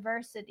loves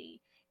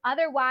diversity.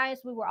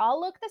 Otherwise, we will all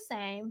look the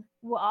same.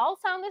 We'll all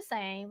sound the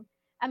same.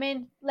 I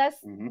mean, let's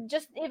Hmm.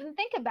 just even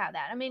think about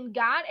that. I mean,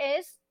 God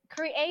is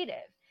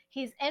creative.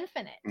 He's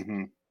infinite.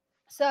 Hmm.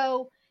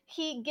 So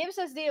he gives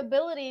us the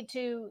ability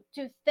to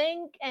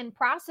think and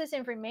process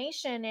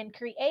information and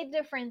create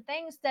different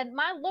things that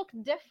might look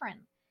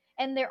different,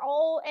 and they're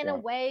all in a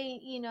Right. way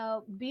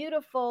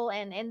beautiful,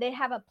 and they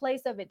have a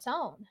place of its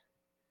own.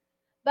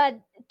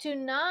 But to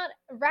not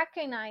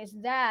recognize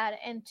that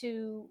and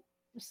to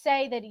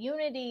say that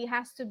unity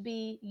has to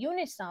be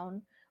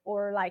unison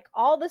or like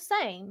all the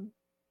same,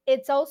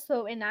 it's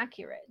also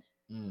inaccurate.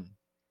 Mm.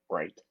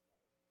 Right.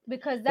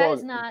 because that is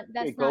Well, not,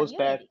 that's it not goes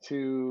back unity.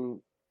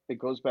 to it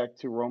goes back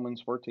to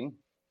Romans 14. Yeah.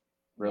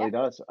 Really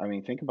does. I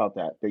mean, think about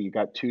that. That you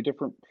got two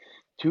different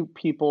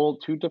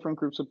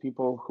groups of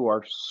people who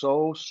are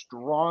so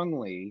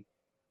strongly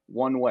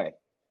one way.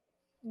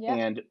 Yep.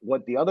 And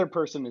what the other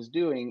person is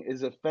doing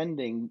is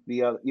offending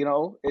the other, you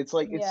know, it's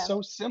like it's Yeah.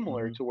 so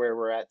similar Mhm. to where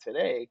we're at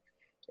today.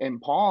 And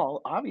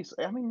Paul,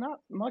 obviously, I mean, not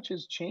much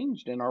has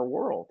changed in our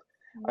world.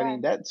 I mean,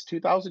 Right. that's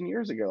 2000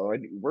 years ago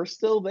and we're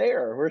still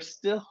there. We're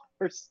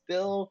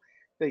still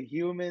the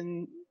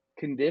human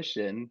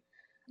condition.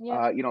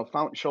 Yep. You know,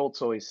 Fount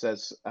Schultz always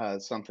says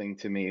something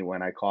to me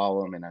when I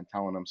call him and I'm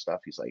telling him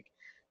stuff. He's like,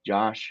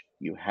 Josh,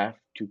 you have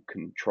to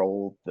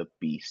control the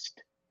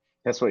beast.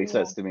 That's what he Yeah.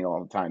 says to me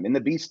all the time. And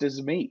the beast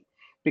is me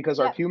because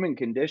our Yep. human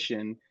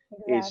condition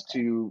is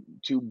Exactly.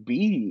 to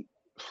be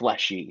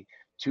fleshy,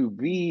 to Mm.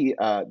 be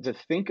to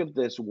think of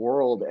this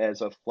world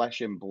as a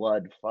flesh and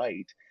blood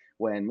fight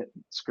when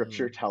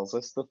scripture Mhm. tells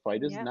us the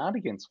fight is Yep. not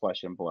against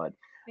flesh and blood.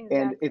 And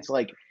Exactly. it's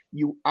like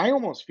I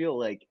almost feel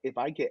like if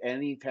I get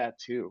any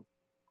tattoo,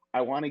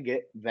 I want to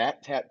get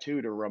that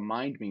tattoo to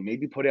remind me,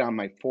 maybe put it on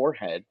my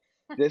forehead.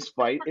 This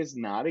fight is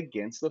not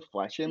against the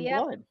flesh and Yep.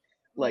 blood.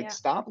 Like, Yeah.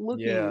 stop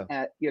looking Yeah.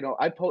 at,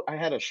 I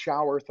had a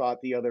shower thought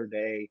the other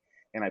day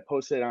and I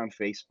posted it on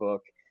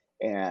Facebook.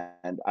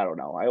 And I don't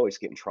know, I always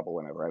get in trouble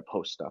whenever I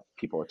post stuff.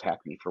 People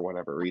attack me for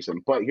whatever reason.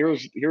 But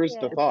here's the Yeah.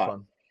 It's thought.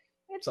 fun.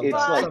 It's It's Sometimes.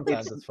 like fun.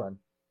 Sometimes it's fun.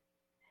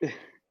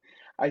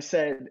 I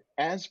said,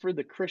 as for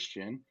the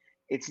Christian,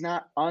 it's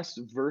not us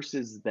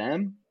versus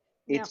them.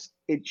 Yep.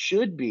 It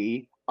should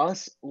be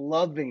us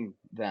loving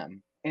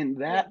them. And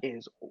Yeah. that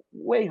is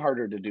way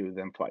harder to do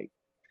than fight.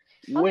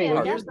 Oh Way yeah, Well,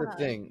 harder. here's the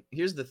definitely. thing.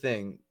 Here's the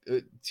thing.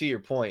 To your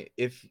point,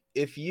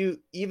 if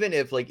you even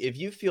if like if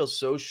you feel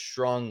so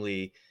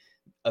strongly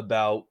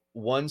about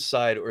one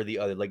side or the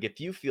other, like if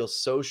you feel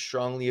so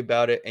strongly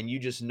about it and you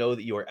just know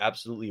that you are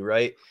absolutely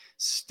right,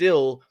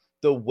 still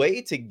the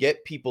way to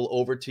get people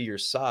over to your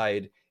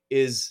side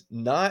is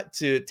not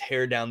to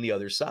tear down the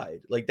other side.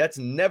 Like that's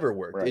never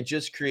worked. It Right.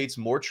 just creates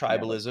more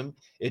Never. tribalism.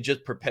 It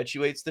just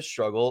perpetuates the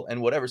struggle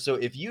and whatever. So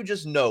if you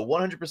just know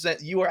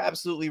 100% you are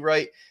absolutely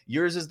right,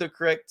 yours is the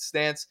correct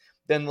stance,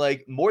 then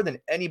like more than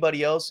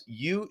anybody else,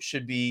 you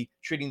should be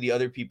treating the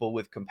other people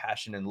with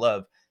compassion and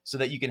love so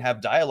that you can have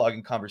dialogue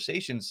and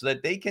conversations so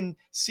that they can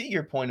see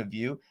your point of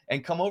view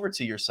and come over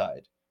to your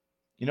side.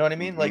 You know what I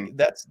mean? Hmm. Like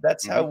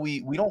that's how Hmm.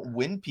 we don't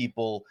win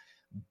people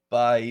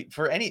by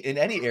for any in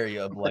any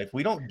area of life.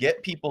 We don't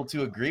get people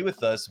to agree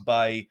with us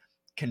by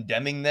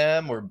condemning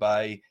them or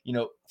by,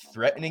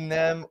 threatening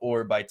them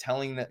or by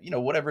telling them,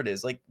 whatever it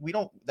is. Like we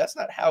don't that's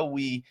not how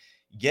we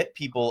get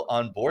people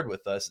on board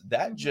with us.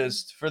 That Hmm.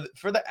 just for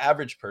the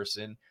average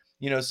person,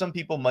 some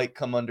people might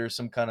come under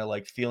some kind of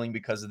like feeling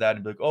because of that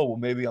and be like, "Oh, well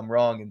maybe I'm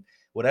wrong," and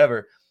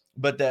whatever.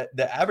 But that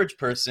the average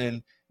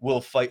person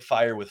will fight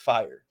fire with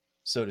fire,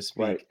 so to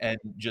Right. speak, and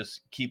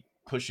just keep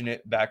pushing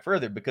it back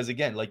further because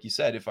again, like you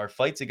said, if our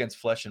fight's against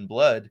flesh and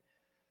blood,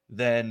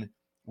 then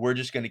we're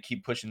just going to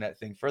keep pushing that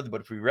thing further.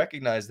 But if we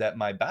recognize that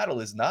my battle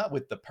is not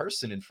with the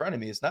person in front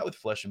of me, it's not with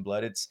flesh and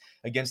blood, it's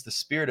against the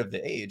spirit of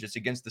the age, it's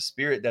against the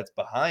spirit that's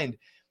behind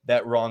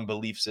that wrong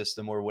belief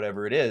system or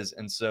whatever it is.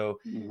 And so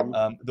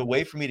Hmm. the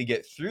way for me to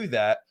get through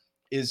that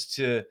is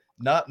to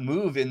not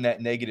move in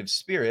that negative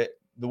spirit.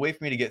 The way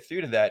for me to get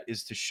through to that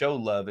is to show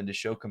love and to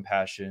show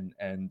compassion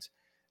and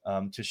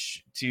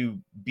to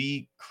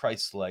be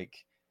Christ-like,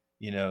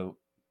 you know,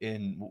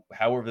 in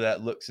however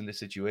that looks in the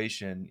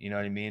situation. You know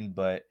what I mean?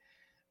 But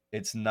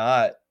it's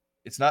not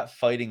it's not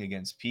fighting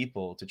against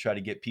people to try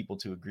to get people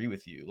to agree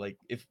with you. Like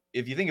if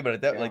you think about it,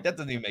 that Yeah. like that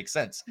doesn't even make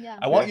sense. Yeah.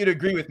 I want Yeah. you to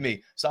agree with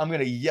me, so I'm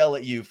going to yell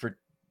at you for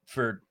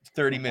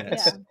 30 Yeah.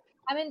 minutes.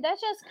 I mean, that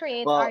just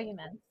creates Well,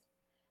 arguments.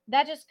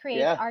 That just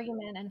creates yeah.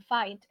 argument and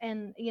fight.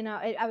 And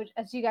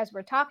as you guys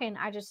were talking,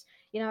 I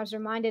was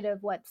reminded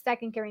of what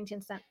 2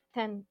 Corinthians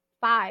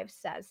 10:5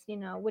 says,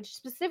 which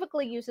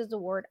specifically uses the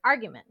word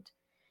argument.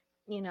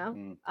 You know,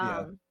 Mm.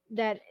 Yeah.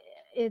 that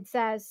it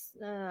says,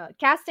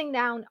 casting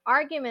down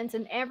arguments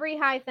and every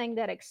high thing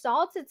that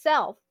exalts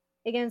itself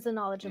against the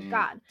knowledge of Mm.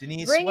 God,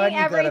 Denise, bringing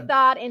every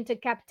thought into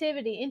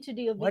captivity into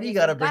the why do you obedience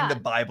got to of bring the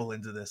God. Bible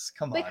into this?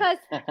 Come on. Because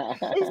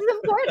this is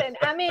important.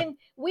 I mean,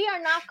 we are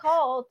not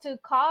called to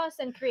cause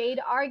and create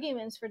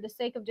arguments for the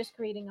sake of just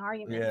creating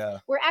arguments. Yeah.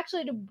 We're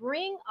actually to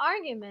bring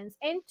arguments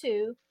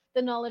into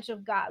the knowledge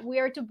of God. We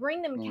are to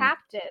bring them Mm.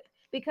 captive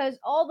because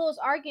all those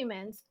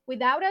arguments,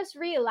 without us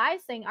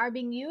realizing, are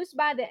being used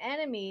by the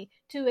enemy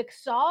to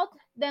exalt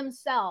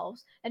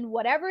themselves and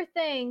whatever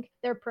thing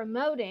they're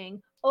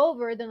promoting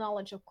over the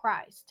knowledge of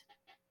Christ.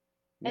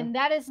 Yeah. And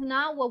that is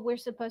not what we're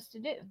supposed to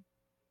do.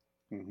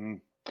 Hmm.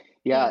 You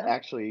Yeah, know?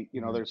 actually,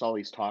 Mhm. there's all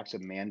these talks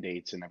of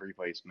mandates, and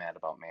everybody's mad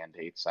about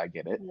mandates. I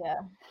get it.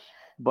 Yeah.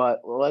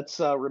 But let's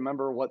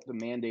remember what the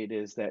mandate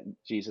is that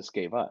Jesus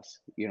gave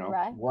us.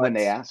 Right. When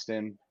they What? asked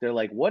him, they're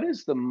like, "What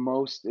is the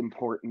most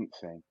important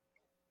thing?"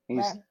 He's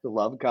Right. to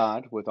love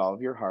God with all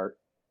of your heart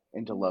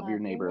and to love your Love your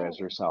neighbor as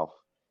neighbor. yourself.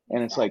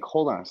 And it's like, Exactly.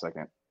 hold on a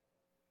second.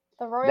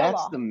 The royal That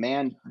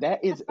law.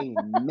 is a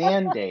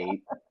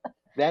mandate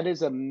That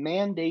is a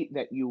mandate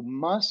that you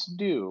must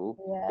do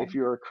Yeah. if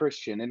you're a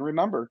Christian. And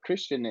remember,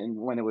 Christian, and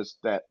when it was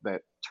that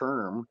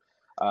term,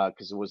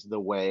 because it was the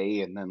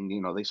way, and then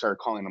they started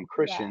calling them Yeah.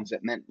 Christians.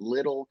 It meant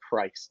little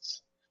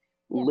Christs,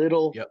 Yeah.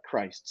 little Yep.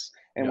 Christs.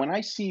 And Yep. when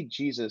I see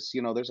Jesus,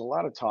 there's a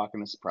lot of talk,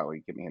 and this will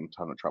probably get me in a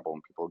ton of trouble,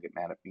 and people get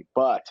mad at me.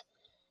 But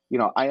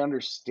I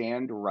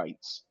understand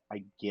rights.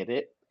 I get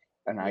it.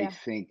 And I Yeah.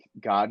 think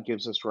God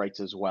gives us rights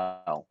as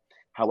well.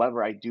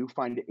 However, I do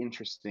find it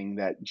interesting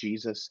that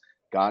Jesus,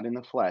 God in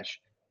the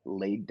flesh,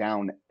 laid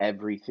down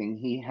everything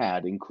he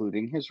had,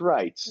 including his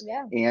rights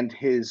Yeah. and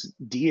his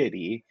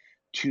deity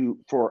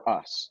for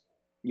us.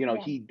 Yeah.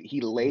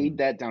 He laid Mm.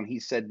 that down. He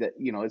said that,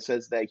 it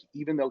says that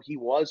even though he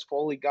was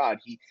fully God,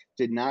 he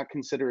did not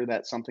consider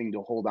that something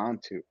to hold on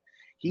to.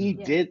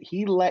 Mm. Yeah.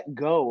 He let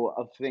go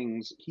of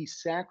things. He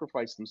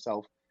sacrificed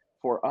himself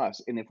for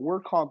us. And if we're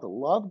called to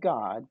love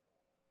God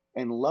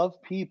and love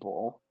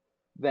people,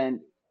 then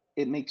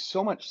it makes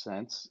so much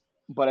sense.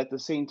 But at the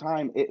same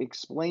time, it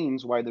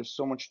explains why there's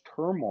so much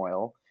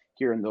turmoil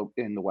here in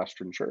the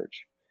Western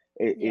Church.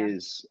 It Yeah.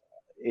 is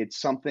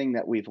it's something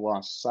that we've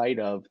lost sight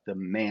of, the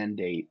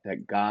mandate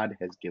that God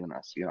has given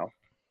us.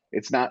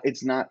 It's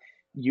not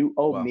you,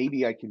 oh, Wow.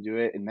 maybe I can do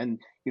it. And then,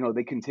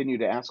 they continue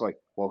to ask, like,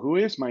 well, who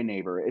is my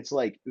neighbor? It's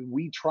like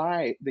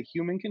the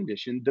human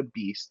condition, the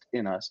beast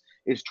in us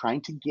is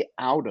trying to get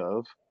out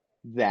of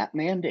that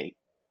mandate.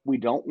 We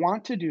don't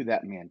want to do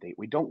that mandate.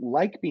 We don't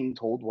like being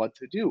told what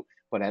to do.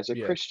 But as a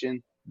Yeah.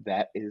 Christian,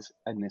 that is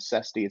a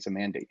necessity. It's a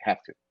mandate.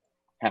 Have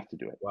to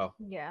do it. Wow.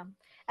 Yeah.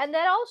 And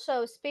that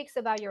also speaks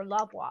about your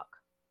love walk.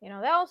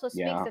 That also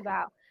speaks Yeah.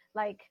 about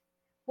like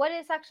what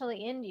is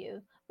actually in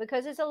you.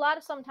 Because it's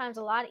sometimes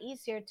a lot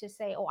easier to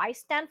say, oh, I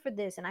stand for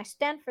this and I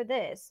stand for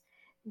this,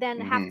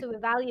 than have Hmm. to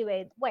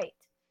evaluate, wait,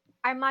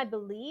 are my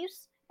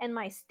beliefs and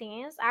my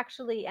stance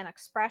actually an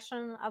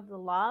expression of the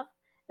love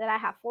that I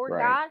have for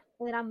Right. God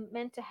and that I'm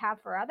meant to have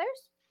for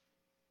others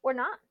or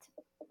not?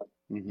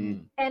 Hmm.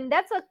 Mm. And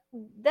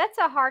that's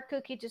a hard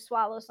cookie to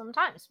swallow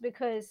sometimes,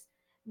 because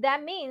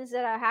that means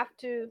that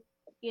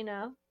you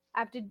know I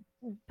have to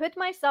put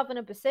myself in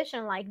a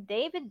position like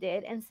David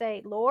did and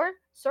say, Lord,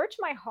 search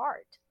my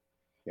heart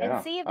and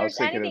Yeah. see if I was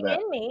there's thinking of anything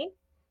that. in me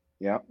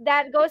Yeah.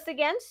 that goes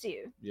against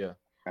you. Yeah.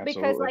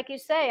 Because Absolutely. like you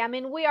say, I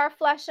mean, we are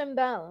flesh and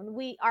bone.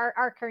 We are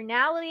our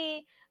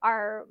carnality,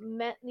 our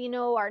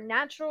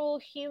natural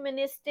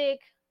humanistic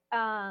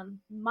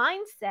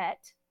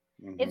mindset.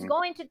 It's Hmm.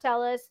 going to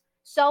tell us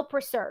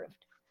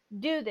self-preserved,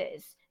 do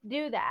this,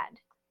 do that.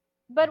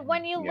 But Hmm.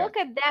 when you Yeah. look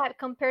at that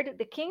compared to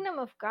the kingdom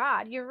of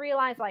God, you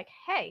realize, like,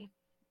 hey,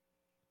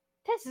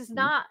 this is Hmm.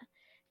 not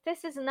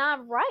this is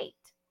not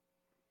right.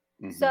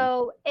 Hmm.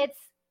 So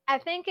I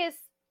think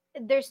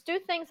there's two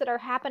things that are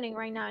happening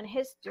right now in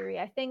history.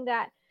 I think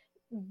that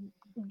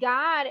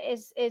God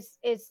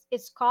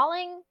is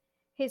calling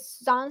his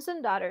sons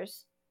and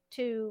daughters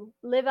to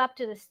live up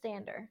to the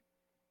standard,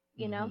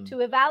 Hmm. to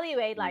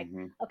evaluate, like,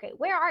 Hmm. okay,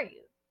 where are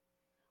you?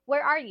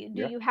 Where are you?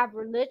 Do Yeah. you have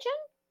religion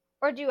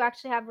or do you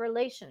actually have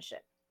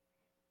relationship?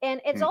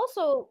 And it's Hmm.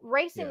 also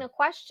raising Yeah. the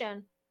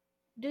question,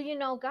 do you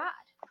know God?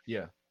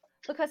 Yeah.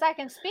 Because I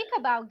can speak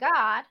about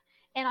God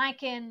and I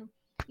can,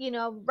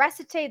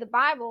 recitate the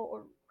Bible,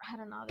 or I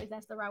don't know if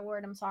that's the right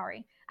word. I'm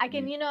sorry. I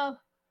can, You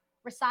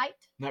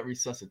recite. not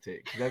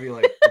resuscitate, because that'd be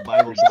like the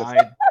Bible died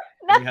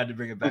No, and you had to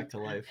bring it back to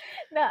life.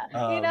 no,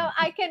 Um,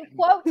 I can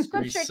quote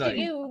scripture to recite.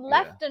 you Yeah.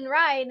 left and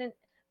right.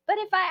 But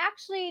if I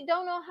actually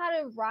don't know how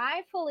to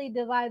rightfully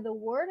divide the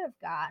word of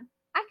God,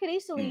 I could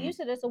easily Hmm. use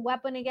it as a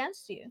weapon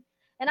against you.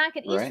 And I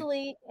could Right.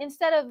 easily,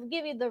 instead of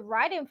give you the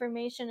right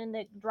information and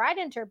the right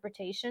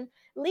interpretation,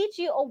 lead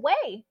you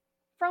away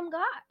from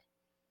God.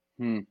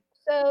 Hmm.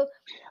 So,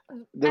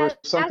 There was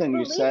as something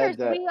you believers, said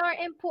that,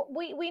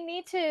 we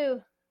need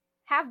to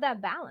have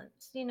that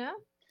balance.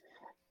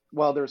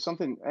 well, there's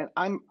something, and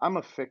I'm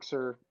a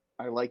fixer.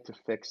 I like to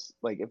fix,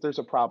 like, if there's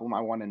a problem,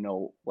 I want to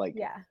know, like,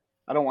 Yeah.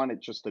 I don't want it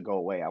just to go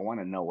away. I want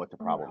to know what the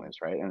problem No.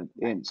 is, right? And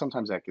Right. and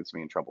sometimes that gets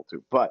me in trouble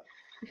too. But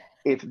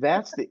if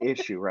that's the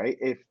issue, right?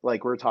 If,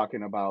 like, we're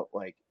talking about,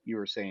 like you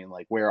were saying,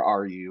 like, where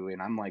are you?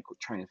 And I'm like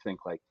trying to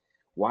think, like,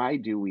 why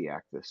do we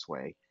act this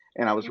way?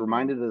 And I was Mm-hmm.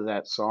 reminded of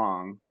that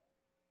song,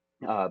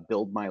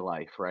 Build My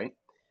Life, right?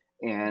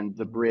 And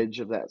the Hmm. bridge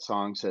of that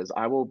song says,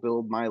 I will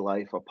build my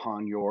life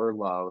upon your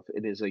love.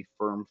 It is a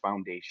firm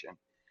foundation.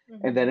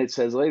 And then Mm-hmm. it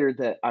says later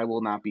that I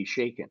will not be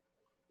shaken.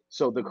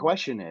 So the Mm-hmm.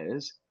 question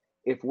is,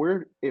 if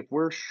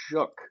we're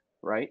shook,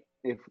 right?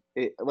 If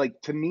it, like,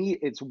 to me,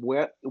 it's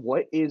what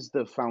is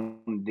the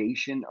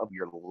foundation of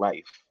your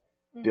life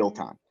built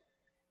Mm-hmm. on?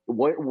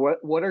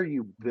 What are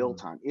you Hmm.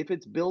 built on? If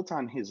it's built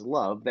on his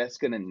love, that's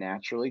going to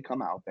naturally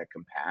come out. That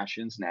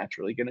compassion's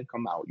naturally going to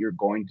come out. You're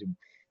going to,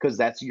 because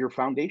that's your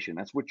foundation.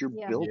 That's what you're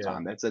Yeah. built Yeah.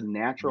 on. That's a Yeah.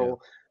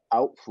 natural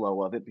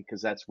outflow of it,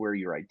 because that's where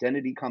your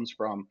identity comes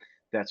from.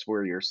 That's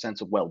where your sense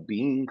of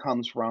well-being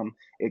comes from.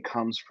 It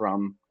comes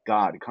from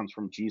God. It comes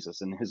from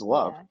Jesus and his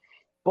love. Yeah.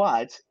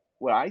 But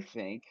what I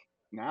think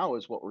now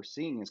is what we're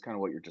seeing is kind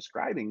of what you're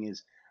describing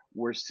is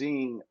we're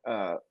seeing,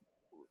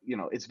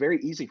 it's very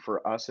easy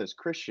for us as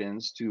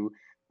Christians to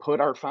put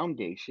our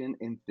foundation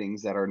in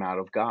things that are not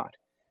of God.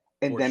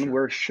 And For then sure.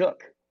 we're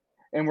shook.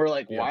 And we're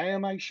like, Yeah. why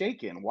am I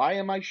shaken? Why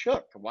am I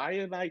shook? Why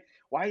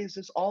is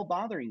this all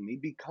bothering me?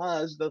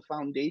 Because the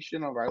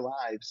foundation of our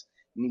lives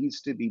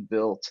needs to be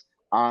built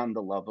on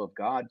the love of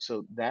God.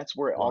 So that's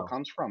where it all Wow.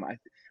 comes from.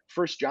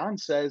 First John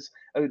says,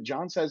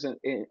 John says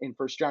in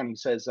First John, he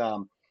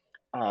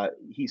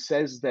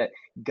says that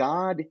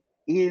God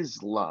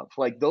is love.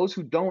 Like those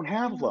who don't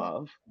have Mhm.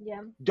 love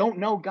Yeah. don't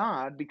know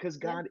God because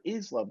Yeah. God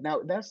is love. Now,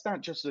 that's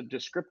not just a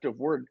descriptive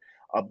word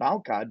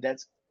about God,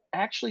 that's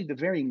actually the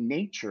very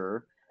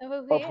nature Of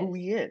who he of who is.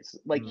 he is.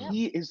 Like Yeah. Mm.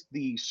 he is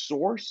the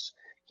source,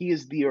 he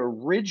is the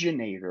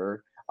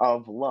originator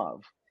of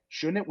love.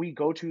 Shouldn't we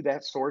go to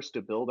that source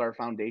to build our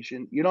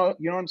foundation? You know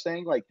what I'm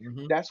saying? Like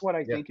Hmm. that's what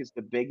I Yeah. think is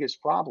the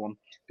biggest problem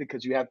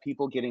because you have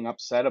people getting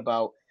upset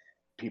about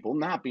people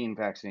not being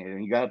vaccinated,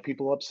 and you got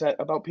people upset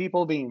about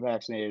people being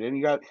vaccinated, and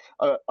you got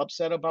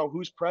upset about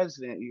who's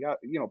president. You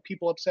got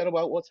people upset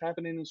about what's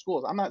happening in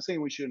schools. I'm not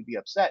saying we shouldn't be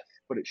upset,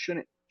 but it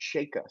shouldn't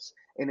shake us.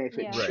 And if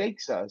it Yeah. Right.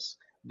 shakes us,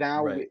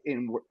 now Right.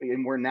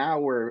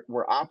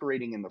 we're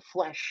operating in the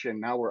flesh,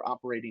 and now we're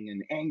operating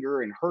in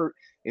anger and hurt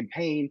and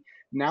pain.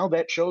 Now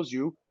that shows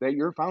you that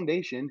your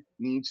foundation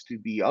needs to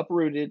be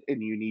uprooted,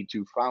 and you need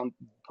to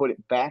put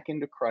it back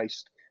into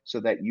Christ so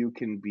that you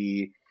can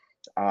be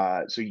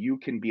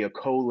a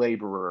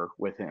co-laborer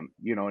with him.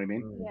 You know what I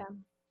mean? Mm. Yeah.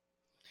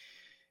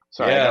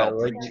 Sorry, I got Yeah,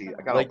 all like preachy.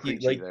 I got all like you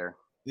preachy like there.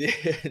 yeah,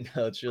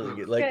 no, it's really good.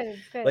 It's good.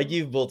 It's Like good.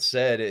 you've both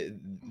said,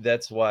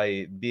 that's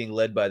why being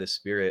led by the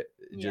Spirit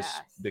just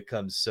Yes.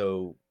 becomes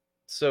so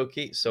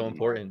key, so Mhm. Yeah.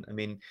 important. I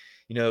mean,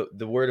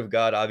 the Word of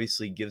God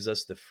obviously gives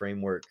us the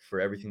framework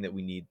for everything that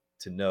we need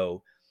to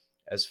know,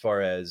 as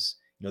far as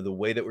the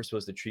way that we're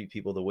supposed to treat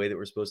people, the way that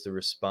we're supposed to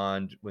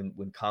respond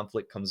when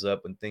conflict comes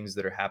up, when things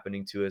that are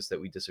happening to us that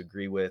we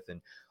disagree with,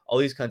 and all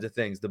these kinds of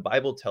things. The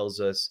Bible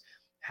tells us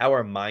how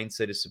our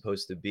mindset is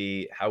supposed to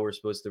be, how we're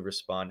supposed to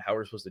respond, how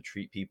we're supposed to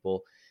treat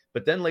people.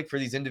 But then, like, for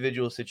these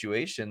individual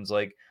situations,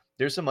 like,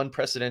 there's some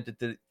unprecedented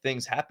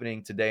things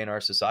happening today in our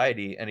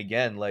society. And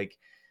again, like,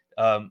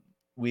 um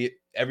we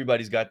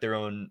everybody's got their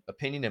own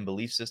opinion and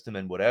belief system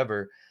and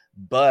whatever.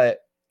 But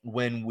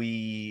when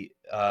we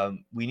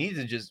need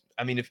to just,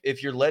 I mean,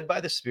 if you're led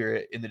by the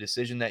Spirit in the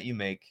decision that you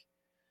make,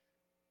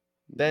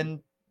 Mhm.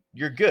 then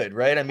you're good,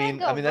 right? I Can't mean,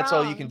 go that's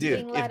all you can wrong do.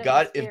 being If led of the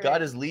God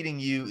spirit. is leading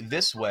you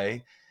this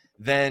way,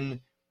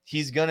 then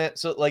he's gonna,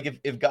 so like,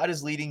 if God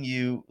is leading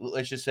you,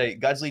 let's just say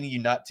God's leading you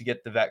not to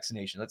get the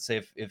vaccination. Let's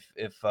say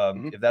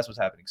Mhm. if that's what's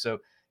happening. So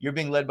you're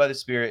being led by the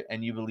Spirit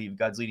and you believe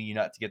God's leading you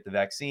not to get the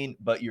vaccine,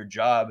 but your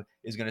job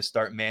is going to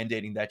start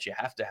mandating that you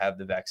have to have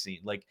the vaccine.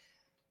 Like,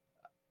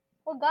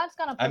 Well, God's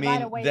gonna I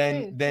provide a mean, way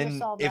then too to then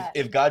resolve if that.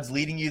 if God's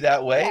leading you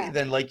that way, Yeah.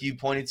 then, like you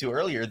pointed to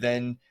earlier,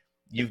 then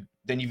you've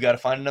got to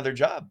find another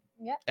job.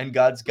 Yeah. And Mhm.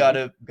 God's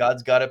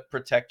got to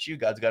protect you,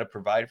 God's got to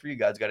provide for you,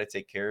 God's got to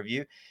take care of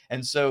you.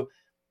 And so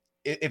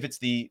if it's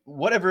the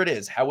whatever it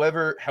is,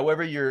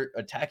 however you're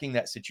attacking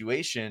that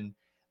situation,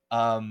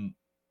 um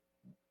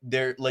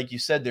there, like you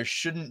said, there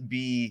shouldn't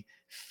be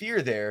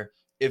fear there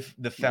if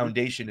the Mhm.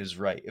 foundation is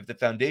right. If the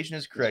foundation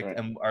is That's correct right.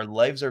 and our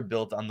lives are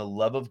built on the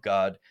love of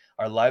God,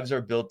 our lives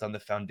are built on the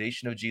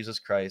foundation of Jesus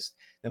Christ,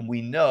 then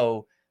we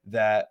know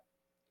that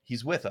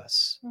he's with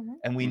us. Hmm.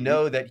 And we Mhm.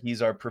 know that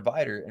he's our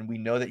provider, and we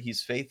know that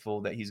he's faithful,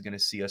 that he's going to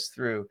see us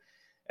through.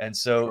 And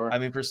so, Sure. I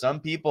mean, for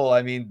some people,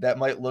 I mean, that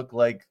might look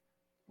like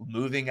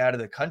moving out of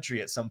the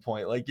country at some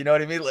point. Like, you know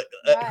what I mean? Like,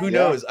 who Right. Yeah.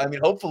 knows? I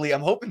mean, hopefully,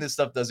 I'm hoping this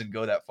stuff doesn't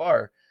go that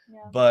far,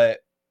 Yeah.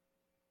 but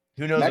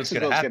who knows what's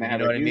going to Mexico's going to happen? You have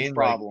know a what I huge mean? Like,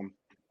 problem.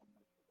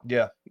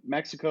 yeah,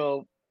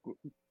 Mexico,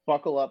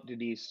 buckle up,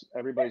 Denise.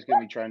 Everybody's going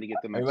to be trying to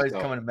get to everybody's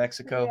Mexico. coming to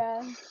Mexico.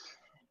 Yeah.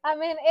 I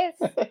mean,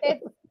 it's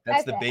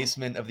That's I the say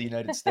basement of the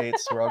United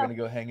States. We're all going to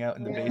go hang out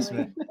in the really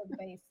basement. the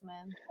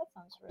basement. That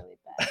sounds really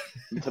bad.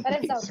 The But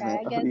it's okay. basement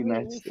I of the guess we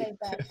United we States. say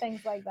that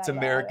things like It's that about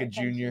America other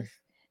Junior. countries.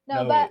 No,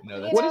 No, but wait, no,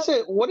 you that's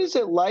know, What is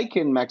it like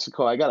in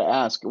Mexico? I got to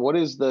ask. What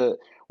is the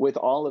with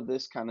all of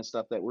this kind of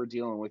stuff that we're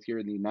dealing with here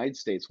in the United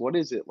States? What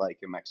is it like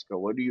in Mexico?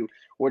 What are you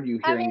I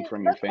hearing mean,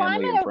 from your the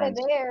family and climate over friends?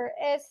 there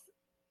is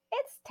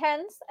it's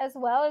tense as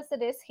well as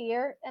it is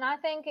here, and I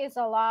think it's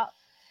a lot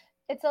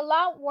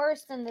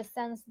worse in the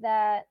sense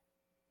that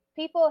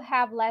people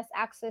have less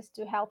access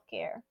to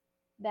healthcare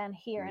than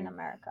here in Mm,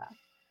 America.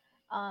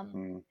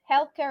 mm,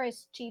 Healthcare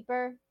is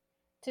cheaper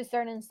to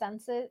certain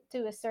senses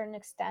to a certain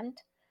extent.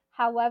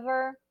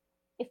 However,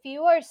 if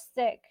you are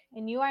sick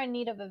and you are in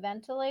need of a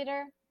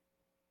ventilator,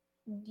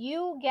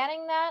 you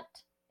getting that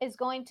is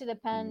going to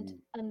depend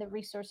mm, on the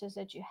resources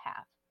that you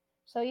have.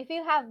 So if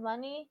you have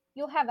money,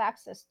 you'll have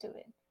access to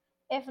it.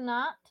 If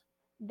not,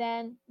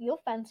 then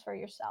you'll fence for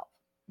yourself.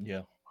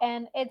 yeah.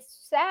 And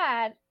it's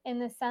sad in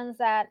the sense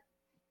that,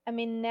 I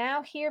mean,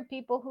 now here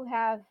people who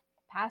have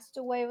passed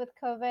away with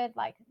COVID,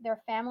 like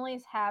their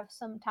families have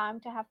some time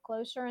to have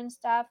closure and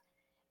stuff.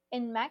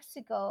 In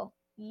Mexico,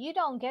 you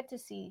don't get to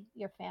see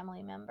your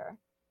family member.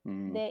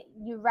 mm. That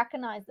you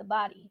recognize the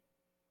body,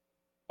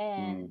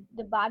 and Mm.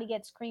 the body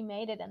gets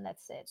cremated and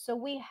that's it. So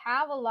we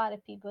have a lot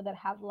of people that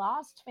have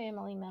lost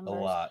family A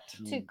members lot.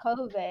 to Mm.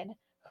 COVID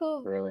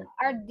who Really?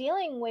 are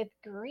dealing with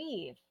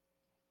grief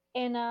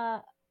in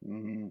a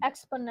Mm.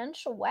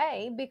 exponential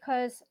way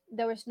because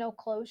there was no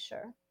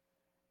closure.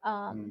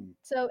 Mm.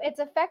 So it's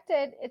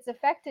affected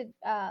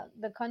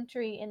the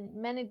country in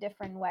many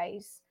different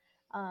ways.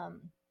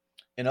 Um,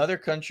 In other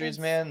countries, it's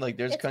man, like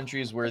there's it's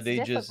countries where it's they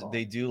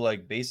difficult. do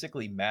like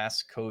basically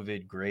mass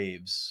COVID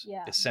graves,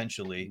 Yeah,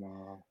 essentially,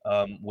 Wow.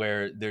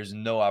 where there's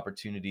no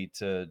opportunity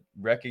to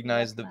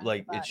recognize the, recognize the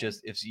like, it's body.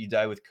 just if you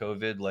die with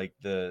COVID, like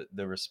the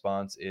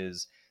response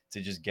is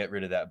to just get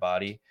rid of that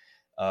body.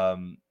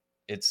 Um,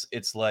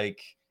 it's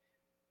like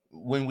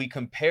when we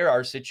compare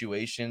our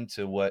situation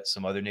to what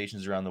some other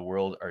nations around the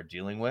world are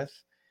dealing with,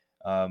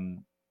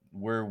 um,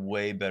 we're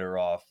way better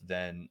off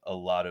than a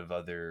lot of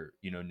other,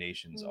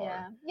 nations are.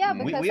 Yeah, yeah,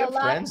 Mm. We because a have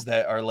lot. friends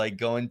that are like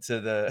going to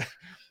the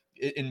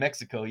in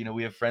Mexico,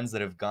 we have friends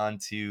that have gone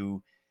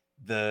to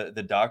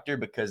the doctor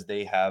because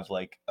they have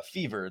like a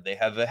fever, they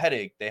have a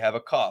headache, they have a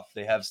cough,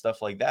 they have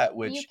stuff like that, You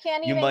which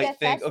can't you even might get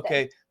think, tested.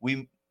 okay,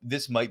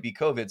 this might be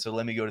COVID, so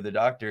let me go to the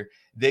doctor.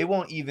 They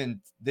won't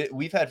even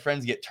we've had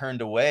friends get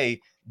turned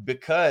away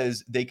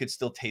because they could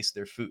still taste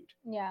their food.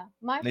 Yeah,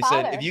 my And they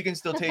said, if father. you can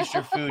still taste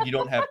your food, you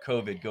don't have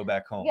COVID, go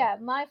back home. Yeah,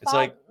 my It's father.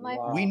 like, My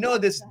we Wow. know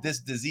this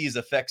disease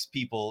affects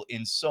people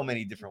in so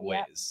many different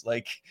yeah, ways.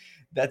 Like,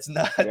 that's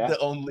not Yeah. the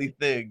only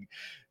thing.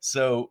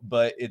 So,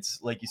 but it's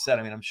like you said,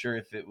 I mean, I'm sure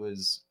if it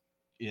was,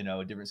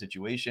 a different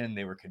situation,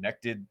 they were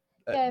connected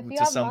yeah. If you to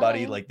have somebody,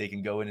 money, like they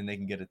can go in and they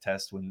can get a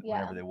test yeah.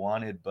 whenever they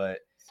wanted. But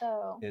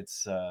So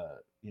it's,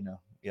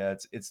 yeah,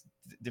 it's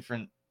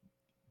different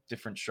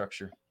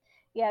structure.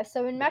 yeah,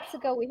 so in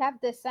Mexico we have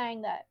this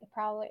saying that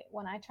probably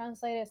when I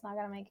translate it, it's not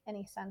gonna make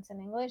any sense in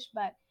English,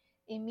 but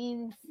it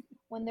means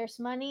when there's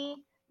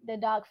money, the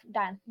dog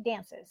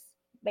dances,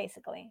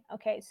 basically.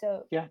 Okay,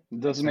 so Yeah. It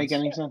Makes doesn't make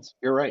sense. any sense.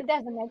 You're right. it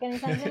doesn't make any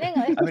sense in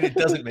English. I mean, it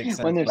doesn't make When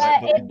sense, there's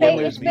But but we when get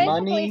what it's it there's means.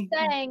 basically money.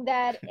 saying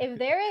that if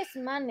there is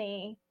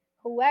money,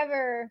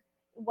 whoever,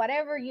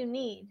 whatever you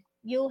need,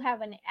 you'll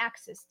have an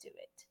access to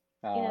it.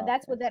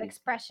 That's I what that see.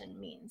 expression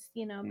means.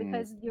 Mm.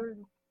 Because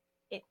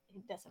it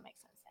doesn't make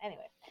sense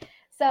anyway.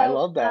 I So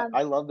love that.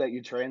 I love that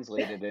you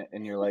translated it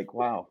and you're like,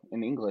 wow,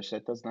 in English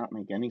that does not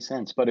make any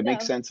sense, but it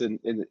makes no, sense in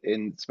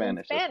in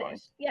Spanish. That's Spanish,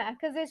 funny. yeah,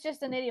 because it's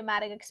just an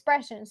idiomatic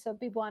expression, so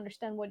people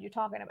understand what you're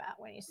talking about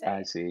when you say I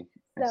it. see.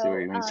 I see what So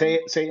you mean. Say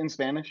it in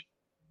Spanish.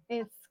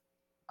 it's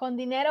con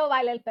dinero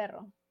baila el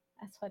perro.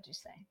 That's what you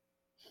say.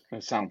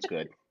 It sounds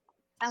good.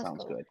 Sounds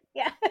Sounds cool. good.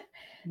 Yeah.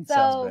 It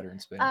sounds So, better in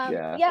Spanish.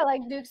 Yeah. yeah,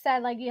 like Duke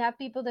said, like you have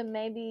people that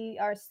maybe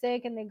are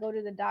sick and they go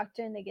to the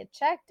doctor and they get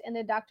checked, and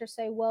the doctor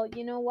say, well,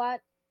 you know what?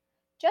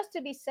 Just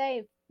to be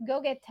safe, go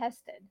get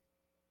tested.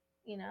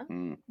 You know,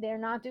 Mm. they're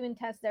not doing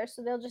tests there,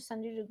 so they'll just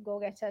send you to go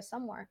get tested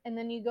somewhere, and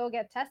then you go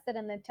get tested,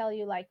 and they tell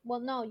you like, well,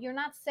 no, you're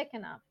not sick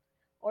enough,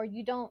 or Mm.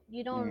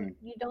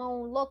 you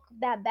don't look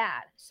that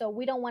bad, so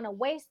we don't want to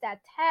waste that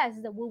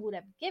test that we would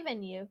have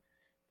given you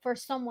for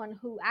someone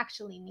who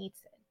actually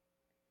needs it.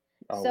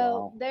 Oh So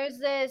wow. there's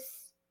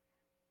this,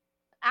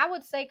 I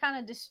would say, kind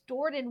of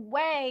distorted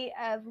way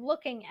of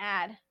looking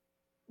at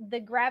the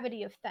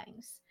gravity of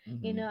things.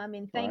 Hmm. I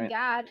mean, thank Right.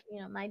 God,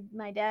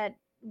 my dad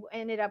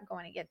ended up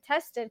going to get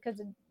tested because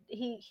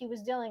he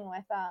was dealing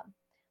with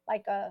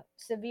like a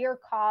severe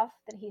cough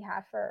that he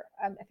had for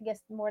I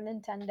guess more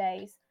than 10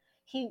 days.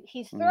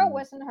 His throat Mm.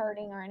 wasn't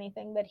hurting or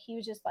anything, but he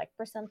was just like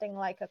presenting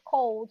like a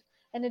cold.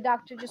 And the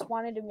doctor just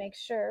wanted to make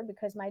sure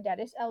because my dad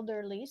is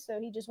elderly, so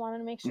he just wanted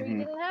to make sure he Hmm.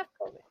 didn't have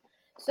COVID.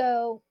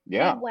 So he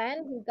Yeah.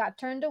 went, he got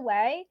turned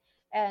away,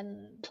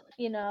 and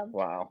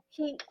Wow.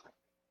 he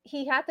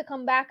he had to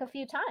come back a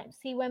few times.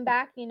 He went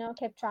back,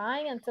 kept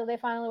trying until they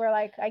finally were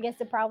like, I guess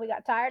they probably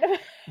got tired of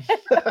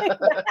it coming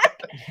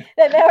back.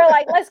 Then they were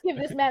like, let's give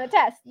this man a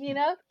test,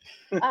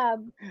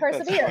 That's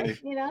persevere, funny.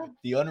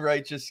 The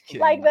unrighteous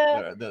like king,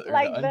 the or the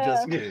like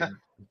unjust the Yeah. king,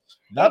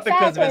 not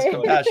because of his exactly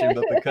compassion,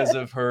 but because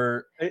of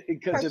her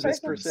Because her of his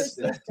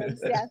persistence. persistence.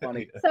 persistence. That's Yeah.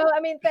 funny. So I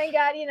mean, thank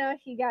God,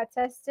 he got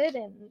tested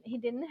and he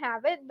didn't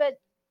have it, but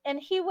and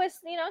he was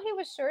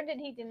sure that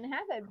he didn't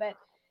have it, but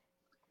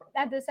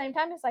at the same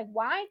time, it's like,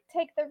 why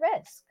take the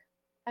risk?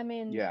 I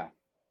mean, Yeah.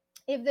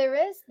 if there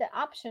is the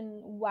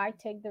option, why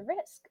take the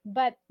risk?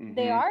 But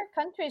there Hmm. are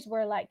countries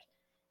where like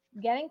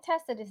getting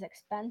tested is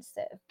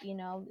expensive.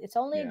 It's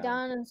only Yeah.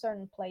 done in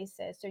certain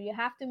places, so you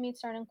have to meet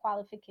certain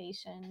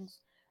qualifications.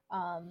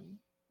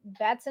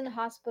 Beds in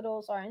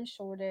hospitals are in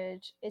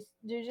shortage.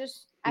 They're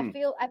just, Hmm.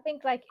 I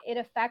think like it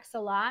affects a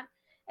lot,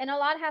 and a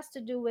lot has to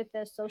do with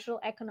the social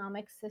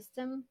economic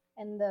system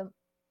and the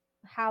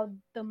how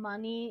the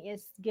money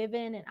is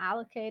given and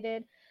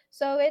allocated.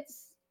 So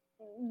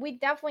we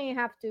definitely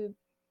have to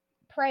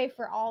pray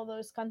for all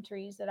those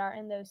countries that are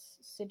in those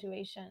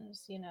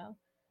situations, because not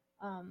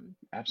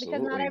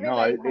Absolutely. No,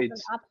 everybody has an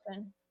it's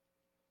option.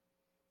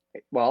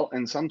 well,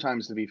 and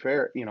sometimes to be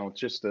fair, it's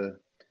just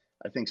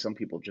I think some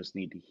people just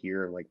need to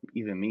hear, like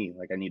even me,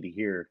 like I need to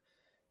hear,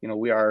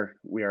 we are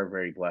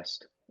very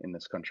blessed in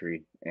this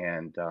country,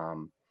 and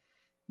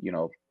you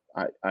know,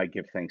 I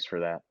give thanks for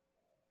that.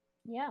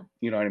 Yeah,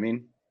 You know what I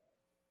mean?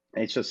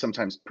 It's just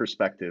sometimes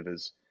perspective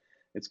is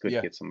it's good to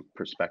Yeah. get some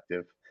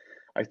perspective.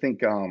 I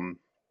think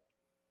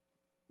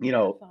you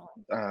know,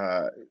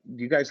 definitely.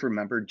 do you guys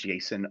remember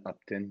Jason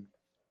Upton?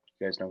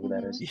 You guys know who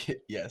that Hmm. is?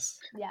 Yes.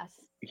 Yes.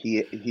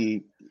 He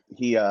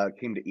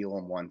came to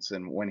Elam once,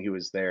 and when he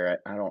was there,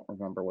 I don't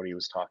remember what he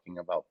was talking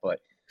about, but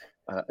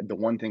the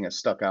one thing that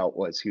stuck out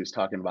was he was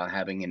talking about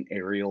having Hmm.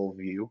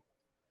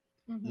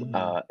 Hmm.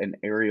 an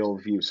aerial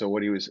view. So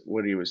what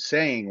he was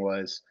saying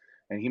was,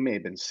 and he may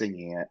have been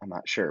singing it, I'm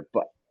not sure,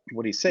 but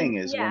what he's saying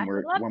is Yeah, he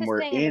loved when to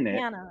we're sing in the in it,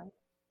 piano, and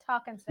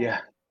talk and sing.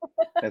 yeah,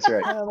 that's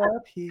right. Hell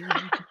up here.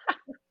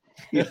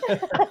 Yeah,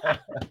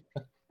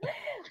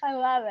 I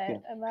love yeah.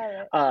 it. I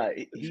love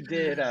it. He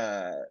did.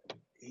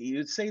 He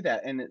would say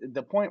that, and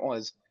the point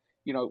was,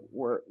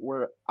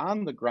 we're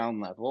on the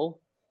ground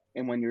level,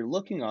 and when you're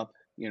looking up,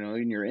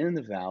 and you're in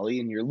the valley,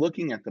 and you're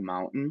looking at the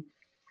mountain,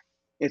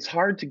 it's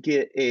hard to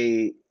get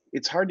a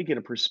it's hard to get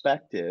a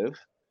perspective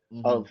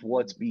Hmm. of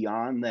what's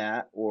beyond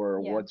that, or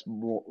Yeah,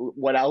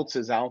 what else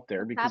is out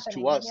there, what's because to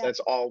happening? us Yeah, that's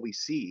all we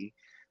see.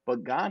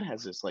 But God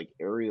has this like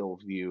aerial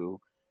view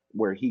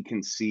where he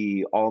can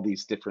see all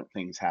these different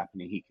things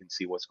happening. He can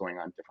see what's going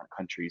on in different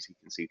countries. He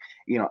can see,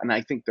 and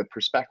I think the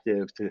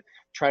perspective to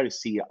try to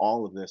see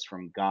all of this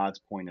from God's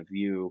point of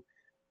view,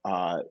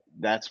 uh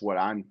that's what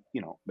I'm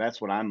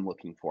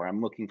looking for.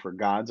 I'm looking for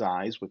God's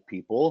eyes with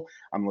people.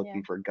 I'm yeah,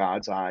 looking for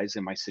God's eyes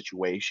in my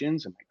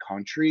situations, in my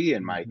country,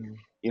 and my, Hmm.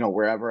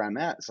 wherever I'm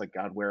at. It's like,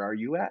 God, where are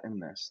you at in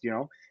this?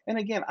 And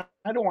again,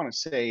 I don't want to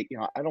say,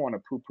 I don't want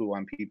to poo-poo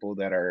on people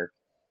that are,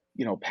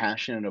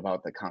 passionate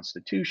about the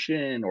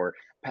Constitution, or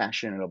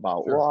passionate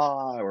about Sure.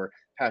 law, or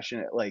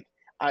passionate like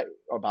I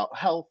about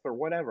health or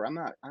whatever.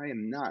 I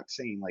am not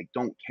saying like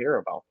don't care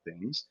about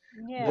things,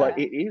 Yeah. but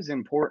yeah, it is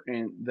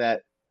important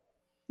that,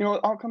 it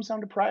all comes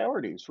down to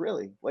priorities,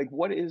 really. Like,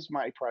 what is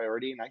my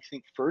priority? And I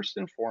think first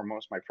and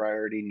foremost, my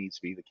priority needs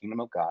to be the kingdom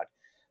of God.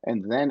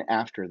 And then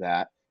after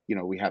that,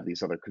 we have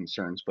these other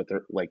concerns, but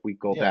they're like, we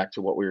go Yeah. back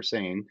to what we were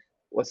saying.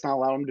 Let's not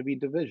allow them to be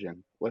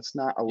division. Let's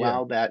not Yeah.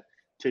 allow that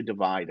to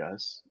divide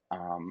us, as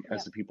yeah.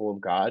 the people of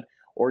God,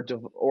 or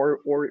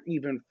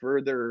even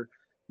further,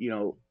 you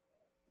know,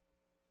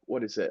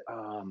 what is it?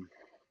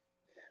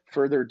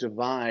 Further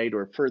divide,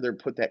 or further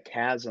put that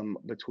chasm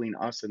between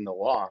us and the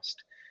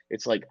lost.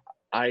 It's like,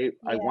 I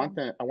Yeah. want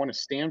to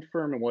stand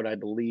firm in what I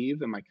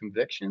believe and my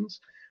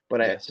convictions,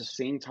 but at the Yes.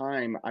 same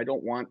time, I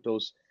don't want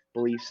those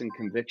beliefs and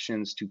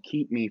convictions to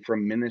keep me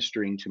from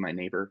ministering to my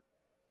neighbor.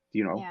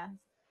 You know, Yeah.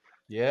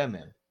 Yeah,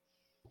 man.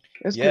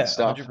 it's good Yeah,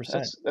 stuff.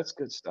 100%. That's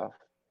good stuff.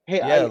 Hey,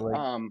 Yeah, I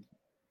like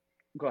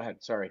go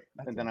ahead. Sorry,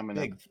 that's and a then big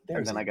and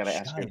there's then a I got to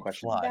ask you a giant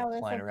question. fly That was a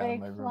flying around big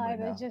my room fly right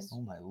that now. just.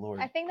 Oh my I lord.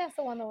 think that's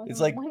the one that was It's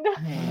in the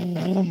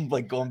like window.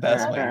 like going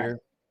past my ear.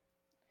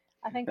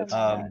 I think that's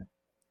That's my funny. dog.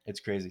 It's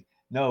crazy.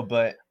 No,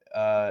 but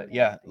Yeah,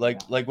 yeah, there you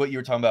go. like what you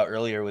were talking about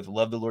earlier with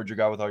love the Lord your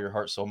God with all your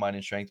heart, soul, mind,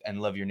 and strength, and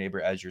love your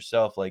neighbor as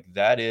yourself. Like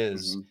that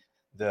is Hmm.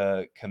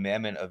 the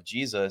commandment of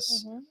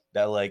Jesus, Hmm.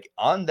 that like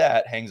on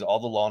that hangs all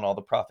the law and all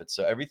the prophets.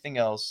 So everything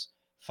else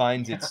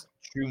finds Yeah, its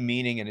true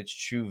meaning and its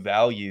true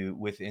value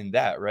within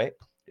that, right?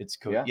 It's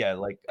yeah, yeah,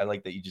 like I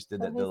like that you just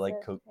did that. The like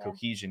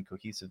Cohesive. Yeah.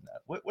 cohesiveness.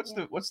 What's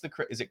Yeah.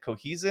 is it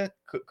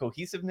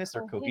cohesiveness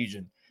or Cohesive.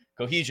 cohesion?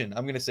 Cohesion.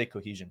 I'm gonna say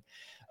cohesion.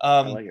 I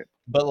Um, like it.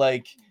 but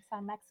like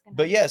Sound Mexican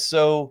but on yeah,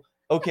 so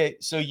okay,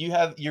 so you're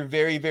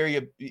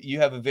you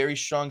have a very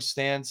strong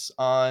stance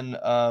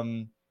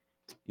on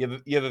you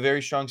have a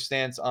very strong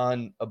stance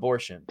on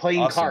abortion.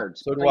 Playing Awesome.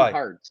 cards, So do playing I.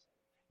 cards.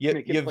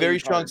 Make You it have playing very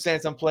strong cards.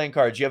 stance on playing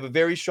cards. You have a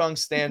very strong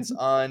stance it.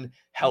 on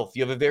health.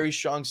 You have a very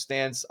strong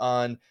stance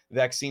on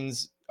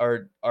vaccines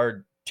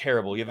are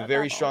terrible. You have a The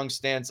very devil. strong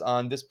stance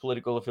on this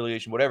political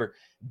affiliation, whatever.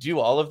 Do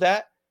all of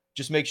that.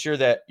 Just make sure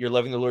that you're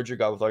loving the Lord your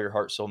God with all your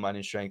heart, soul, mind,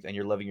 and strength, and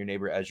you're loving your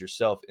neighbor as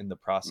yourself in the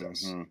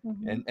process. Hmm.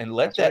 Hmm. And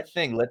let That's right. that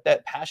thing, let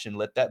that passion,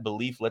 let that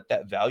belief, let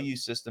that value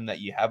system that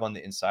you have on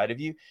the inside of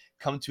you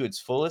come to its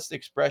fullest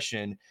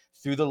expression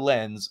through the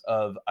lens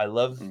of I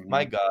love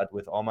my Hmm. God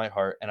with all my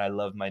heart and I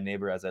love my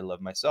neighbor as I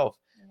love myself.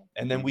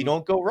 And then we Hmm.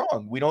 don't go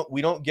wrong. We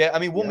don't get, I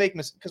mean, we'll Yep. make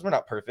mistakes because we're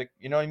not perfect,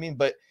 you know what I mean?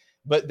 But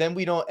then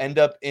we don't end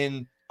up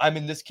in I'm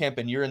in this camp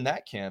and you're in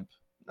that camp.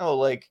 No,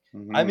 like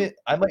Hmm.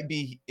 I might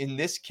be in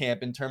this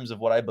camp in terms of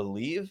what I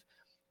believe,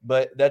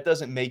 but that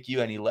doesn't make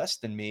you any less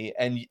than me.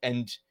 And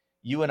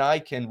you and I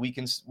can we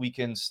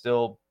can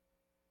still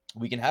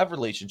we can have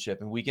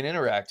relationship and we can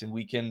interact and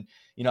we can,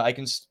 I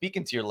can speak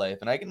into your life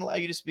and I can allow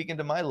you to speak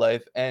into my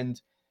life,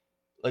 and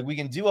like we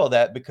can do all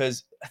that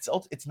because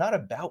it's not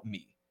about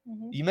me.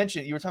 Hmm. You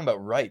were talking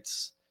about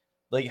rights,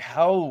 like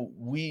how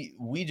we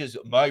just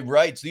my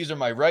rights, these are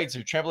my rights,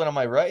 you're trampling on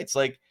my rights,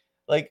 like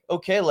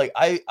okay, like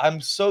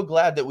I'm so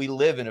glad that we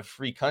live in a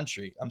free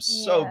country. I'm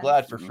so Yes.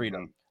 glad for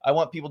freedom. Hmm. I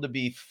want people to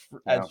be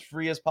Yeah. as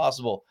free as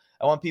possible.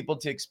 I want people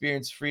to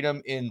experience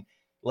freedom in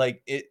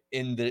like it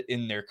in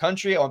their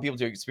country. I want people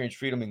to experience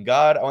freedom in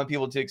God.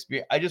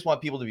 I just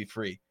want people to be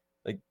free.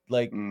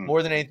 Like Mm.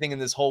 more than anything in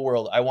this whole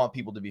world, I want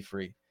people to be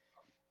free.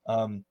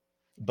 Um,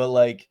 But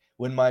like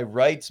when my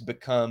rights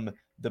become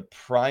the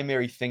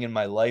primary thing in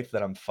my life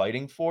that I'm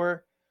fighting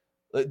for,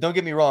 don't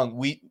get me wrong,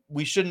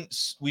 we shouldn't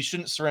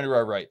surrender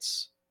our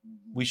rights.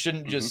 We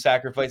shouldn't Hmm. just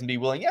sacrifice and be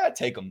willing, yeah,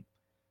 take them.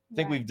 I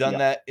think Right. we've done Yeah.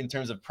 that in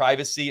terms of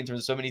privacy, in terms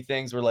of so many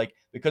things. We're like,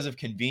 because of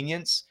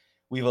convenience,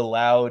 we've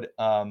allowed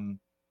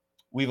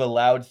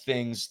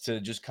things to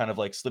just kind of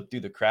like slip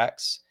through the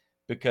cracks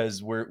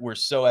because we're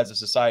so, as a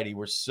society,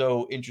 we're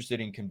so interested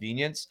in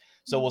convenience.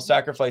 So we'll Mhm.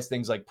 sacrifice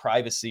things like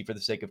privacy for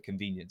the sake of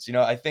convenience.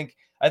 I think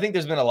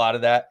there's been a lot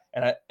of that,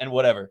 and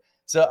whatever.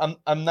 So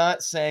I'm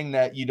not saying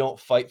that you don't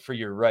fight for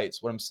your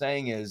rights. What I'm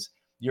saying is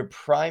your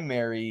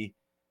primary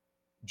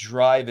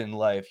drive in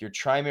life, your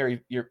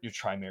primary,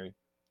 just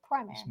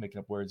Primary. making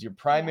up words, your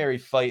Yeah. primary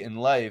fight in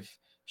life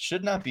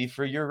should not be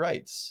for your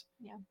rights.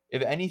 Yeah.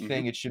 If Hmm.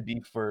 anything, it should be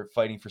for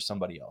fighting for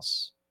somebody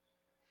else.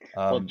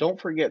 Well, Um,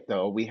 don't forget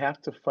though, we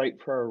have to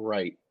fight for our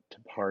right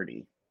to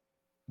party.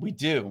 we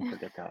do. Don't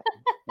forget that.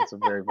 That's a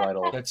very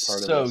vital That's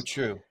part of so this.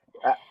 true.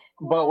 Uh,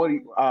 but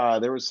Yeah.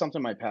 there was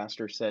something my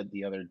pastor said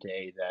the other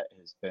day that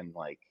has been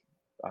like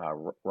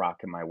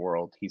rocking my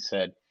world. He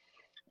said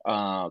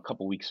a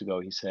couple weeks ago,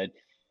 he said,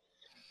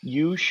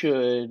 you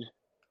should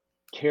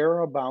care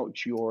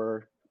about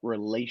your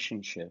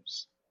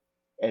relationships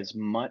as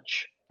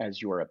much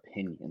as your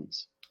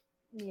opinions.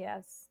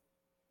 Yes.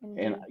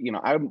 And Indeed.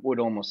 I would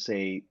almost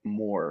say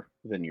more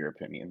than your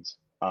opinions.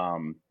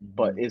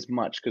 But Mhm. as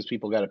much, because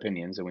people got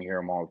opinions and we hear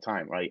them all the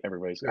time, right?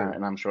 Everybody's Sure.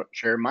 and I'm sure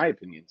sharing my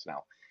opinions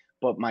now,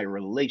 but my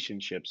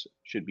relationships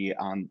should be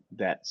on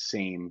that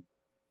same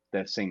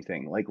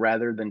thing. Like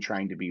rather than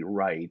trying to be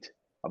right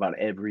about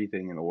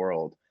everything in the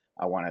world,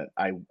 I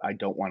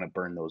don't want to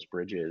burn those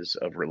bridges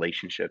of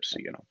relationships.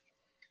 Yeah.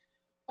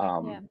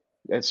 Um,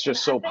 it's And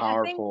just so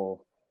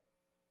powerful.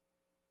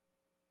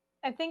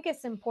 I think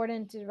it's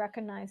important to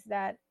recognize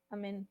that. I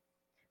mean,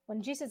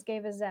 when Jesus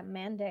gave us that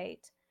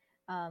mandate,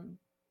 um,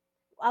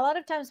 a lot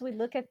of times we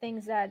look at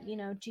things that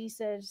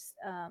Jesus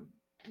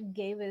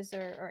gave us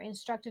or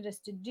instructed us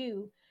to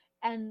do,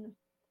 and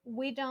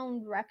we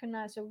don't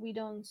recognize or we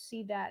don't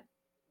see that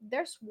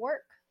there's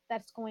work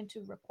that's going to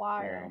Yeah.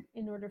 require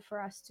in order for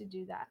us to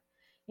do that.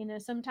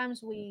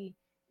 Sometimes we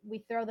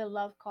throw the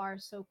love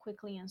card so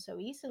quickly and so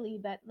easily,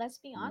 but let's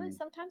be honest, Mm,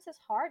 sometimes it's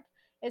hard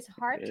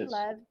it to is.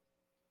 love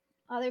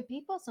other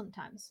people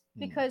sometimes Mm.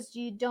 because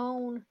you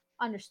don't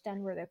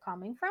understand where they're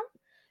coming from,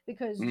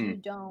 because Mm, you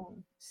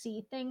don't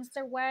see things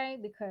their way,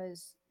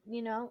 because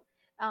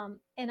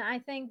and I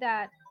think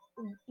that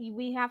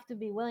we have to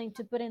be willing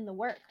to put in the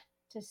work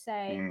to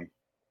say, mm,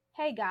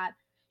 hey God,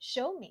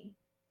 show me.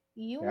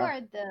 you yeah.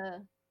 are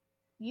the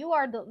you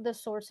are the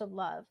source of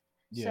love.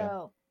 Yeah.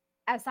 So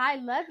as I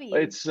love you,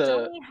 It's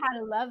show me how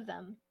to love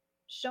them.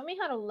 Show me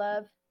how to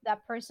love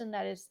that person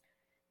that is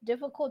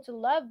difficult to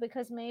love,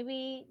 because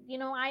maybe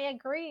I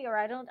agree or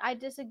I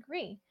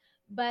disagree,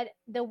 but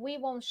that we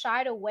won't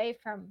shy away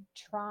from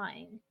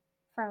trying,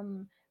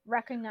 from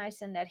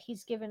recognizing that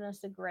he's given us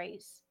the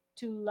grace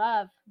to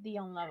love the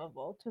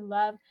unlovable, to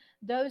love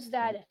those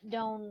that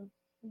don't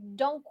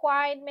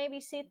quite maybe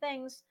see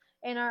things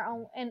in our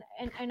own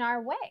in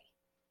our way.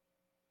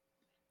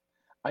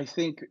 I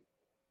think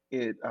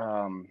it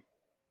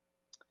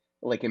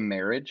like in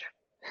marriage,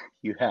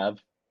 you have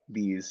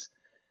these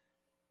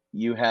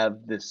you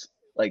have this,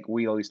 like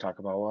we always talk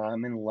about, well,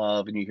 I'm in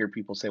love, and you hear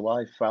people say, well,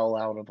 I fell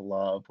out of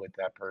love with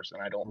that person.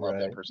 I don't love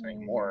that Right. person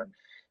anymore. Mm,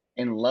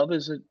 And love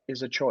is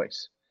a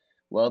choice.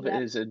 Love yep.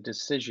 is a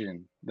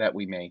decision that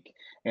we make.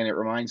 And it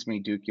reminds me,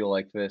 Duke, you'll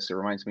like this. It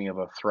reminds me of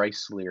a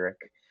Thrice lyric.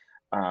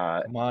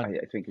 Come I, on.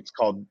 I think it's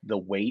called "The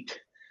Weight"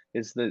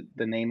 is the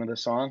name of the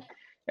song.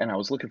 And I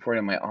was looking for it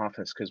in my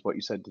office because what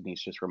you said,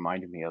 Denise, just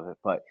reminded me of it.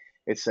 But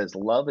it says,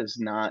 "Love is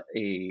not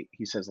a."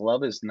 He says,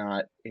 "Love is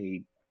not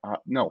a."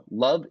 No,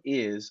 love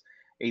is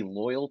a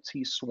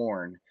loyalty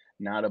sworn,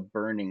 not a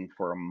burning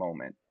for a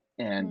moment.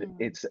 And Mm,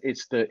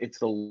 it's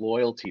the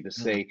loyalty to Mm.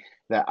 say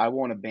that I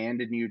won't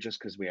abandon you just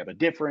because we have a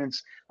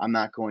difference. I'm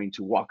not going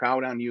to walk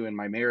out on you in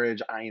my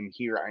marriage. I am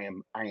here.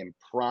 I am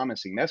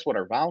promising. That's what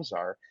our vows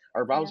are.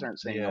 Our yeah. vows aren't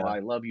saying, "Oh, Yeah. I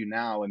love you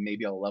now and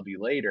maybe I'll love you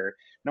later."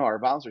 No, our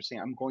vows are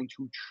saying, "I'm going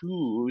to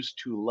choose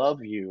to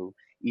love you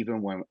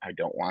even when I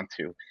don't want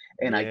to."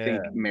 And I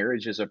think Yeah. Mm,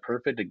 marriage is a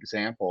perfect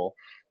example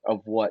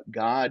of what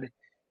God,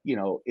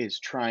 is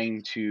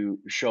trying to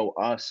show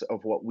us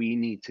of what we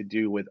need to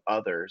do with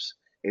others,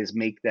 is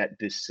make that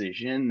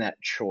decision,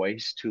 that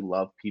choice to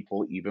love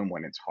people even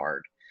when it's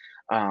hard.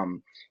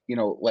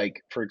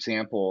 Like for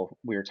example,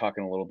 we were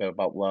talking a little bit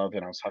about love,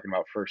 and I was talking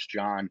about First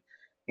John,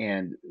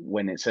 and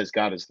when it says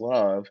God is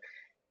love,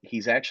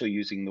 he's actually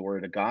using the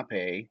word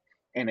agape,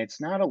 and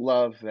it's not a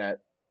love that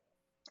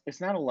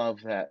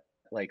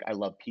like I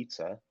love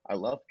pizza. I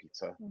love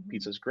pizza. mhm.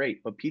 Pizza's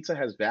great, but pizza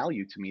has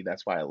value to me.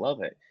 That's why I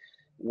love it.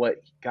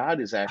 What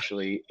God is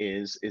actually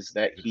is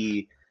that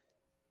he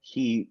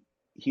he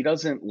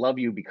doesn't love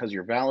you because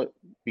you're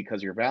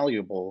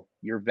valuable.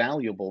 You're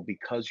valuable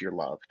because you're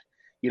loved.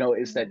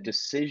 It's that Mm,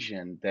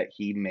 decision that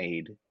he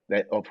made,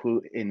 that of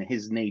who in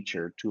his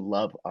nature to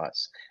love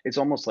us. It's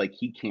almost like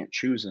he can't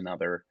choose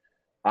another.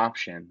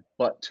 option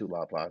but to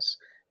love us.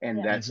 And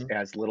Yeah. that's Hmm.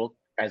 as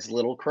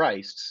little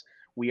Christs,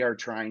 we are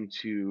trying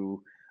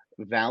to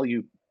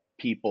value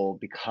people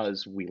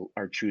because we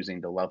are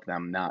choosing to love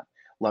them, not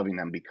loving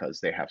them because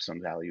they have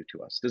some value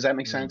to us. Does that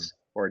make Mm. sense?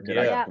 Or did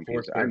I Yeah, Yeah. for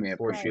confuse it? I sure, may have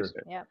for Right. confused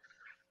sure. it. Yep.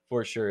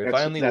 For sure. If I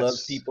That's only love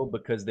that's people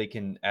because they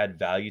can add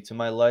value to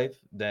my life,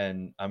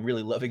 then I'm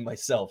really loving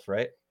myself,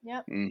 right?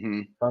 Yep.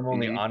 mm-hmm. If I'm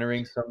only Mm-hmm.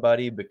 honoring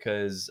somebody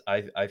because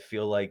I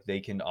feel like they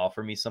can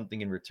offer me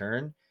something in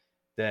return,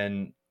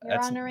 then You're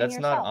that's honoring that's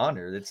not yourself.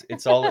 honor.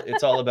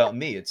 It's all about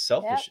me. It's Yep.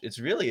 selfish.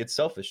 It's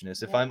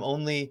selfishness. Yep.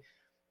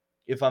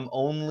 If I'm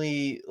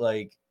only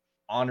like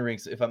honoring,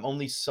 if I'm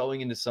only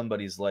sewing into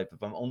somebody's life,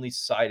 if I'm only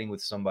siding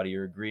with somebody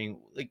or agreeing,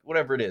 like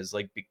whatever it is,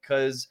 like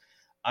because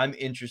I'm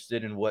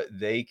interested in what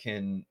they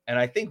can, and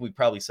I think we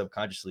probably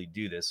subconsciously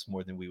do this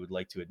more than we would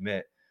like to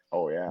admit.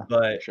 Oh yeah, for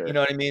But you sure.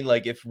 know what I mean?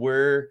 Like if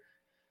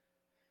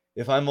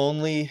I'm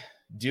only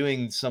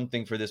doing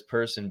something for this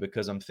person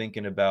because I'm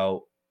thinking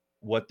about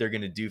what they're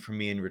going to do for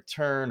me in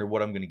return or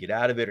what I'm going to get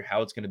out of it or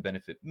how it's going to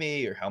benefit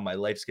me or how my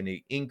life's going to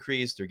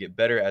increase or get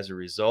better as a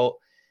result,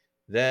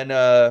 then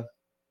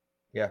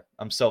yeah,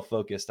 I'm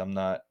self-focused. I'm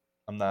not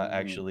Mm,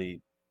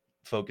 actually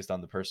focused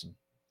on the person.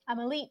 I'm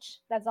a leech.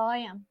 That's all I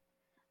am.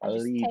 I a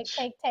just take, leech.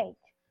 take, take,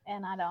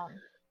 and I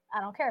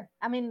don't care.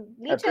 I mean,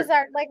 I leeches per-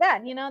 are like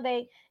that.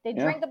 They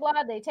yeah. drink the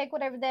blood. They take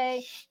whatever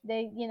they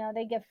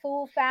get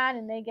full fat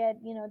and they get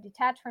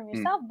detached from Mm,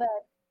 yourself, but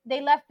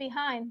they left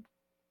behind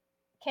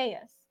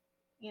chaos.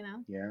 You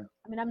know. yeah.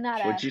 I mean, I'm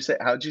not What'd a. you say?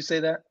 How'd you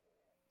say that?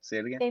 Say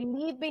it again. They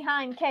leave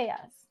behind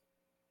chaos,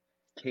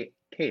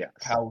 Chaos.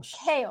 Chaos.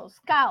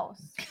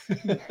 chaos,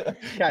 No,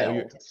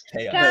 you're Chaos.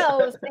 chaos.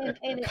 chaos,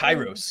 in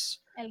Kairos.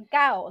 el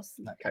chaos.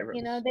 Not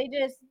Kairos. They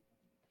just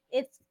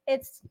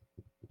it's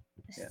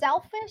Yeah.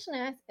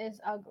 selfishness is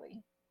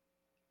ugly.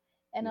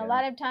 And a Yeah.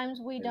 lot of times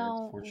we It is.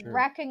 don't for sure.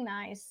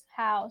 recognize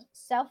how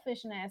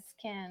selfishness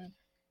can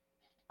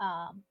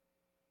um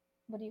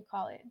what do you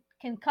call it,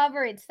 can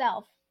cover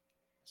itself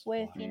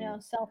with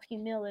Mm, self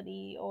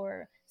humility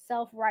or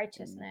self mm,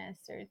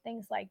 righteousness or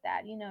things like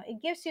that.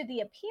 It gives you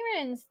the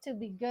appearance to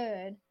be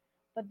good,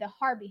 but the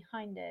heart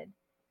behind it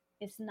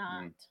is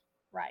not mm.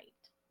 right.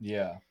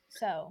 Yeah.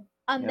 So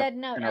on Yep. that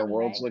note, And our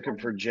world's anyway, looking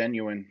for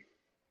genuine.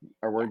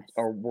 yes.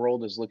 Our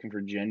world is looking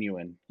for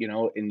genuine.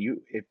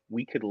 And if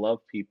we could love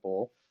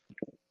people,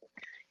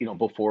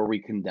 before we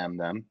condemn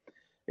them,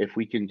 if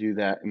we can do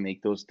that and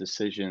make those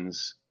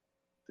decisions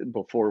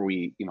before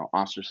we,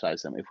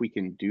 ostracize them, if we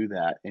can do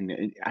that, and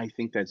I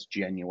think that's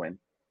genuine.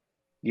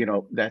 Hmm.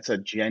 That's a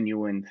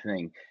genuine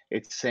thing.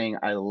 It's saying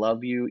I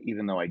love you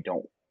even though I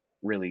don't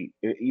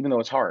even though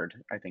it's hard.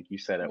 I think you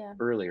said it Yeah.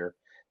 earlier.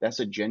 That's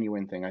a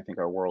genuine thing I think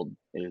our world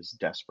is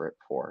desperate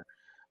for.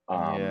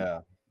 Um,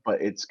 Yeah.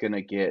 but it's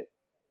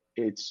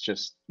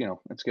just,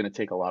 it's going to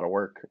take a lot of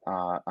work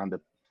on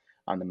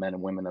the men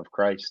and women of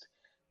Christ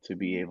to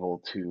be Hmm. able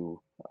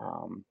to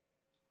um,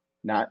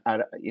 not,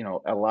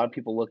 a lot of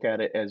people look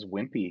at it as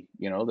wimpy.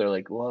 They're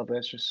like, well,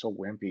 that's just so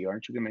wimpy.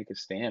 Aren't you going to make a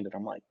stand? And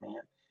I'm like,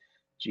 man,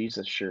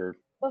 Jesus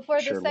But for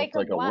the sure sake looked of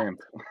like a what?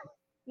 wimp.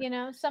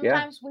 Yeah.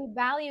 Sometimes we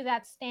value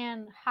that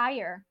stand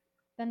higher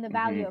than the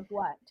value Hmm. of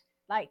what?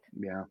 Like,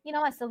 Yeah.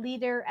 as a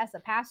leader, as a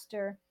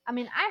pastor, I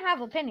mean, I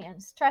have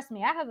opinions. Trust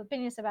me, I have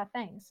opinions about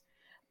things.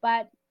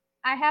 But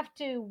I have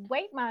to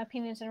weight my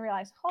opinions and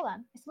realize, hold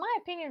on, is my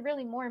opinion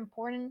really more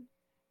important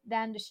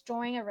than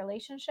destroying a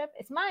relationship?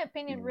 Is my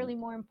opinion Hmm. really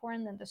more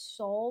important than the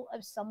soul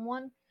of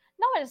someone?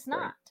 No, it is Right.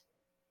 not.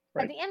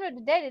 At Right. the end of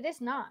the day, it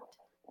is not.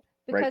 Right.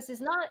 Because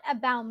it's not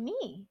about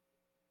me.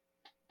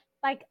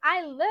 Like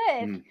I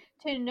live Mm,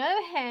 to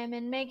know him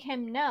and make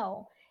him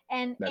know.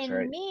 And that's in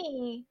right.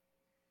 me,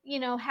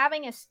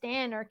 having a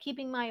stand or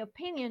keeping my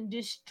opinion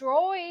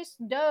destroys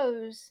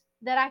those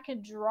that I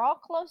could draw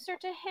closer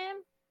to him.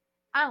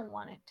 I don't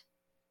want it.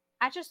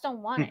 I just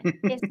don't want it.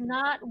 It's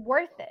not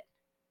worth it.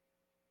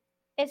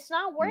 It's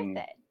not worth Mm,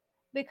 it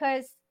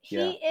because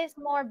he yeah. is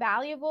more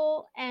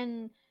valuable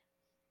and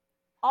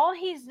all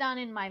he's done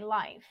in my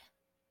life.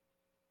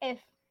 If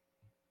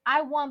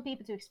I want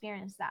people to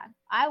experience that,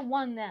 I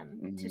want them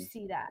to Hmm.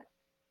 see that.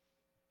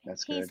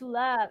 That's He's good.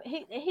 love.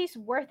 He's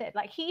worth it.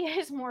 Like he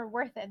is more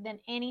worth it than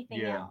anything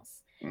Yeah.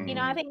 else. I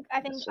Hmm. think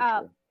That's so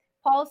true.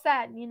 Paul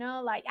said,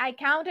 like I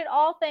counted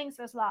all things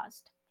as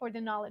lost for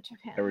the knowledge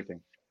of him.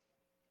 Everything.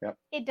 Yep.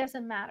 It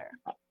doesn't matter.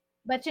 I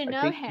But to I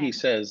know think he him,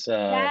 says,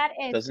 that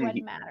is doesn't what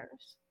he?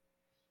 matters.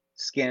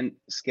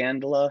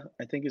 Scandala,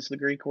 I think is the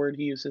Greek word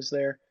he uses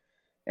there,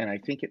 and I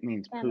think it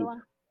means poop.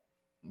 Scandala.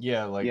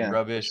 Yeah, like Yeah, or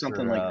rubbish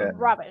something or like that.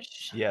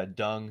 Rubbish. yeah,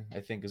 dung, I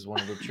think is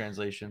one of the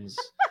translations.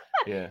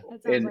 Yeah.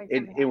 That sounds And like it,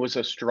 something it else. was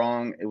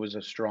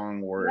a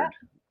strong word Yep.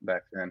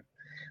 back then,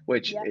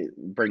 which Yep.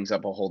 it brings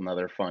up a whole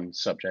nother fun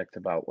subject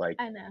about like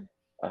I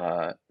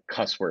know.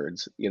 cuss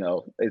words.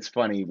 It's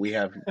funny, we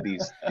have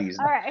these these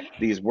All right.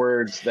 these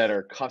words that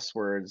are cuss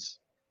words,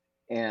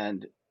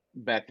 and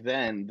back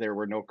then there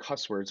were no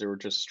cuss words. There were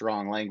just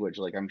strong language,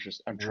 like I'm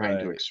trying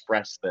to Right.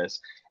 express this.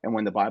 And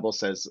when the Bible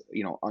says,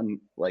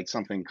 like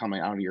something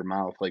coming out of your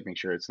mouth, like make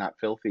sure it's not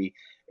filthy,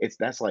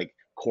 that's like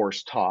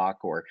coarse talk,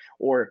 or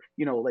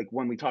like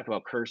when we talk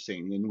about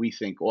cursing and we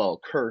think, well,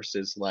 curse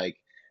is like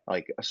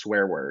a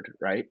swear word,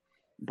 right?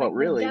 It's But like the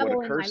really what a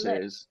devil in my curse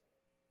lips. is,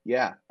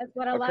 yeah, That's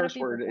what a a lot of curse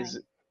people word think.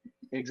 is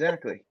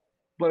exactly.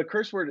 But a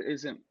curse word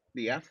isn't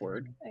the F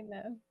word, I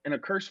know. and a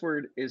curse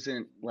word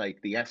isn't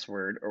like the S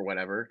word or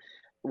whatever.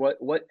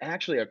 What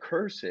actually a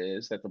curse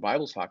is that the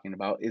Bible's talking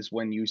about is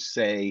when you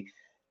say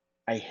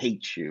I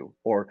hate you,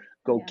 or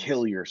go Yeah.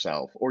 kill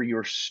yourself, or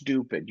you're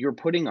stupid. You're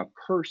putting a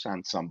curse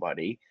on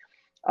somebody.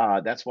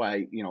 That's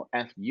why,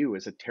 FU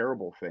is a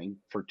terrible thing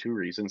for two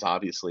reasons.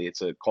 Obviously,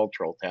 it's a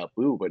cultural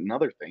taboo, but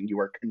another thing, you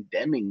are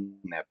condemning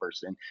that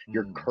person,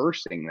 you're Mm.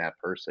 cursing that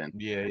person.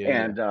 Yeah.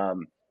 And,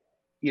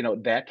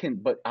 that can,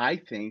 but I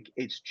think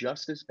it's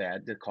just as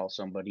bad to call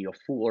somebody a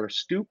fool or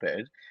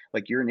stupid,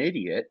 like you're an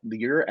idiot.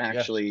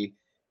 Yeah.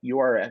 You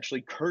are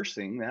actually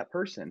cursing that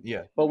person.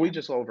 Yeah. But we Yeah.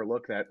 just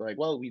overlook that, like,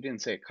 well, we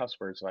didn't say a cuss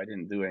word, so I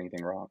didn't do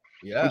anything wrong.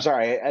 I'm Yeah.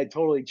 sorry, I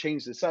totally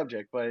changed the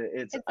subject, but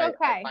It's I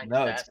okay. find it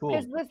No, it's Because cool.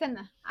 fascinating.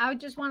 listen, I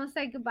just want to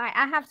say goodbye.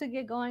 I have to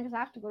get going because I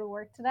have to go to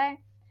work today.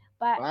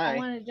 But I Bye.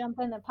 wanted to jump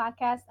in the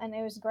podcast, and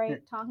it was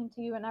great talking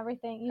to you and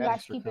everything. You Have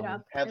guys Thanks for keep it coming.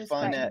 up. It have was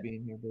fun great. Thanks for at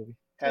being here, baby.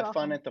 You're have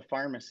fun welcome. at the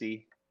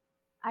pharmacy.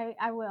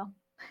 I will.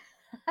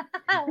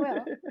 I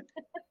will.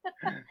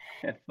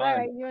 Have All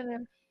right, fun. you wanna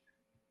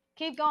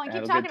keep going. Keep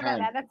Have a good talking about time.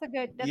 that. That's a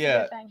good. That's a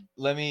Yeah. good thing.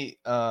 Let me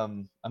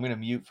I'm gonna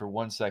mute for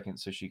 1 second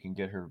so she can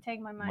get her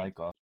Take my mic. mic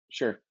off.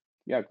 Sure.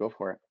 Yeah, go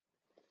for it.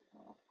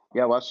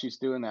 Yeah, while she's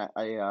doing that,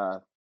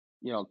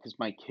 because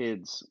my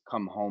kids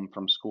come home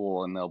from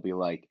school and they'll be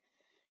like,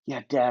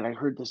 "Yeah, Dad, I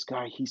heard this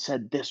guy. He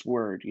said this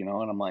word," and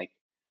I'm like,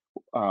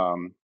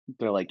 um,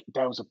 they're like,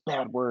 "That was a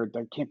bad word.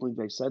 I can't believe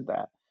they said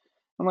that."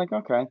 I'm like,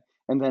 "Okay."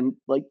 And then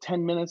like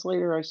 10 minutes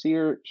later, I see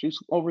her. She's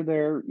over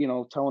there,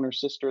 telling her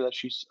sister that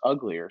she's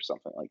ugly or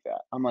something like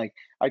that. I'm like,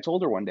 I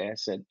told her one day, I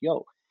said,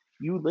 "Yo,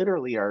 you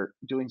literally are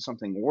doing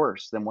something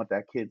worse than what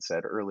that kid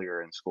said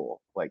earlier in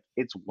school. Like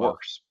it's Wow.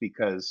 worse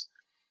because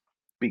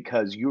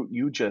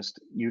you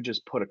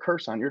just put a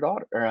curse on your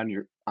daughter, or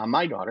on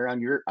my daughter,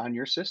 on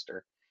your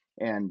sister."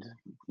 And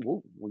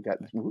whoa, we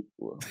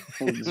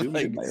zoomed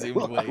Like in there.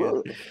 zoomed way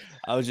in.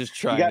 I was just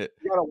you trying got to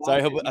you gotta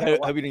sorry, watch it. You I gotta hope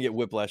watch you didn't get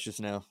whiplash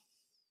just now.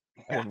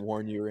 I Yeah, didn't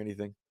warn you or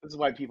anything. this is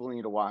why people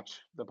need to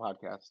watch the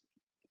podcast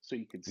so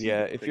you can see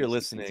Yeah, the if you're crazy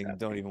things listening,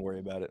 don't happening. even worry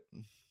about it.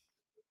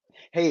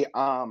 Hey,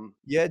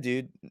 Yeah,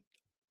 dude.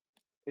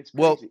 it's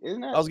Well, crazy,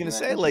 isn't I that was gonna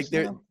isn't that say like interesting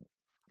there though?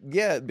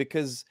 yeah,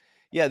 because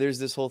yeah, there's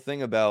this whole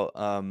thing about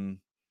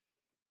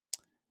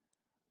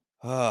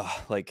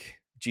like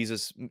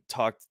Jesus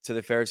talked to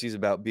the Pharisees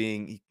about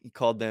being he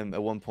called them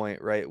at one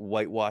point, right,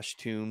 whitewashed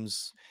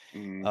tombs.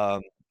 Mm,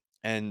 Um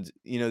and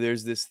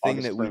there's this thing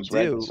August that we Burns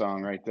Red do.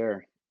 song right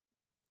there.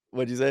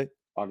 What'd you say?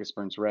 August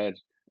Burns Red.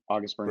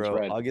 August Burns Bro,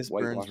 Red. August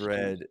Burns Whitewashed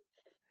tombs. Red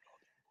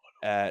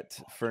at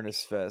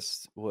Furnace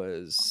Fest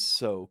was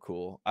so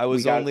cool. I We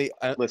was got only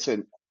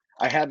listen.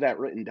 I have that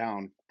written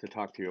down to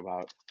talk to you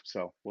about,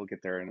 so we'll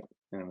get there in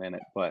a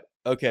minute. But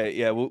okay,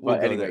 yeah, we'll go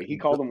there. anyway, he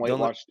called them Don't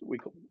let whitewashed. We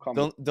call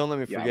them. don't let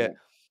me Yeah, I forget. won't.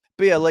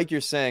 But yeah, like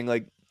you're saying,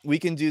 like we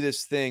can do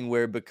this thing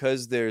where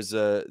because there's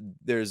a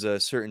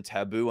certain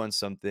taboo on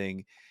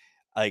something,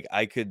 like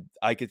I could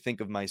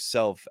think of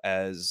myself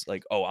as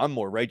like, oh, I'm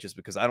more righteous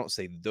because I don't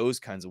say those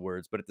kinds of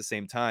words, but at the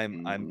same time,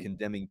 I'm Hmm.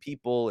 condemning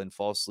people and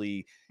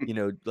falsely,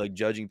 like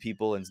judging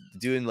people and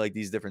doing like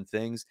these different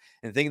things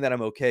and thinking that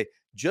I'm okay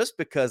just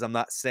because I'm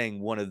not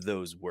saying one of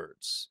those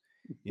words.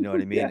 You know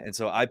what I mean? Yeah, And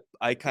so I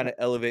kind yeah, of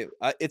elevate.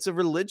 It's a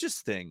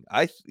religious thing.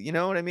 You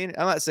know what I mean?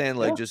 I'm not saying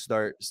like yeah. just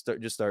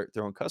start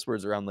throwing cuss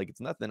words around like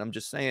it's nothing. I'm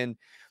just saying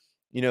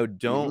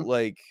Hmm.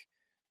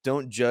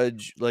 don't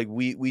judge like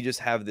we just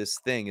have this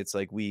thing. It's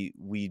like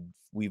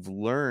we've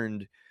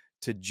learned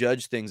to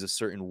judge things a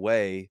certain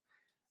way.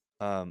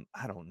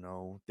 I don't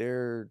know.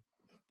 They're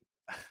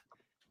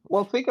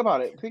Well, think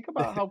about it. Think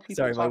about how people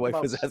sorry, my talk wife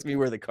about. was asking me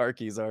where the car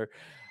keys are.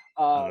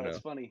 I don't That's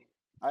know. funny.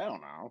 I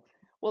don't know.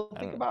 Well, I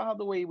think don't know. about how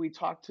the way we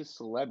talk to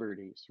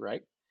celebrities,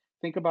 right?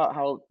 Think about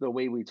how the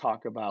way we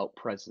talk about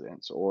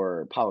presidents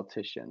or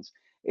politicians.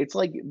 It's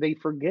like they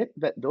forget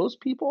that those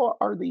people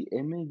are the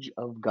image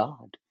of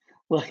God.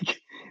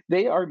 Like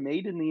they are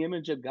made in the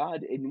image of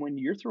God. And when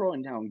you're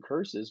throwing down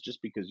curses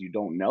just because you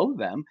don't know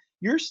them,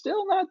 you're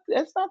still not,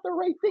 that's not the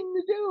right thing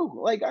to do.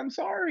 Like, I'm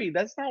sorry.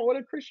 That's not what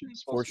a Christian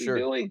is For supposed to be sure.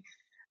 doing.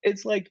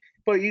 It's like,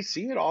 but you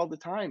see it all the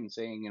time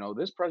saying,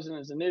 this president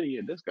is an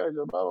idiot. This guy's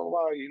a blah, blah,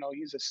 blah.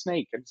 He's a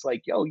snake. It's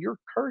like, yo, you're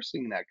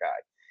cursing that guy.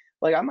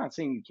 Like, I'm not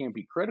saying you can't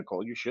be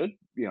critical. You should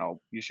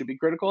be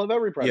critical of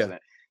every Yeah.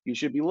 president. You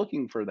should be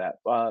looking for that,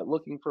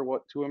 looking for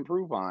what to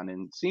improve on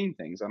and seeing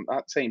things. I'm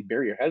not saying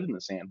bury your head in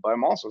the sand, but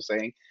I'm also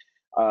saying,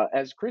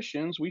 as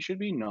Christians, we should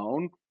be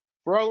known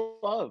for our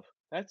love.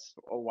 That's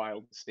a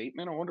wild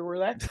statement. I wonder where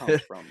that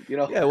comes from.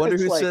 Yeah, I wonder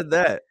It's who like, said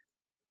that.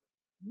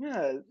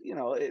 yeah,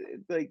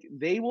 like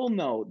they will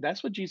know.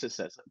 That's what Jesus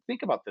says.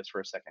 Think about this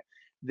for a second.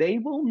 They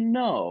will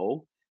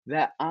know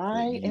that That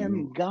I you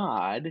am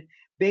God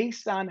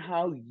based on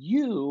how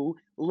you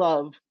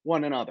love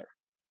one another.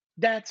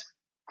 That's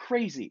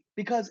crazy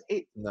because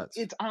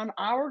Nuts. it's on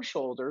our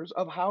shoulders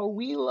of how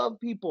we love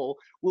people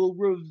will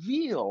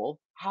reveal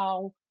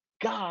how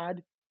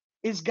God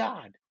is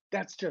God.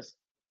 That's just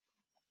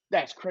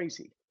that's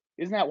crazy.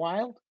 Isn't that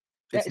wild?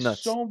 That It's is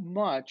nuts. so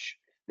much.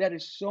 That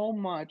is so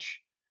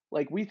much.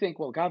 Like we think,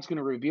 well, God's going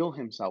to reveal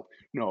himself.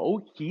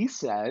 No, he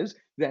says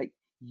that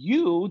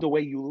you, the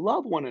way you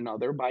love one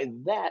another, by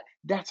that,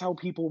 that's how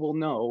people will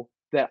know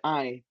that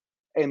I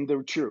am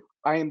the truth.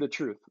 I am the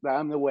truth, that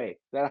I'm the way,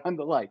 that I'm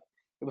the light.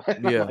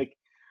 And I'm Yeah. like,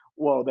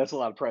 whoa, that's a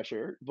lot of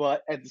pressure.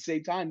 But at the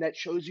same time, that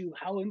shows you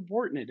how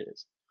important it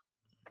is.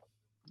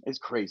 It's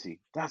crazy.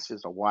 That's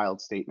just a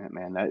wild statement,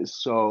 man. That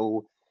is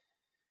so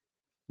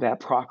that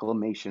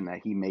proclamation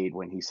that he made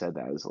when he said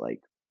that is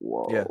like,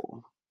 Yeah.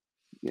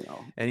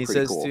 whoa, And he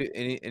pretty says cool. to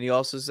and he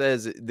also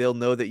says, "They'll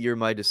know that you're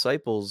my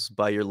disciples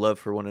by your love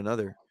for one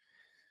another."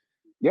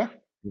 Yeah,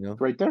 You know?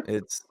 right there.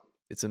 It's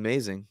it's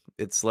amazing.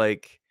 It's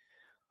like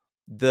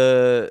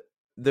the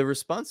the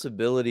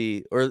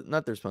responsibility, or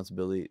not the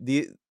responsibility,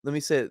 the let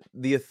me say it,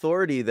 the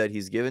authority that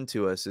he's given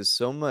to us is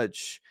so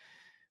much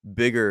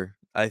bigger,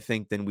 I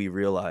think, than we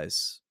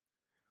realize.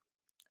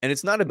 And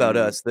it's not about Mm,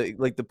 us.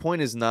 The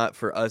point is not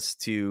for us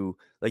to,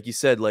 like you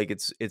said, like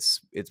it's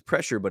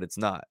pressure, but it's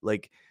not.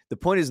 Like the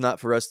point is not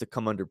for us to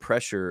come under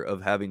pressure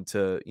of having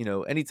to,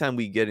 anytime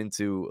we get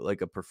into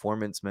like a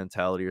performance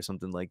mentality or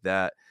something like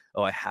that,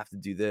 oh, I have to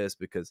do this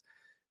because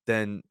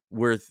then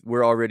we're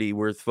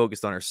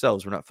focused on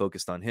ourselves. We're not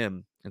focused on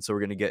him. And so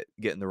we're gonna get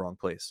in the wrong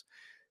place.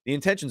 The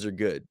intentions are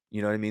good.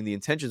 You know what I mean? The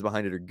intentions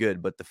behind it are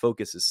good, but the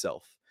focus is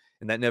self.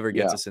 And that never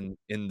gets yeah. us in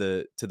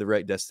the to the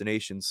right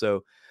destination.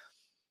 So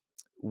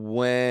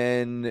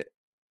when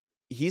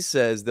he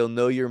says they'll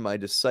know you're my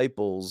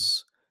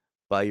disciples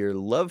by your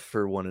love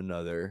for one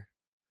another,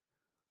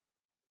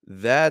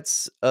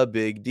 that's a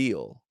big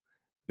deal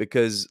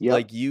because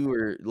Yep.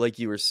 like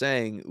you were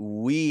saying,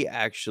 we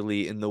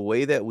actually, in the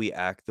way that we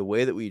act, the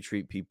way that we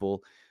treat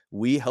people,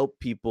 we help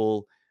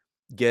people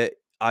get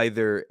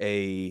either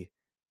a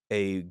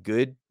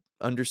good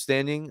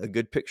understanding, a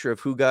good picture of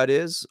who God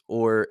is,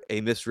 or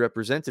a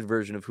misrepresented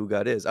version of who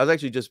God is. I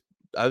was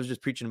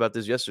just preaching about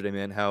this yesterday,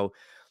 man, how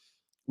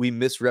we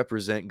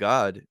misrepresent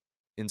God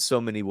in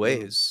so many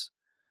Mm, ways.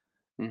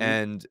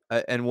 mhm.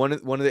 And one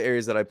of the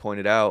areas that I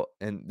pointed out,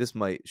 and this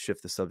might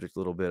shift the subject a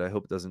little bit. I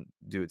hope it doesn't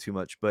do it too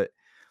much, but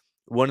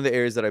one of the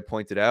areas that I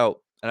pointed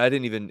out, and I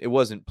didn't even it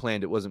wasn't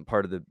planned, it wasn't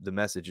part of the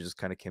message, it just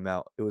kind of came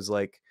out. It was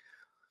like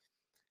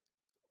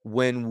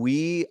when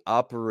we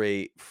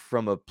operate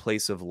from a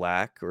place of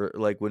lack, or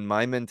like when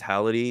my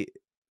mentality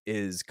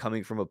is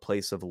coming from a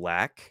place of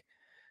lack,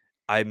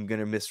 I'm going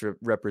to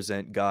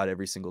misrepresent God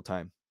every single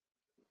time.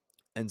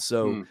 And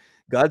so Mm,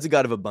 God's a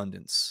God of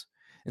abundance.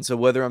 And so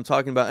whether I'm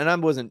talking about, and I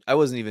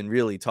wasn't even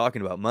really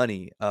talking about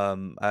money.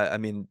 I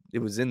mean, it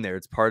was in there,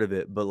 it's part of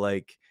it, but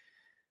like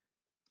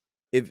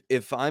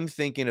if I'm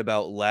thinking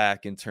about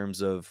lack in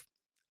terms of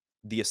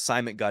the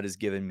assignment God has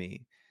given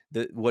me,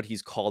 the what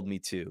he's called me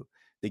to,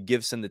 the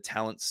gifts and the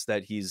talents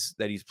that he's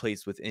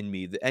placed within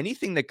me,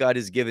 anything that God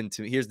has given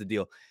to me, here's the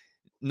deal.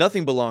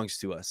 Nothing belongs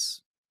to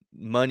us.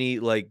 Money,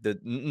 like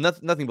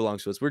nothing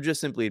belongs to us. We're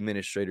just simply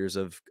administrators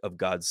of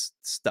God's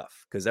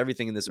stuff because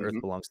everything in this earth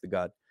mhm, belongs to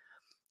God.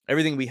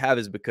 Everything we have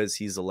is because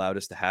he's allowed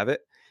us to have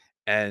it,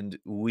 and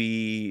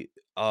we're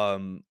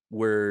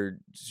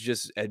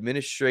just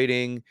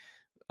administrating,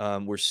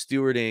 we're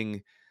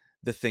stewarding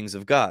the things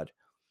of God.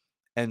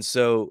 And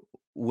so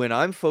when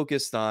I'm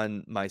focused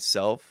on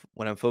myself,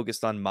 when I'm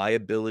focused on my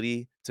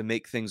ability to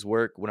make things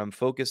work, when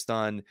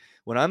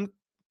I'm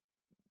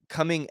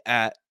coming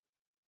at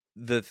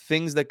the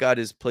things that God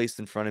has placed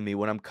in front of me,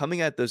 when I'm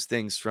coming at those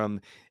things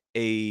from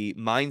a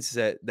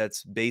mindset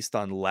that's based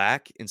on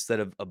lack instead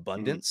of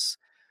mhm, abundance,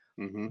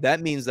 mhm.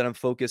 that means that I'm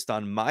focused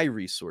on my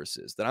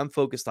resources, that I'm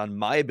focused on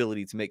my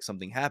ability to make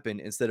something happen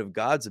instead of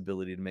God's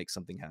ability to make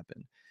something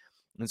happen.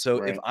 And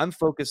so if Right. I'm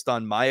focused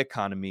on my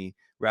economy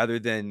rather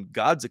than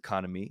God's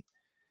economy,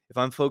 if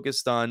I'm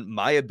focused on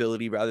my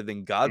ability rather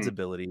than God's Mm,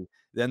 ability,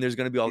 then there's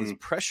going to be all this mm,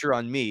 pressure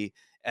on me,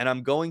 and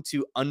I'm going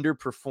to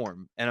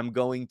underperform, and I'm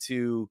going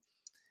to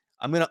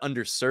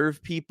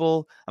underserve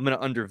people. I'm going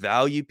to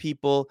undervalue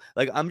people.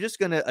 Like I'm just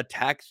going to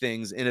attack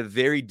things in a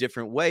very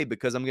different way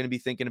because I'm going to be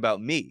thinking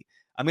about me.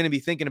 I'm going to be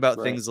thinking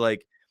about right. things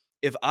like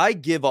if I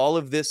give all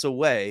of this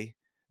away,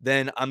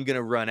 then I'm going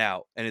to run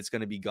out and it's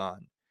going to be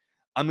gone.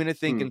 I'm going to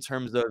think Mm, in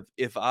terms of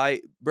if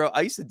I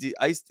used to do,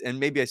 and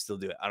maybe I still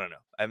do it. I don't know.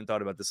 I haven't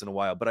thought about this in a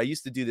while, but I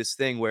used to do this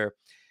thing where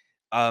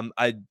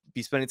I'd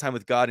be spending time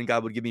with God and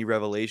God would give me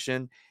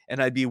revelation.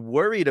 And I'd be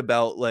worried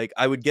about, like,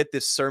 I would get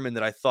this sermon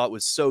that I thought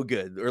was so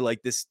good, or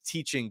like this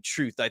teaching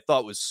truth I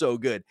thought was so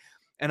good.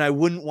 And I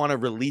wouldn't want to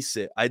release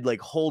it. I'd like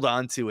hold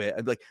on to it.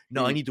 I'd be like,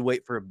 no, I mm, need to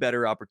wait for a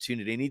better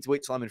opportunity. I need to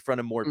wait till I'm in front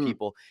of more mm,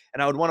 people.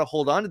 And I would want to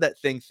hold on to that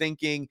thing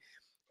thinking,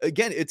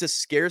 again, it's a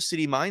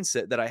scarcity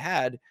mindset that I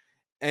had.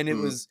 And it mm,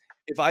 was,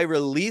 if I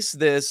release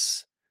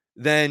this,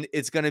 then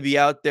it's going to be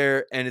out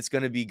there and it's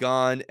going to be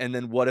gone. And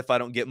then what if I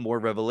don't get more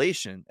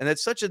revelation? And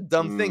that's such a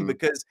dumb thing mm,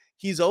 because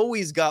he's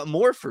always got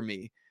more for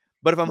me.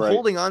 But if I'm Right.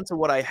 holding on to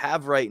what I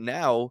have right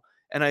now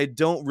and I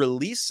don't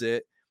release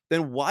it,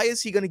 then why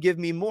is he going to give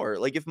me more?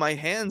 Like if my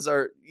hands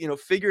are,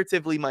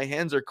 figuratively, my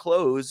hands are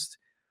closed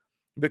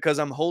because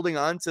I'm holding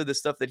on to the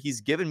stuff that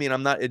he's given me and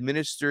I'm not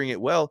administering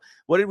it well.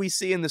 What did we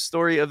see in the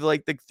story of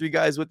like the three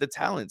guys with the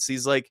talents?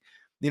 He's like,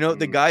 the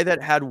Mm, guy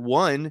that had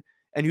one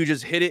and who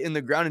just hit it in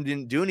the ground and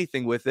didn't do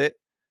anything with it.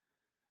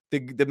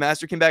 The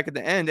master came back at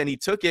the end and he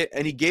took it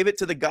and he gave it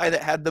to the guy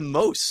that had the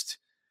most.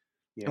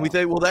 And we yeah.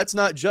 think, well, that's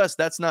not just,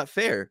 that's not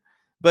fair.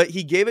 But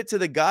he gave it to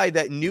the guy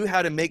that knew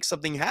how to make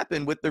something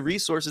happen with the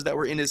resources that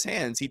were in his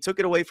hands. He took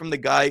it away from the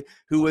guy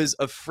who was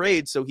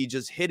afraid, so he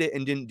just hid it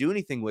and didn't do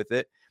anything with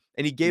it.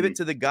 And he gave Mm, it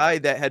to the guy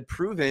that had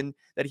proven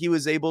that he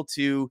was able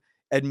to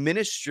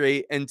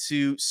administrate and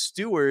to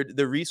steward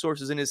the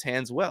resources in his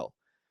hands well.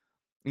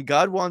 And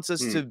God wants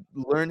us mm, to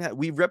learn how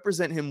we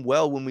represent him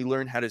well when we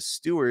learn how to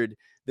steward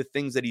the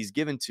things that he's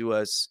given to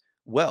us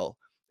well.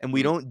 And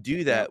we mm. don't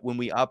do Yeah. that when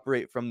we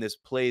operate from this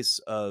place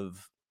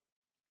of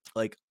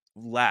like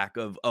lack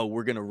of, oh,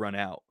 we're going to run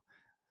out.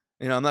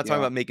 I'm not talking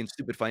Yeah. about making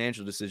stupid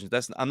financial decisions.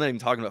 I'm not even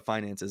talking about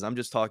finances. I'm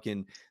just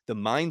talking the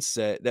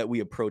mindset that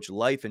we approach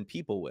life and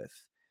people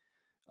with.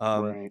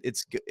 Right.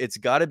 It's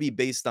got to be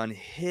based on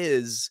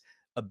his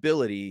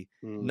ability,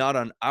 Mm, not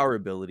on our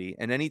ability.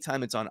 And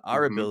anytime it's on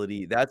our mhm.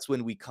 ability, that's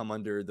when we come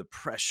under the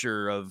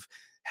pressure of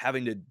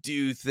having to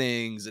do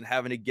things and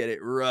having to get it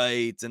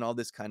right and all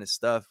this kind of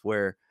stuff.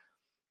 Where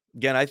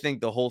again, I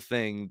think the whole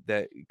thing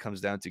that it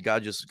comes down to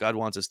God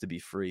wants us to be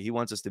free. He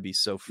wants us to be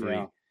so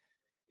Yeah. free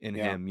in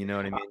Yeah. Him. You know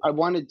what I mean?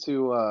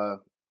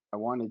 I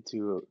wanted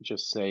to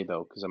just say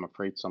though, because I'm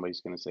afraid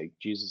somebody's going to say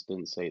Jesus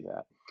didn't say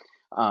that.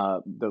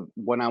 The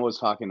when I was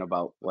talking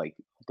about like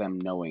them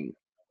knowing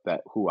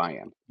that who I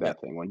am, Yep.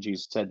 that thing. When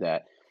Jesus said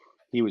that,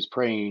 he was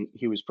praying.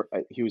 He was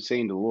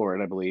saying to the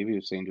Lord, I believe, he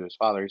was saying to his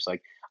Father, "He's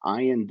like,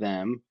 I and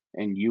them,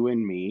 and you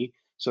and me,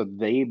 so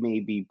they may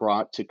be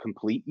brought to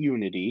complete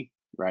unity,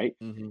 right?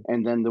 Mhm.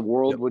 And then the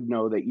world Yep. would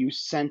know that you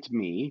sent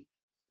me,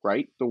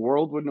 right? The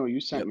world would know you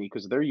sent Yep. me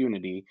because of their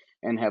unity,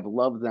 and have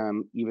loved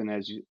them even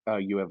as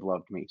you have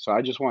loved me." So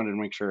I just wanted to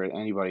make sure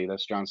anybody,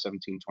 that's John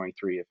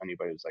 17:23. If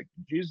anybody was like,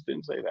 Jesus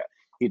didn't say that,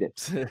 he did.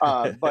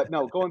 But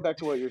no, going back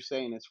to what you're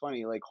saying, it's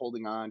funny, like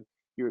holding on.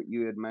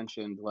 You had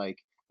mentioned like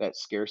that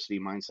scarcity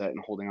mindset and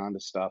holding on to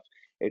stuff.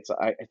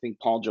 I think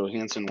Paul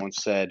Johansson once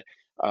said,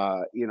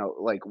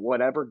 like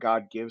whatever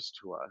God gives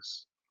to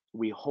us,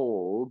 we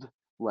hold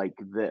like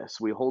this.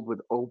 We hold with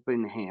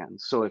open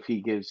hands. So if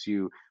he gives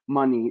you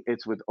money,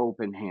 it's with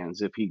open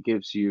hands. If he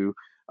gives you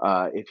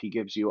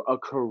a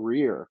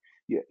career,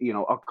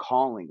 a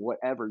calling,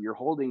 whatever, you're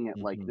holding it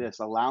like Mhm. this,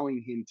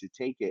 allowing him to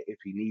take it if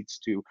he needs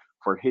to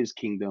for his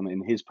kingdom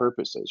and his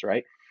purposes,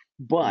 right?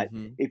 But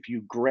Mhm. if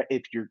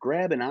you're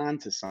grabbing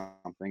onto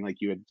something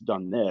like you had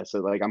done this, so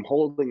like I'm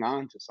holding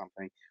on to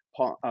something,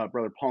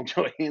 brother Paul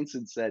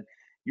Johansson said,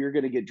 you're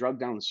going to get drugged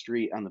down the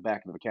street on the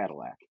back of a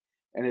Cadillac.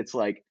 And it's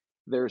like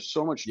there's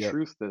so much Yep.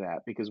 truth to that,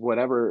 because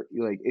whatever,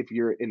 like if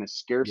you're in a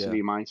Yeah.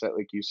 scarcity mindset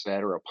like you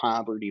said, or a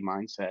poverty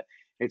mindset,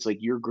 it's like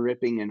you're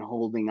gripping and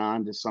holding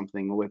on to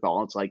something with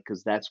all it's like,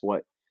 because that's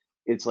what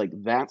it's like.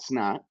 That's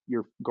not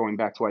your, going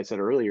back to what I said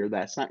earlier,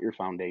 that's not your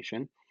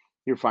foundation.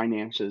 Your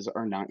finances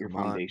are not your Come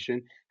on.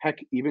 foundation. Heck,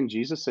 even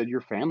Jesus said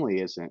your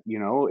family isn't.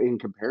 In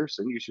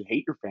comparison, you should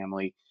hate your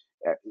family,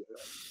 uh,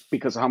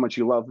 because of how much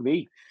you love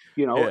me.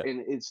 Yeah.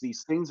 And it's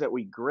these things that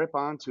we grip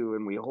onto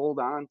and we hold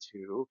on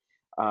to,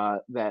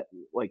 that,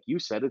 like you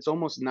said, it's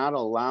almost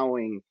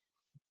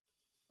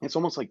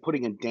like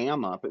putting a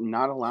dam up and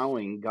not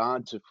allowing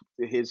God to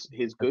his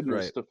That's goodness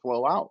right. to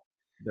flow out.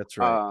 That's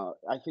right.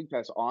 I think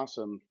that's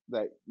awesome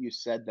that you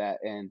said that,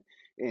 and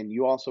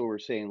you also were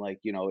saying like,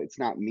 it's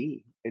not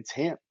me, it's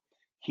him.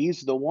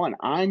 He's the one.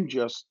 I'm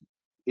just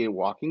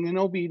walking in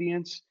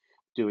obedience,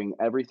 doing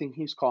everything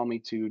he's called me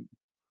to,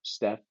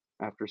 step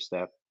after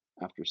step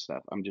after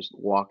step. I'm just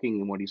walking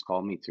in what he's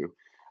called me to.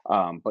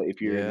 But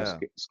if you're in a Yeah.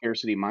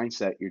 scarcity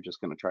mindset, you're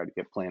just going to try to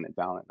get planted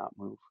down and not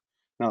move.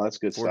 No, that's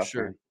good For stuff,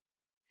 sure. man.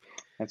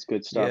 That's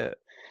good stuff. Yeah.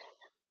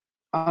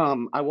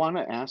 I want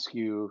to ask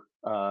you.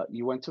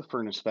 You went to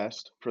Furnace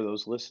Fest. For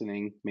those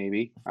listening,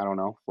 maybe I don't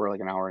know. We're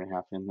like an hour and a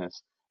half in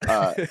this.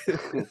 Uh,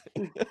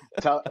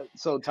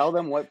 tell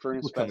them what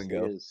People Furnace come and Fest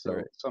go. is. It's all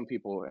right. So some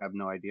people have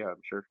no idea,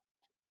 I'm sure.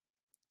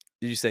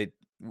 Did you say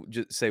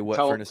just say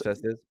what Tell, Furnace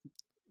Fest is?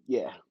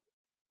 yeah,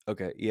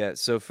 Okay, yeah.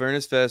 So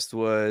Furnace Fest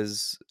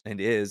was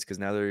and is because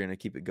now they're gonna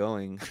keep it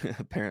going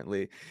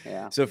apparently.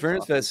 yeah, So that's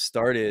Furnace awesome. Fest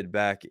started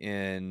back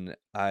in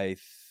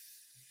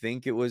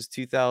think it was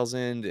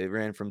 2000. It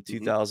ran from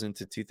Hmm. 2000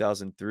 to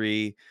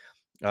 2003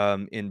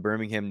 in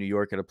Birmingham, New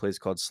York, at a place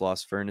called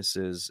Sloss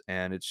Furnaces,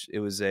 and it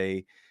was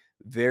a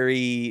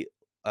very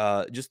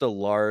just a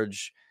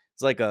large.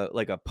 It's like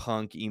a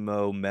punk,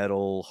 emo,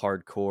 metal,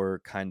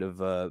 hardcore kind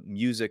of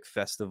music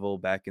festival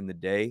back in the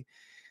day.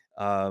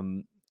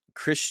 um,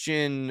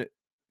 Christian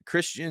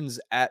Christians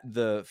at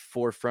the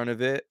forefront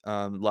of it,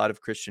 a lot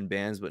of Christian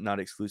bands, but not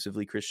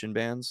exclusively Christian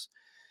bands.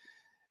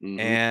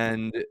 Hmm.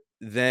 And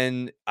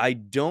then I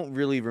don't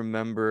really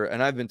remember,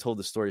 and I've been told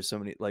the story so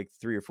many, like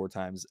 3 or 4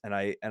 times, and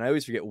I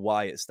always forget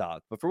why it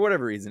stopped, but for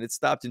whatever reason, it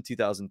stopped in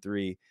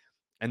 2003,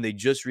 and they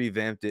just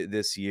revamped it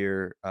this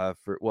year,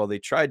 they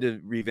tried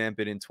to revamp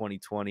it in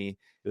 2020.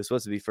 It was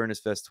supposed to be Furnace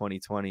Fest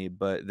 2020,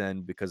 but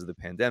then because of the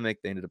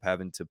pandemic, they ended up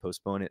having to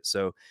postpone it,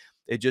 so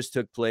it just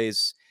took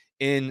place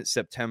in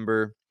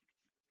September,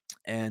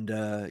 and,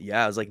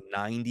 yeah, it was like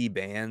 90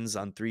 bands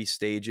on 3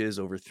 stages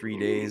over 3 Mm.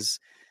 days,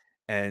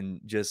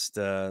 and just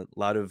a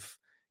lot of,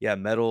 yeah,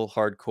 metal,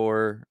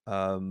 hardcore,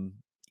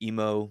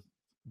 emo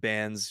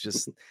bands,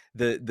 just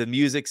the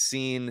music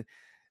scene.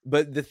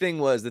 But the thing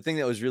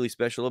that was really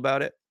special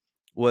about it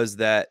was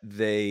that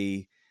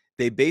they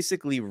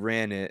basically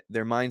ran it,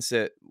 their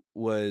mindset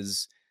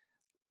was,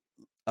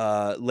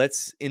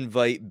 let's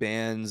invite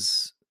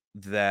bands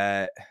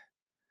that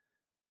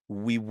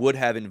we would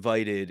have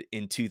invited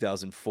in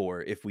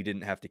 2004 if we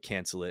didn't have to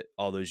cancel it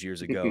all those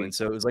years ago. And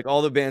so it was like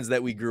all the bands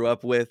that we grew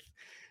up with,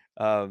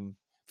 um,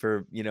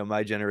 for,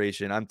 my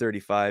generation. I'm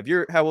 35.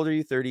 You're how old are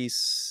you?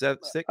 37,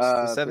 6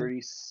 to 7?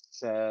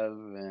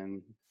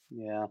 37.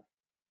 Yeah,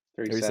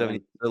 37.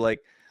 37. So like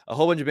a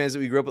whole bunch of bands that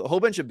we grew up with, a whole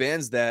bunch of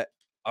bands that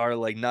are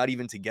like not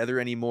even together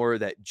anymore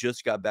that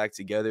just got back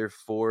together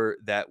for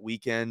that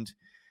weekend.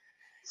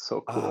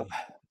 So Um, cool.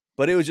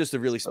 but it was just So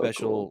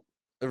cool.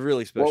 a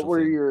really special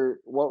thing.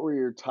 What were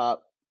your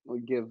top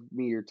give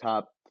me your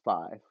top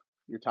 5.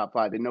 Your top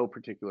 5 in no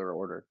particular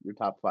order. Your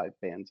top 5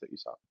 bands that you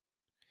saw.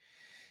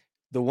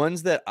 The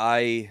ones that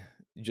I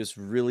just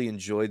really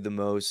enjoyed the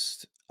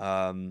most,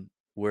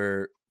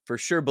 were for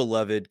sure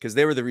Beloved, because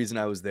they were the reason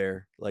I was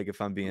there. Like, Yeah.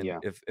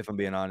 if I'm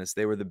being honest,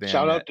 they were the band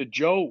Shout that out to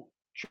Joe.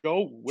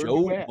 Joe, where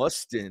you Joe at?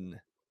 Bustin.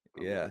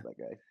 I Yeah. love that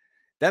guy.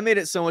 That made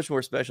it so much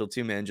more special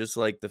too, man, just,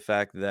 like, the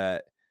fact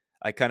that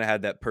I kinda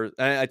had that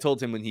I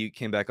told him when he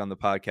came back on the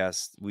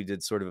podcast, we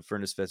did sort of a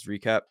Furnace Fest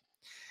recap,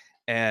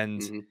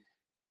 and Mhm.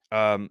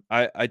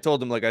 I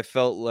told him, like, I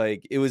felt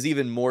like it was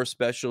even more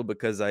special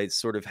because I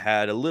sort of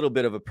had a little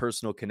bit of a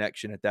personal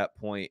connection at that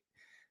point,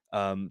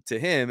 to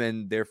him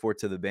and therefore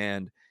to the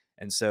band,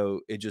 and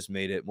so it just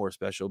made it more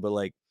special. But,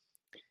 like,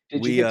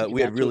 Did you get to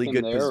we had connect with really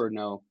him good there or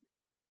no?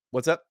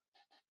 What's up?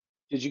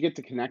 Did you get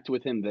to connect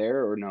with him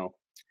there or no?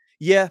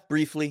 Yeah,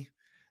 briefly,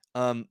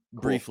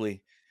 Cool.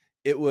 briefly.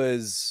 It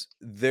was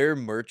their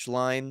merch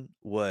line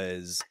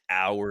was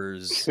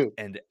hours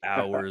and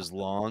hours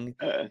long,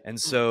 and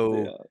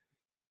so, Yeah,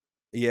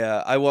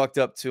 yeah, I walked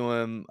up to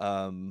him,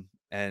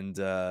 and,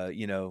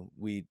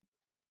 we,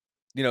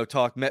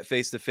 talked, met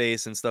face to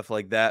face and stuff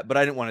like that, but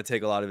I didn't wanna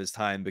take a lot of his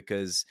time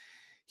because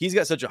he's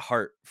got such a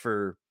heart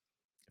for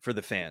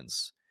the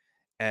fans.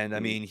 And I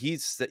mhm. mean, he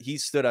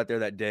stood out there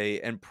that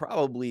day and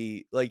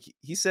probably, like,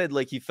 he said,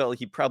 like, he felt like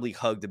he probably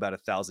hugged about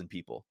 1,000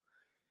 people.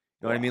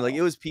 You know what I mean? Like,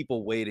 it Wow, was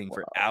people waiting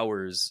for wow.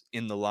 hours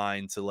in the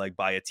line to, like,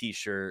 buy a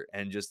T-shirt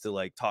and just to,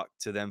 like, talk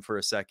to them for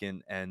a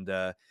second, and,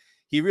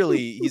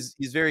 he's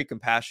very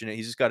compassionate,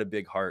 he's just got a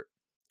big heart,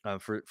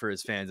 for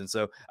his fans, and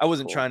so I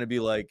wasn't Cool. trying to be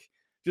like,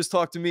 "Just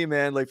talk to me,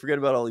 man, like, forget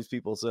about all these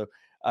people," so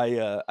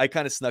I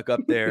kinda snuck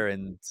up there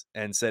and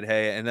said,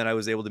 "Hey," and then I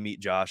was able to meet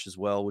Josh as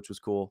well, which was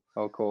cool,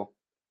 Oh, cool.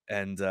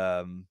 and,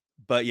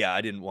 but yeah,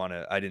 I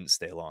didn't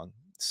stay long,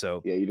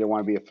 so, Yeah, you didn't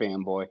wanna be a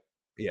fanboy.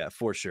 yeah,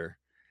 for sure.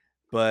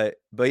 But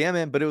yeah,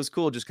 man, but it was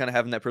cool just kinda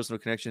having that personal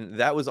connection.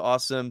 That was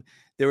awesome.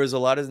 There was a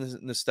lot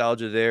of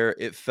nostalgia there.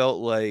 It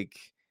felt like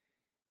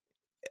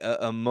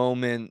a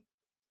moment.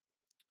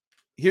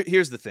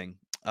 Here's the thing.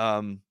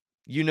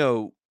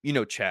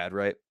 Chad,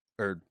 right?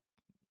 Or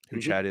who Mhm.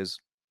 Chad is.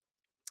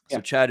 So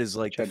Yeah, Chad is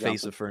like the Chad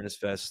face Johnson. of Furnace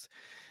Fest,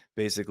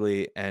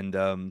 basically, and,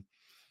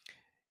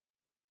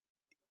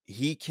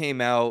 he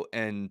came out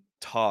and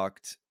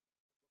talked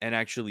and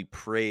actually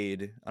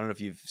prayed. I don't know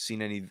if you've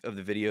seen any of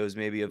the videos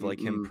maybe of,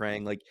 like, him Mm-mm.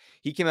 praying. Like,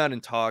 he came out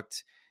and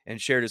talked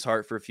and shared his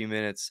heart for a few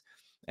minutes,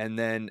 and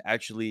then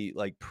actually,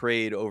 like,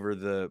 prayed over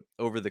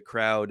the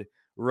crowd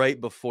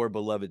right before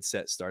Beloved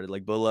set started.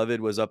 Like,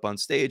 Beloved was up on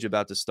stage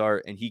about to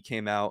start, and he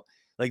came out.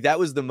 Like, that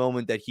was the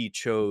moment that he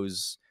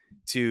chose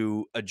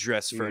to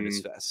address Furnace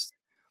Mm, Fest,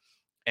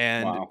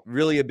 and wow.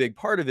 really a big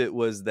part of it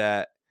was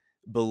that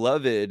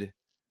Beloved,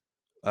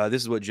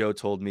 this is what Joe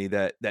told me,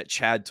 that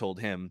Chad told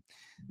him,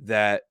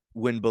 that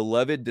when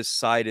Beloved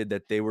decided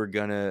that they were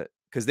gonna,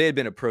 because they had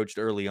been approached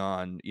early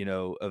on,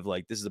 of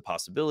like, this is a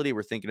possibility.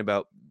 We're thinking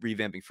about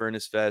revamping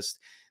Furnace Fest,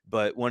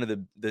 but one of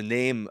the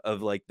name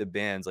of, like, the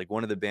bands, like,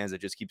 one of the bands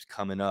that just keeps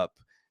coming up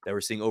that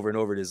we're seeing over and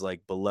over, it is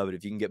like Beloved.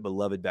 If you can get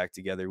Beloved back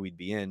together, we'd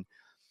be in.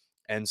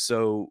 And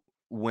so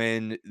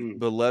when Mm,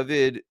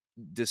 Beloved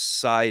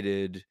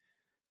decided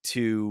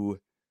to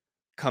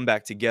come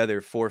back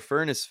together for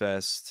Furnace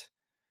Fest,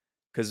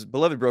 because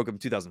Beloved broke up in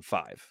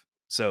 2005,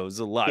 so it's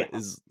a lot, yeah,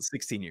 is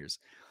 16 years.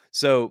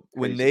 So crazy.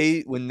 when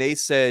they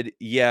said,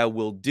 "Yeah,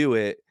 we'll do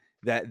it,"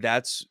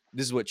 this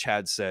is what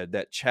Chad said,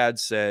 that Chad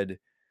said,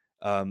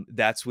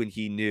 that's when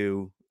he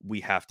knew,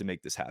 "We have to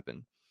make this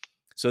happen."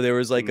 So there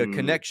was, like, a Mm,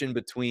 connection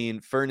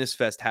between Furnace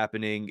Fest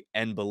happening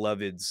and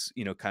Beloved's,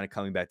 kinda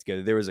coming back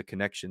together. There was a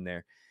connection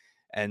there,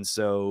 And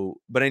so,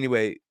 but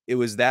anyway, it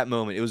was that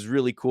moment. It was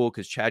really cool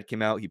because Chad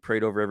came out, he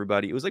prayed over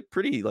everybody. It was like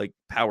pretty like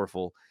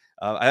powerful.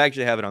 I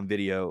actually have it on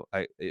video.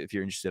 If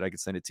you're interested, I could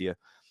send it to you.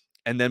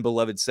 And then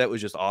Beloved set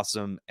was just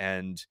awesome,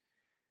 and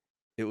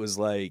it was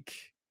like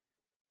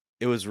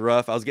it was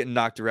rough. I was getting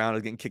knocked around. I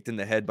was getting kicked in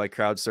the head by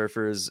crowd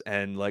surfers,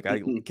 and like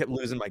I kept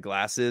losing my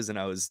glasses, and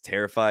I was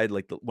terrified.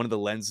 Like one of the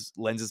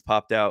lenses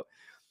popped out,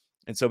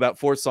 and so about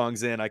 4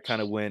 songs in, I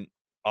kind of went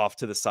off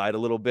to the side a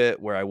little bit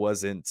where I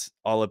wasn't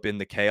all up in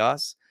the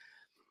chaos.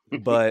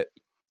 But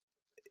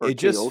Or it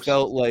just chaos.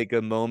 felt like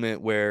a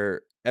moment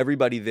where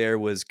everybody there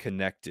was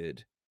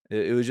connected.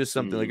 It was just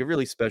something like Mm, a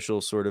really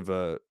special sort of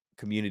a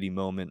community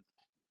moment,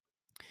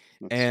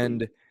 that's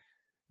sweet. and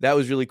that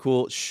was really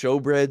cool.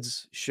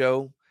 Showbread's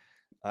show,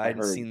 I I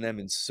hadn't heard. seen them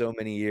in so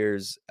many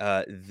years.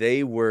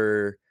 They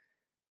were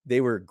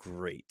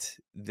great.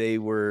 They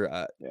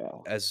were,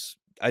 Yeah. as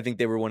I think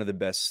they were one of the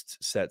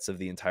best sets of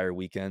the entire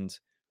weekend.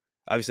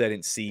 Obviously, I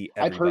didn't see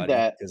I've heard everybody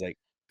that. because I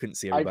couldn't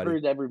see I've everybody.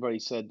 heard everybody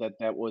said that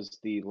that was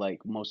the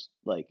like most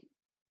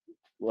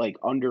like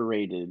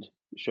underrated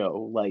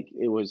show. Like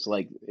it was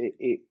like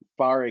it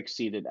far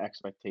exceeded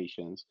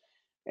expectations.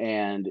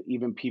 And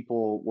even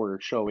people were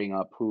showing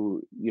up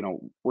who,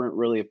 weren't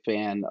really a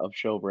fan of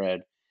Showbread,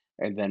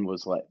 and then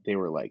was like they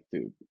were like,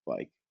 dude,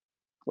 like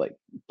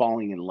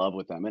falling in love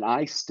with them. And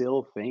I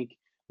still think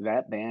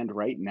that band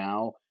right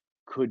now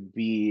could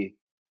be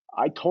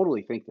I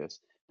totally think this.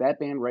 That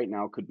band right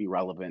now could be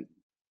relevant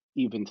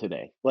even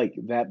today. Like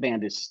that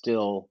band is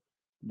still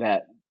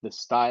that the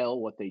style,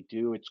 what they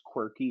do, it's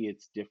quirky,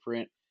 it's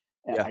different.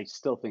 And Yeah. I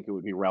still think it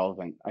would be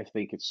relevant. I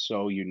think it's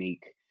so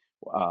unique.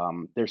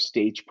 Their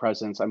stage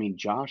presence. I mean,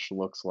 Josh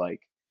looks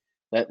like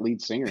that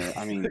lead singer.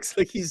 I mean, Looks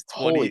like he's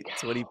holy 20, cow.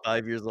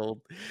 25 years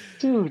old.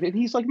 Dude, and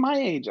he's like my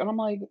age, and I'm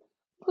like,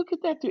 "Look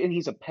at that dude," and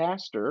he's a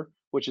pastor,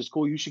 which is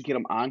cool. You should get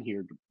him on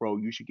here, bro.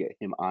 You should get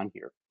him on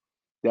here.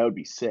 That would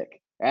be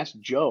sick. Ask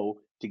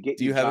Joe to get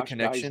Do you you have a Josh Guy's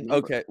connection?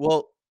 number. Okay,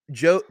 well,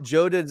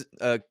 Joe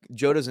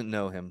doesn't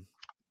know him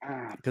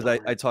Ah, because I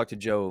darn. talked to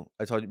Joe.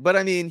 But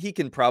I mean, he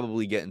can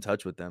probably get in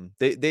touch with them.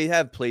 They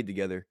have played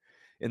together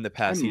in the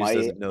past. He just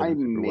doesn't know I them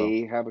super well.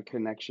 may have a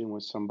connection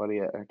with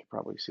somebody. I could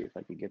probably see if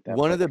I can get that,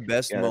 One of but the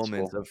best yeah, that's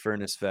moments cool. of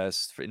Furnace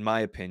Fest, in my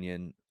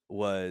opinion,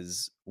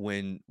 was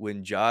when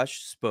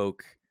Josh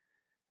spoke.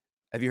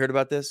 Have you heard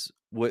about this?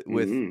 With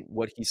Mm-mm.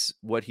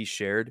 what he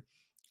shared?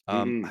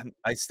 Mm-mm.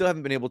 I still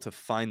haven't been able to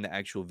find the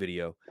actual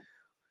video.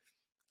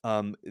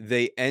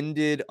 They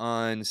ended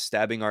on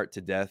 "Stabbing Art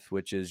to Death,"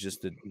 which is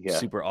just a Yeah.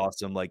 super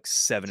awesome, like, It's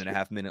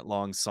 7.5-minute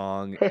long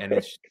song, and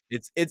good.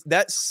 it's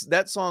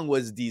that song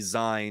was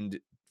designed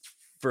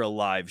for a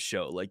live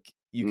show. Like,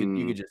 you could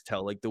Mm. just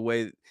tell, like, the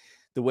way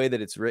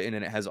that it's written,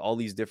 and it has all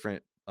these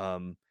different,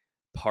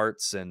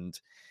 parts, and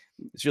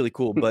it's really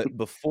cool. But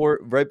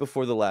right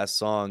before the last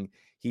song,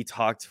 he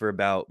talked for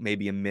about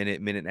maybe a minute,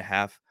 minute and a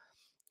half,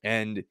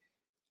 and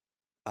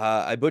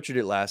I butchered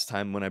it last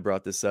time when I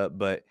brought this up,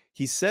 but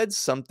he said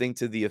something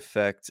to the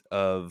effect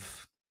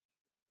of,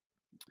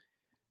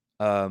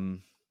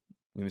 um,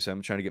 let me see,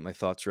 I'm trying to get my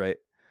thoughts right.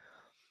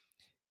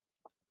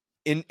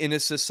 In a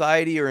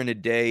society or in a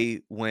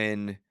day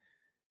when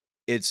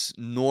it's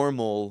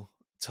normal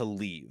to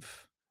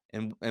leave,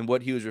 and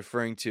what he was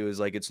referring to is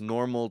like it's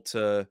normal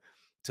to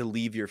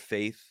leave your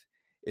faith.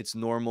 It's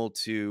normal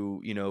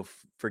to,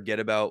 forget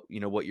about,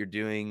 what you're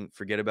doing,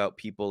 forget about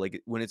people.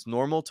 Like when it's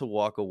normal to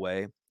walk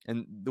away,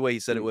 and the way he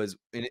said it Mm. was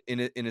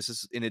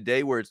in a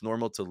day where it's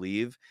normal to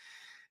leave,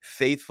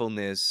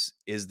 faithfulness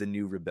is the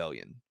new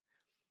rebellion.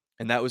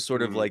 And that was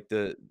sort of Mm. like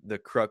the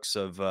crux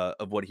of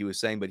what he was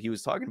saying. But he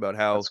was talking about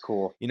how, That's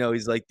cool.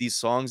 he's like, these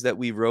songs that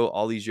we wrote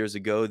all these years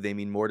ago, they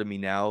mean more to me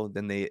now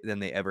than they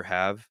ever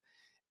have.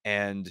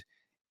 And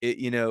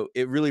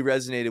it really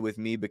resonated with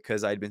me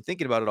because I'd been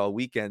thinking about it all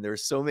weekend. There were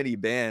so many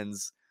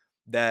bands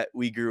that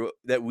we were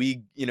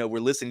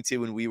listening to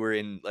when we were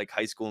in like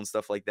high school and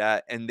stuff like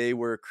that, and they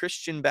were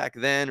Christian back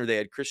then, or they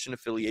had Christian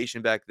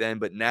affiliation back then,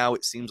 but now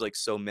it seems like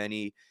so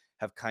many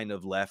have kind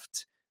of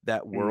left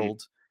that Mm.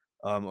 world,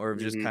 or have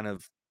just Mhm. kind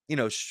of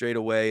strayed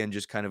away and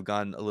just kind of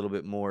gone a little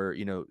bit more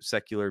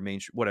secular,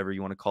 mainstream, whatever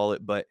you want to call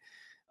it. But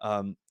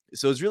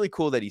so it's really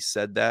cool that he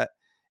said that,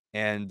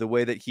 and the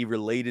way that he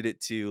related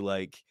it to,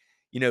 like,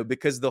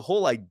 because the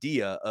whole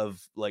idea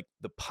of like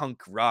the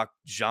punk rock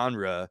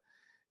genre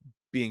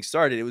being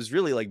started, it was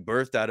really like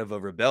birthed out of a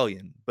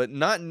rebellion, but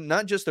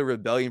not just a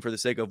rebellion for the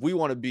sake of we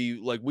want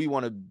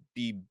to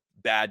be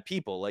bad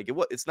people. Like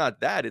it's not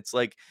that. It's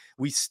like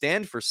we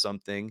stand for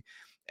something.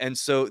 And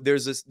so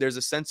there's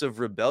a sense of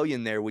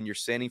rebellion there when you're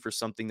standing for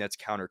something that's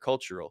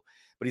countercultural.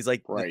 But he's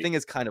like, the Right. thing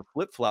is kind of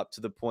flip-flopped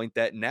to the point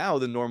that now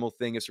the normal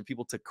thing is for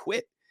people to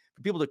quit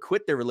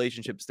their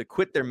relationships, to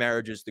quit their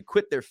marriages, to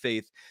quit their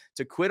faith,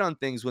 to quit on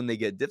things when they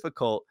get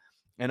difficult.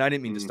 And I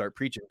didn't mean to Mm. start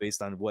preaching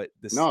based on what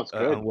this No, it's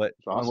good. It's on what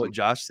awesome.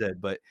 Josh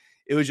said, but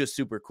it was just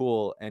super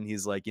cool. And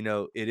he's like,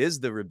 it is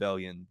the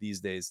rebellion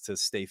these days to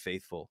stay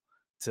faithful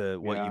to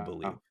what you Yeah,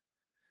 believe.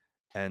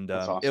 And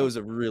that's it awesome. was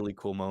a really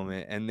cool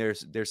moment. And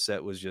their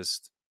set was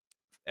just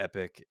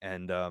epic.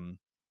 And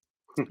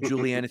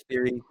Juliana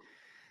Theory.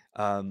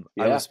 I was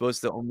Yeah.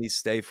 supposed to only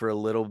stay for a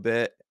little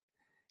bit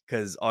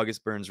because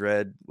August Burns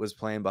Red was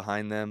playing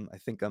behind them. I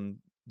think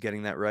I'm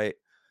getting that right.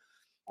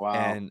 Wow.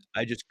 And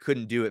I just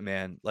couldn't do it,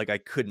 man. Like, I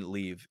couldn't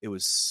leave. It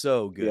was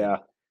so good. Yeah.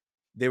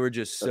 They were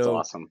just That's so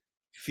awesome.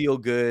 feel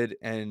good,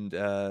 and,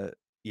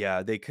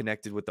 yeah, they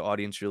connected with the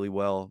audience really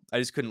well. I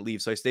just couldn't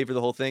leave, so I stayed for the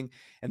whole thing,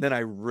 and then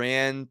I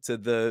ran to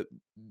the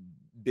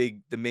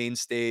main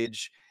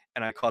stage,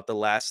 and I caught the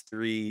last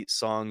 3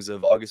 songs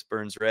of August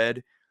Burns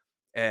Red,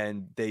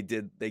 and they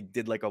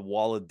did like a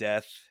wall of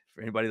death.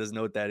 For anybody who doesn't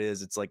know what that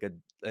is, it's like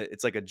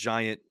a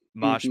giant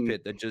mosh Mhm.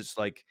 pit that just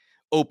like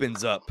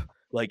opens up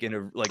like in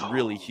a like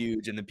really Oh,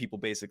 huge, and then people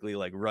basically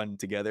like run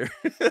together.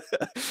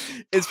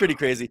 It's pretty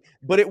crazy,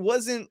 but it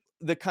wasn't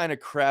the kind of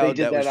they crowd did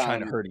that was that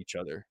trying to on hurt each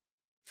other,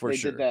 for they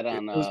did sure. that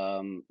It was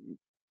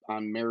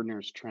on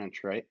Mariner's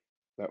Trench, right?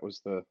 That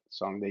was the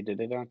song they did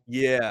it on?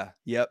 yeah,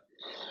 yep,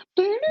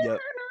 yep.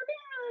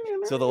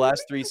 So the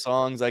last 3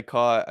 songs I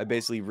caught, I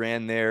basically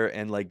ran there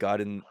and like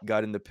got in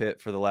the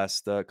pit for the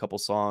last couple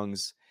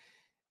songs,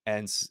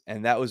 and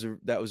that was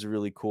a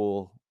really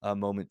cool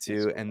moment That's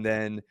too. cool. And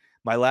then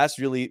my last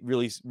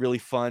really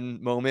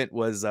fun moment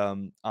was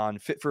on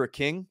Fit for a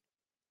King.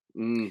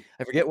 Mm.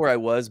 I forget where I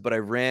was, but I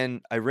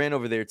ran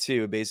over there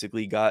too.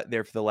 Basically, got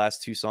there for the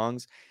last 2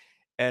 songs,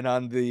 and I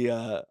think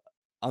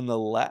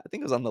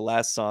it was on the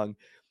last song.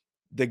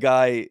 The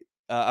guy,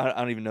 I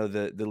don't even know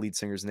the lead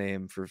singer's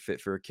name for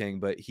Fit for a King,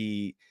 but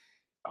he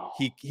Oh.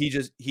 he he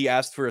just he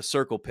asked for a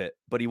circle pit,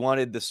 but he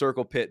wanted the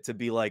circle pit to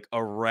be, like,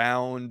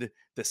 around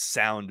the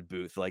sound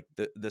booth, like,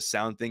 the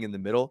sound thing in the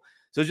middle.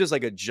 So it's just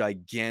like a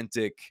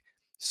gigantic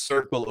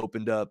circle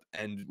opened up,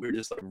 and we're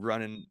just, like,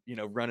 running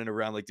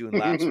around, like, doing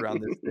laps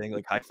around this thing,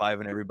 like,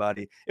 high-fiving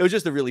everybody. It was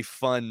just a really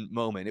fun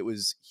moment. It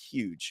was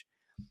huge,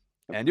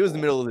 That's and it was the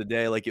cool. middle of the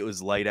day, like, it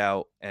was light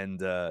out,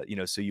 and,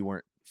 so you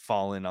weren't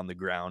falling on the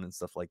ground and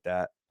stuff like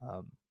that.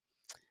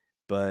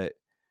 But,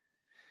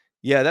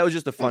 yeah, that was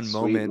just a fun That's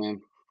sweet, moment,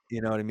 man.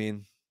 you know what I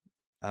mean?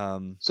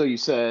 Um So you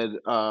said,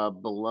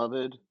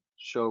 Beloved,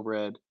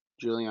 Showbread,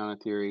 Juliana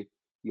Theory.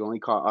 You only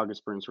caught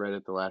August Burns Red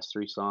at the last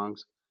 3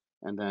 songs,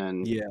 and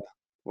then Yeah,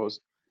 what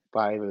was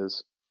 5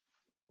 is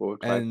what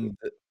would 5 be? and,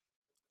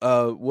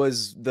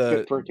 was Fit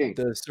the for a King.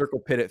 the Circle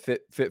Pit at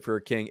Fit for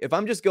a King. That's cool. If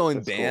I'm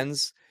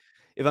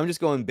just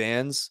going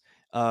bands,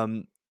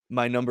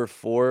 my number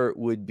 4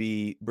 would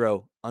be,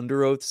 bro,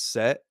 Under Oath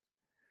Set,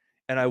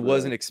 and Really? I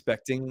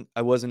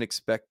wasn't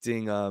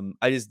expecting,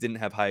 I just didn't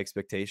have high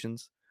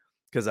expectations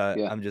 'cause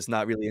Yeah. I'm just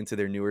not really into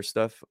their newer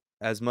stuff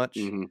as much.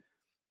 Mhm.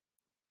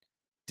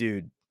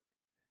 Dude,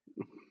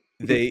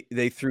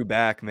 they threw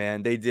back,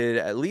 man. They did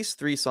at least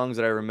 3 songs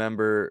that I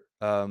remember,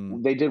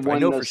 They did I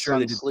When know the for sure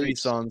they Sun did 3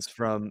 Sleeps. songs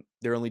from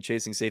They're Only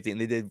Chasing Safety, and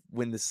they did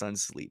When the Sun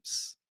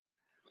Sleeps.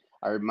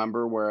 I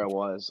remember where I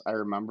was. I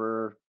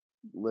remember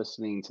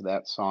listening to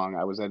that song.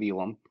 I was at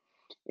Elam,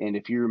 and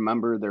if you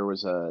remember, there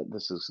was a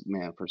this is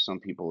man, for some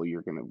people,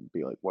 you're gonna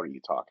be like, "What are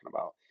you talking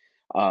about?"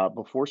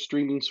 Before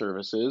streaming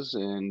services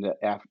and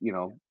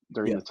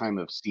during Yeah, the time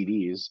of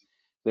CDs,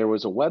 there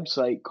was a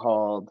website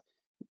called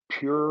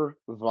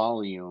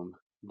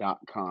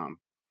purevolume.com.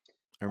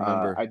 I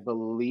remember. I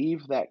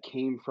believe that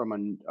came from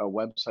a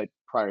website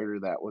prior to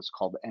that was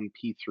called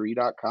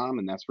mp3.com,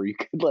 and that's where you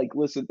could like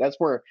listen. That's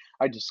where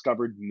I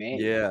discovered May.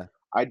 Yeah,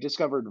 I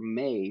discovered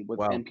May with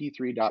wow.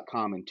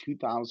 mp3.com in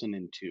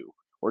 2002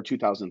 or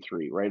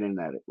 2003, right in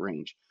that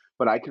range.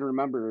 But I can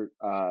remember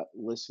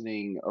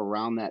listening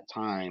around that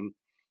time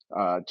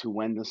to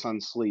When the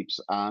Sun Sleeps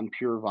on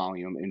Pure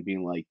Volume and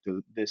being like,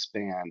 this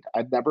band,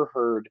 I'd never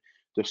heard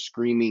the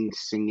screaming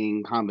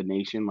singing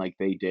combination like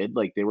they did.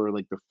 Like they were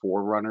like the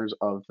forerunners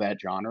of that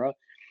genre.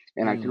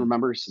 And I can Mm,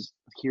 remember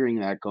hearing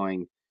that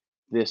going,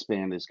 this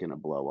band is going to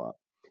blow up.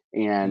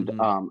 And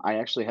mhm. I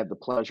actually had the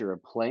pleasure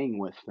of playing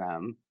with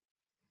them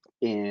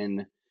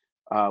in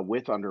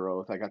with Under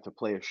Oath. I got to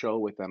play a show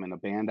with them in a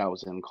band I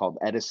was in called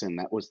Edison.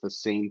 That was the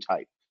same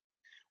type.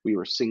 We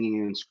were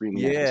singing and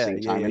screaming at the Yeah, same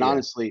yeah, time. yeah, And yeah.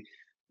 honestly,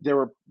 there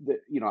were,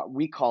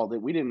 we called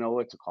it. We didn't know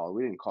what to call it.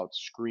 We didn't call it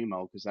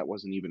screamo because that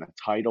wasn't even a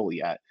title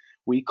yet.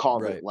 We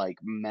called it Right. like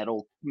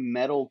metal,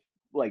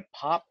 like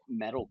pop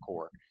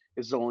metalcore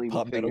is the only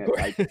Pop thing that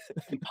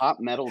metalcore. pop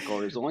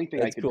metalcore is the only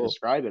thing I That's could cool.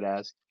 describe it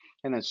as.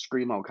 And then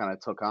screamo kind of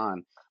took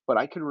on. But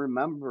I can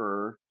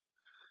remember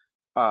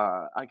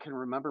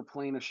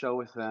playing a show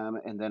with them,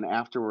 and then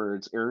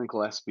afterwards, Aaron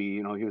Gillespie,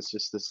 he was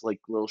just this like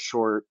little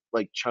short,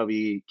 like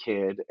chubby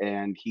kid,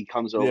 and he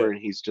comes Yeah. over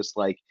and he's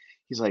like,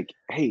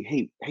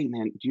 hey,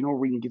 man, do you know where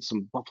we can get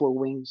some buffalo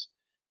wings?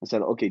 I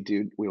said, okay,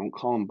 dude, we don't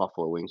call them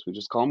buffalo wings, we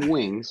just call them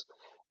wings,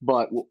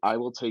 but I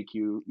will take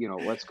you,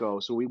 let's go.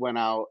 So we went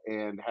out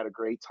and had a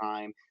great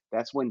time.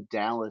 That's when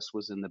Dallas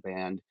was in the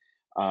band.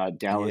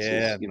 Dallas is,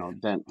 Yeah, man.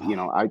 then,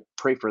 I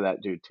pray for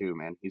that dude too,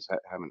 man. He's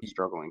having a Y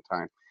struggling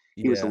time.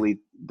 He was the yeah.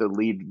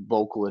 lead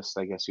vocalist,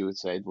 I guess you would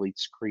say, the lead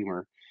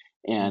screamer,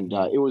 and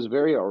Mhm. it was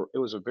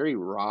a very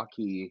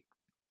rocky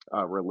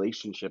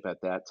relationship at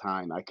that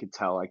time. I could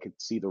tell, I could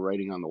see the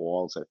writing on the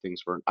walls that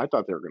things were. I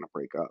thought they were going to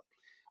break up.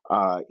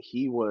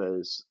 he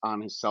was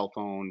on his cell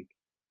phone,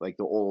 like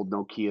the old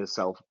Nokia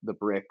the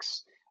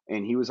bricks,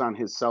 and he was on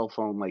his cell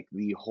phone like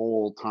the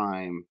whole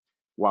time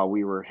while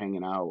we were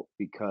hanging out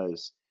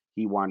because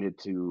he wanted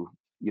to,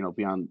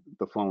 be on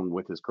the phone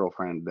with his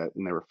girlfriend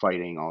and they were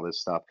fighting all this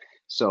stuff.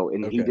 So,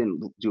 and he Okay.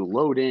 didn't do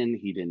load in,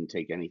 he didn't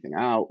take anything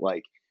out.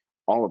 Like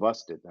all of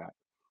us did that.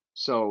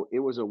 So it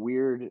was a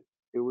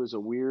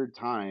weird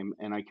time,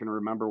 and I can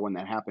remember when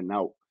that happened.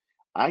 Now,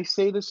 I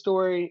say the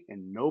story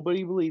and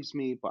nobody believes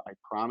me, but I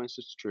promise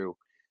it's true.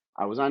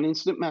 I was on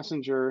Instant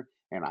Messenger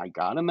and I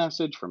got a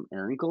message from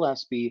Aaron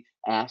Gillespie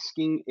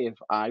asking if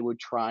I would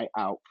try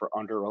out for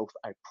Under Oath.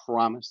 I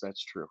promise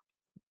that's true.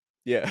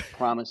 Yeah.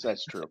 Promise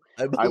that's true.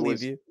 I I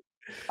believe was you.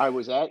 I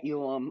was at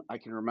Elam. I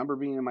can remember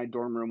being in my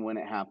dorm room when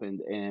it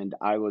happened, and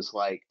I was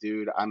like,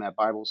 "Dude, I'm at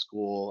Bible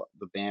school.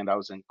 The band I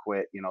was in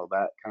quit.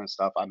 That kind of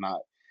stuff. I'm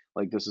not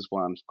like this is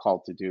what I'm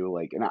called to do."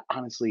 Like, and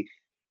honestly,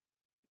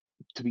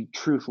 to be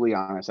truthfully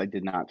honest, I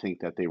did not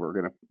think that they were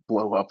gonna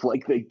blow up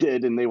like they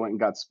did, and they went and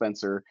got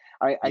Spencer.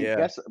 I Yeah.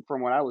 guess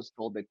from what I was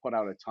told, they put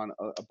out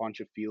a bunch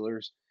of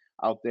feelers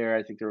out there.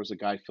 I think there was a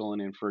guy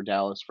filling in for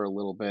Dallas for a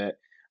little bit,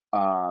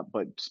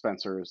 but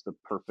Spencer was the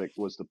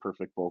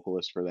perfect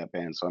vocalist for that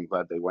band. So I'm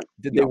glad they went.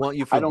 Did they want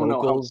you I for don't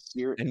know how vocals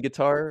serious and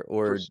guitar,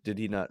 for or did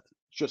he not?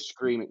 just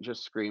screaming.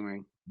 Just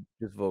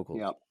vocals.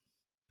 Yeah,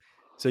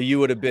 So you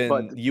would have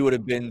but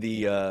been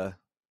the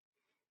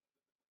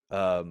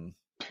um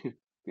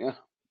yeah,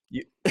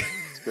 you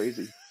it's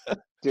crazy,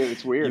 dude.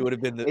 It's weird. you would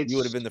have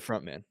It's been the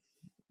front man.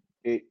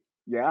 it.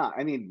 Yeah,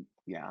 I mean,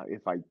 yeah.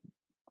 If I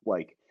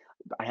like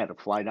I had to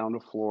fly down to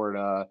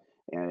Florida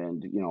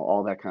and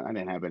all that kind I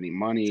didn't have any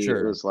money. It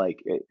Sure. was like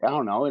I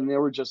don't know, and they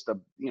were just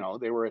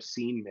they were a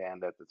scene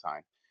band at the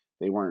time.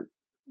 They weren't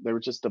they were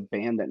just a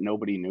band that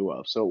nobody knew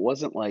of. So it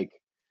wasn't like,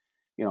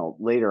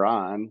 later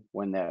on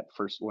when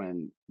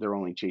They're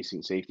Only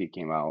Chasing Safety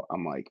came out,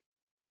 I'm like,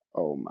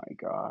 "Oh my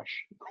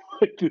gosh.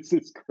 Like this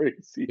is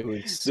crazy. It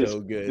was This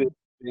so this good.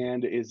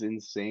 band is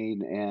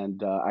insane."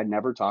 And I've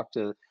never talked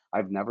to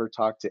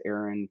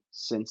Aaron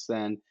since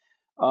then.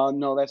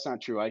 No, that's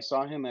not true. I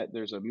saw him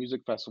there's a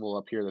music festival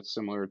up here that's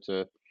similar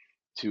to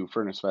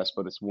Furnace Fest,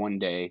 but it's one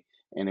day,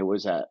 and it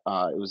was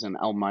in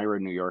Elmira,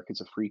 New York.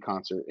 It's a free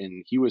concert,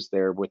 and he was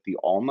there with the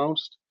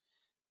Almost,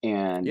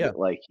 and Yeah.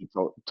 like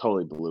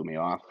totally blew me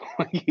off.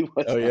 Like, he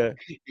was Oh not, yeah.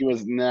 he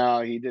was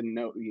no, he didn't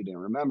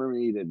remember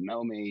me, he didn't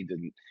know me, he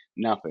didn't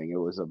nothing. It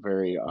was a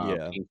very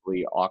Yeah.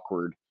 painfully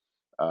awkward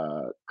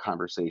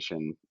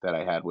conversation that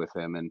I had with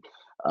him. And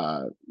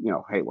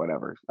hey,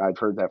 whatever. I've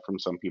heard that from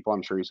some people.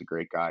 I'm sure he's a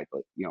great guy,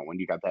 but when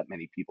you got that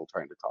many people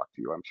trying to talk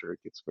to you, I'm sure it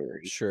gets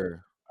very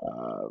Sure.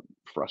 uh,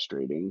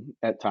 frustrating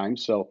at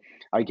times. So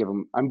I'm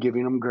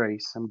giving him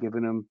grace. I'm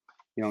giving him,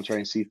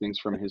 trying to see things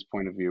from his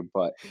point of view.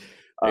 But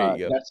There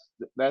you go.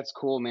 that's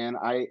cool, man.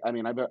 I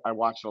mean, I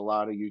watched a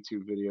lot of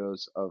YouTube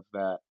videos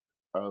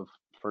of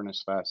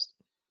Furnace Fest,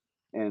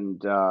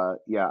 and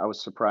yeah, I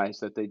was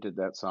surprised that they did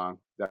that song.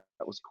 That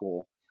was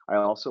cool. I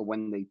also,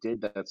 when they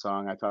did that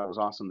song, I thought it was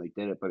awesome they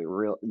did it, but it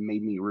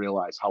made me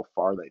realize how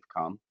far they've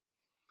come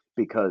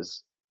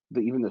because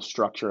even the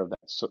structure of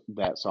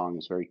that song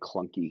is very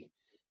clunky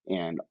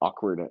and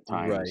awkward at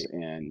times, Right.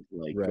 and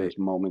like Right. there's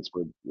moments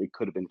where it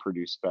could have been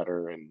produced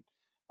better, and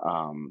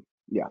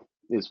yeah,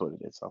 it is what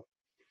it is. So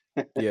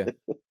Yeah.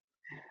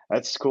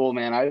 that's cool,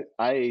 man.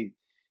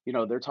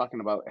 They're talking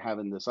about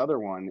having this other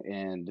one,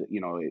 and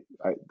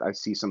I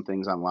see some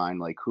things online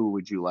like, who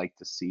would you like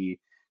to see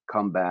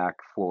come back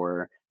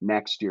for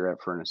next year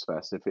at Furnace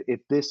Fest?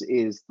 If this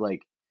is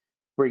like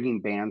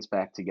bringing bands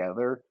back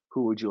together,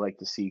 who would you like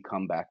to see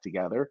come back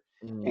together?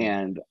 Mm.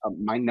 And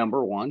my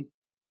number one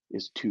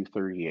is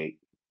 238.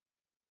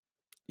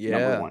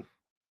 Number Yeah. one,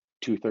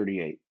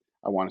 238.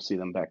 I want to see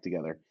them back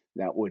together.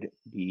 That would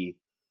be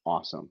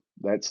awesome.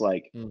 That's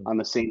like Mm. on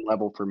the same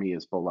level for me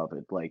as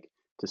Beloved. Like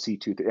to see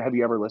two. Have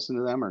you ever listened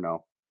to them or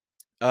no?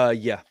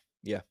 Yeah.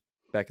 Yeah.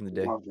 Back in the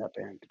day. Love that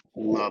band.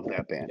 Love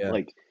that band. Yeah.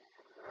 Like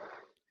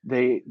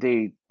they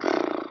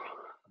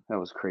that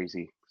was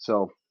crazy.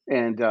 So,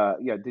 and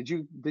yeah, did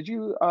you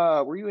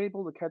were you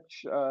able to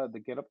catch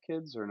the Get Up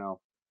Kids or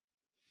no?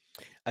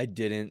 I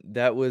didn't.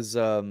 That was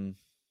where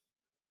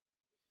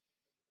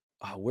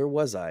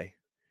was I?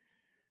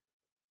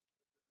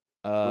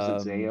 Was it Um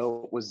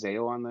Zayo? Was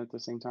Zayo on that at the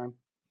same time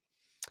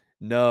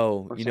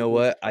no, or you know something?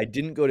 what? I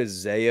didn't go to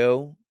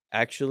Zayo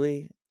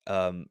actually.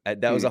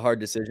 That was a Mm, hard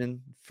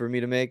decision for me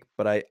to make,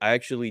 but I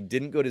actually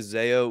didn't go to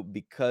Zayo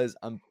because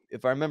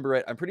if I remember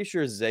right, I'm pretty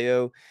sure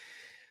Zayo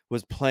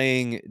was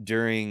playing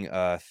during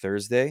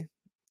Thursday,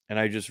 and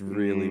I just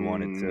really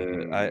wanted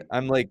to. mm,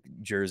 I'm like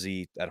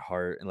Jersey at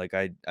heart, and like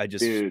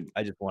dude,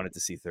 I just wanted to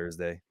see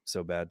Thursday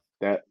so bad.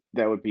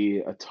 that would be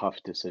a tough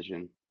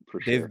decision for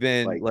They've sure.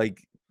 been Like,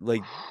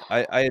 like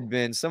I had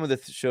been some of the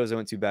shows I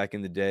went to back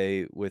in the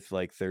day with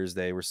like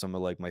Thursday were some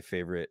of like my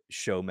favorite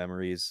show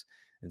memories,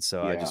 and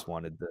so I yeah, just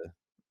wanted the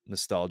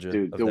nostalgia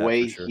dude, of that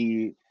for sure.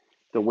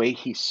 the way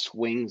he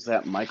swings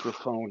that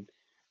microphone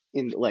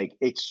in, like,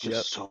 it's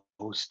just Yep. so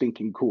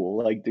stinking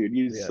cool. Like, dude,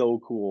 he's Yeah. so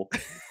cool.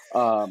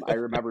 I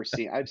remember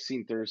I've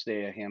seen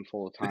Thursday a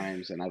handful of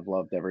times, and I've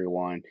loved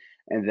everyone.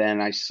 And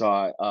then I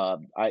saw,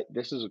 I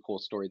this is a cool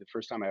story. The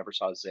first time I ever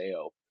saw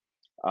Zayo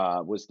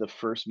was the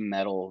first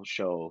metal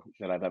show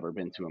that I've ever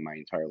been to in my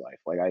entire life.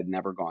 Like I had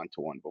never gone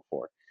to one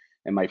before.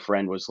 And my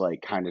friend was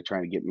like kind of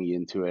trying to get me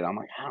into it. I'm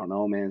like, I don't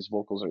know, man. The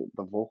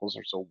vocals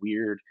are so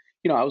weird.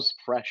 I was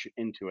fresh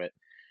into it.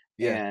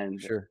 Yeah, And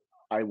sure.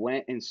 I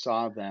went and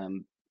saw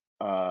them.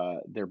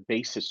 Their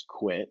bassist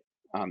quit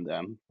on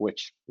them,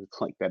 which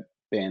it's like that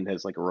band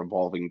has like a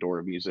revolving door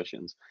of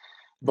musicians.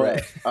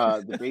 Right. But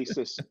the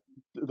bassist,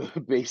 the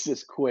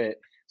bassist quit,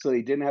 so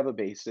they didn't have a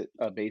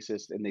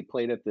bassist, and they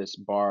played at this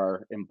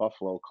bar in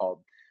Buffalo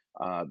called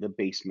the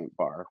Basement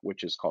Bar,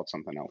 which is called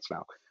something else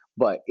now.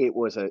 But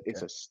it's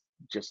Okay.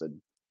 just a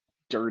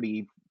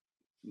dirty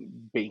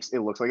base. It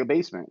looks like a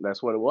basement.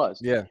 That's what it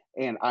was. Yeah.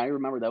 And I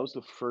remember that was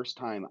the first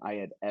time I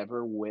had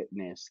ever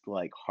witnessed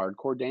like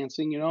hardcore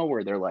dancing,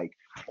 where they're like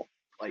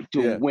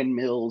doing Yeah.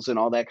 windmills and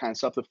all that kind of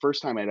stuff. The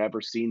first time I'd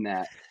ever seen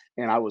that.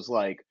 And I was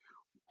like,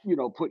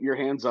 put your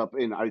hands up,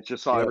 and I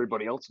just saw Yep.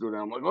 everybody else do it. And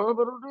I'm like, oh, I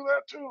better do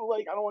that too.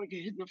 Like, I don't want to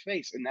get hit in the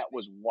face. And that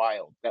was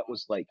wild. That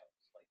was like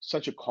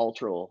such a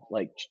cultural,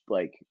 like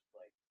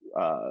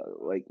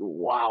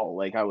wow,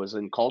 like I was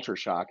in culture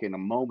shock in a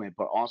moment,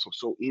 but also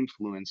so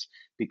influenced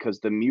because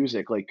the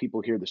music, like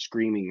people hear the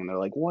screaming and they're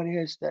like, what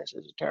is this?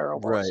 It's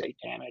terrible, it's Right.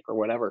 satanic or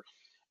whatever.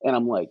 And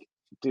I'm like,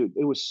 dude,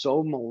 it was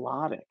so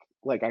melodic.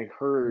 Like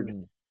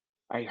Mm.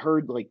 I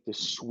heard like the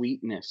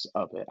sweetness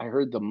of it. I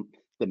heard the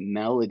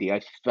melody.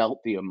 I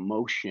felt the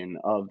emotion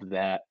of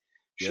that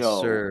Yes, show,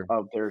 sir.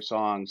 of their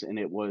songs, and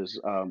it was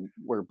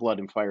where Blood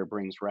and Fire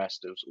Brings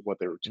Rest is what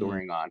they were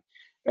Mm. touring on.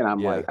 And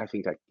I'm like, Yeah. I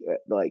think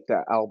like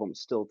that album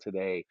still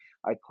today.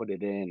 I put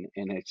it in,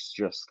 and it's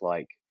just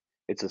like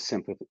it's a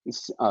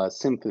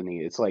symphony.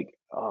 It's like,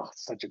 oh,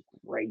 such a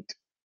great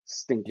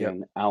Yep.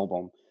 stinking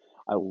album.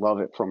 I love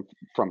it from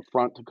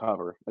front to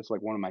cover. It's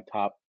like one of my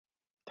top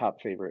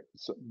favorite.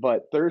 So,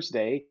 but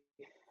Thursday,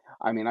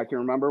 I mean, I can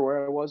remember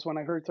where I was when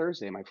I heard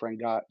Thursday. My friend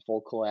got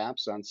Full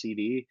Collapse on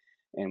CD,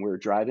 and we were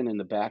driving in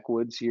the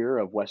backwoods here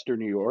of Western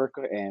New York,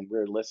 and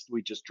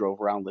we just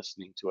drove around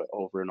listening to it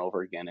over and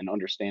over again, and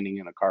understanding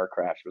in a car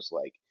crash was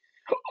like,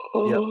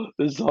 Yep. oh,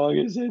 this song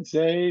is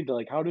insane.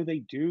 Like, how do they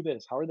do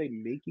this? How are they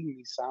making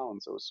these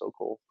sounds? It was so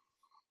cool.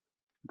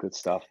 Good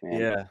stuff,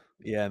 man. Yeah.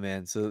 Yeah,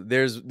 man. So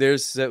there's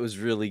that was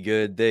really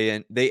good. They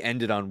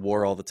ended on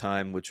War All the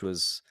Time, which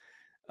was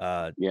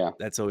uh Yeah.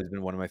 that's always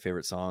been one of my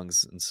favorite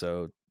songs. And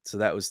so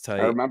that was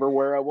I tight. remember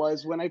where I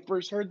was when I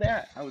first heard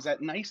that. I was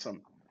at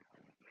NISM.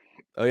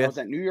 Oh I yeah. was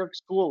at New York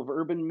School of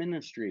Urban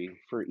Ministry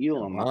for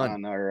Come Elam on.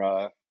 on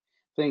our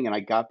thing, and I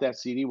got that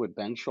CD with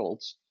Ben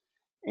Schultz,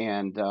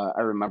 and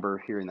I remember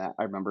hearing that.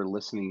 I remember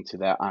listening to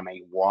that on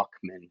a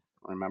Walkman.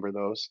 Remember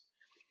those?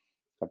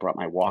 I brought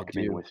my I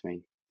Walkman do. with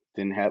me.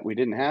 We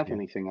didn't I have do.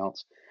 anything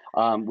else.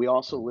 We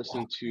A also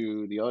listened Walkman.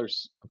 to the other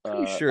I'm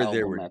pretty sure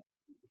there album were that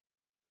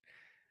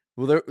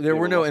well there they were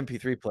were no what?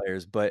 MP3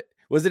 players, but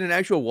was it an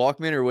actual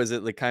Walkman or was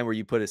it the kind where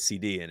you put a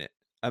CD in it?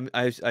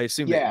 I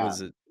assume it Yeah,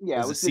 was a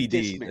yeah. It was a was the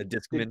CD, a Discman,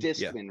 the Discman?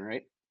 Yeah. Discman,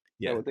 right? Is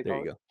that Yeah, what they there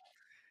call you it? go.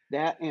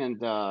 That and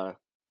the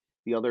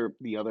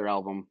other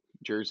album,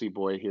 Jersey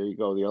Boy. Here you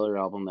go. The other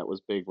album that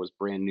was big was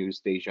Brand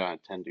New's Deja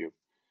Entendu.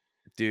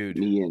 Dude,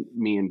 Me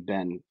and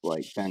Ben,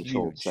 like Ben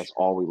Schultz, that's huge,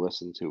 all we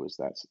listened to is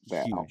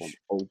that album huge.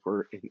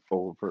 over and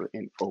over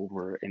and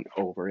over and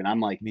over. And I'm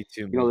like, Me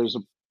too, man. there's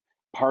a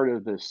part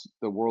of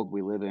the world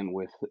we live in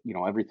with,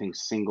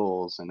 everything's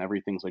singles and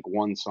everything's like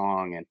one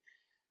song. And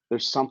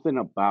there's something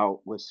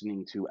about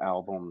listening to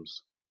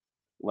albums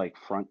like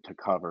front to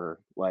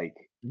cover, like,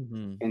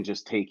 Mhm. and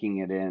just taking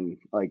it in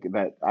like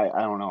that.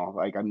 I don't know.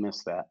 Like I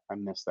miss that. I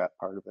miss that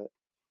part of it.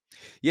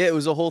 Yeah, it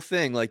was a whole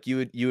thing, like, you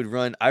would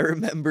run I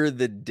remember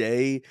the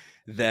day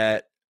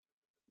that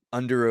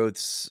Under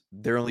Oath's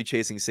 "They're Only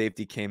Chasing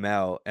Safety" came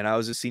out, and I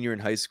was a senior in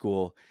high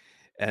school,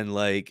 and,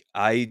 like,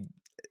 when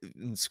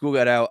school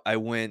got out, I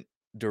went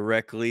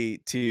directly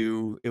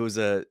to it was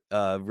a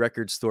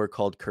record store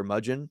called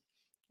Curmudgeon,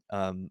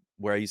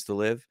 where I used to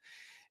live,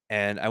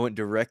 and I went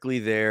directly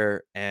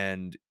there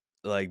and,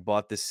 like,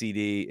 bought the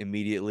CD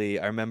immediately.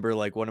 I remember,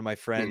 like, one of my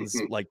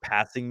friends, like,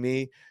 passing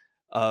me,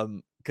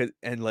 'cause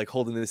and, like,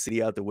 holding the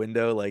CD out the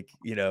window, like,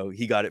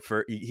 he got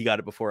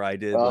it before I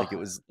did, Oh, like, it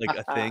was, like,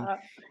 a thing.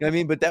 You know what I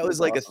mean? But that that's was,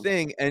 like, a awesome.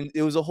 thing, and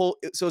it was a whole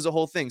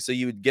thing. So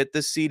you would get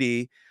the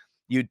CD,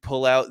 you'd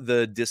pull out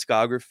the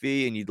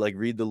discography, and you'd, like,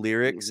 read the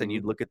lyrics, and Hmm.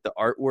 you'd look at the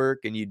artwork,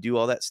 and you'd do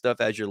all that stuff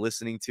as you're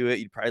listening to it.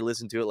 You'd probably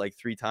listen to it, like,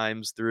 3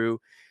 times through.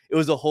 It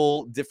was a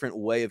whole different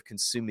way of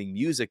consuming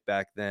music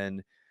back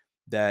then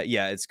that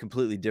yeah, it's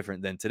completely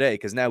different than today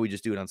because now we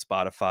just do it on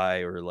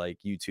Spotify or, like,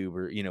 YouTube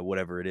or,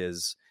 whatever it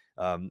is,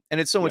 and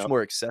it's so much Yep.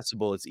 more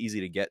accessible, it's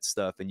easy to get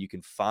stuff, and you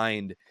can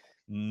find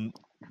n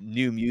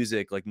new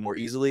music, like, more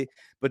easily,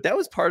 but that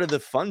was part of the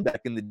fun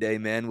back in the day,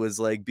 man, was,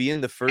 like,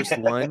 being the first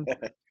one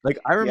like,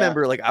 I Yeah.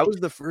 remember, like, I was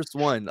the first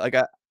one, like,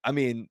 I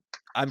mean,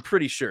 I'm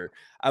pretty sure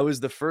I was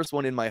the first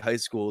one in my high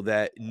school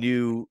that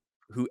knew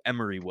who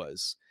Emery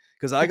was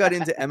because I got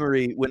into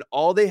Emery when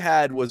all they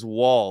had was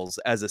Walls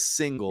as a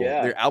single.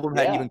 Yeah, Their album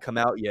hadn't yeah. even come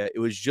out yet. It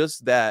was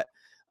just that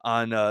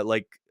on a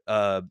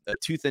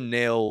Tooth and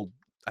Nail.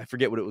 I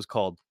forget what it was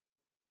called.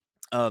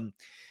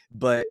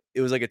 But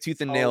it was like a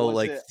Tooth and Oh, Nail was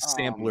like it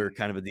sampler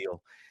kind of a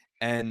deal,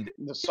 and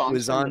the it songs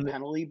was from the on.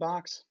 Penalty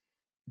Box?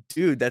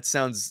 Dude, that's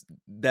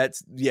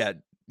yeah,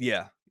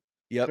 yep.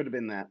 Could have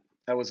been that.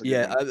 That was a good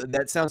Yeah, one.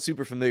 that sounds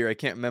super familiar. I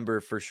can't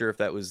remember for sure if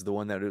that was the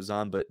one that it was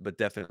on, but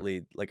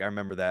definitely, like, I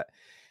remember that.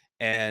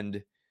 And,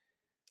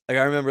 like,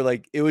 I remember,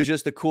 like, it was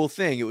just a cool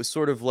thing. It was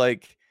sort of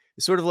like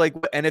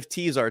what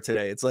NFTs are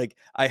today. It's like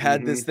I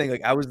had this Mhm. thing,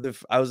 like, I was the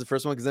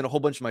first one because then a whole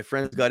bunch of my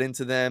friends got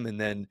into them, and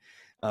then,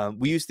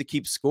 we used to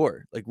keep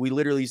score. Like, we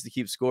literally used to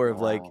keep score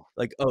of, Wow.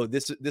 "Oh,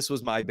 this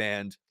was my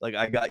band. Like,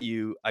 I got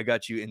you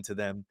into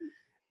them."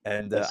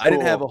 And, That's I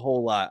didn't have a cool.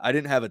 whole lot. I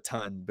didn't have a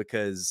ton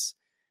because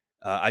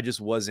I just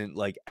wasn't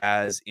like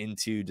as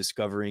into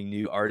discovering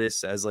new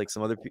artists as like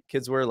some other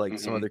kids were. Like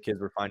some Mhm. other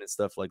kids were finding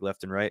stuff like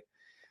left and right.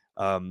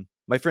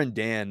 My friend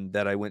Dan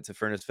that I went to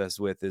Furnace Fest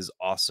with is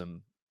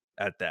awesome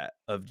at that.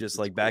 Of just That's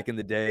like back cool. in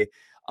the day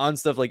on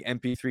stuff like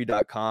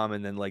mp3.com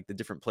and then like the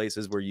different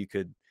places where you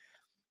could,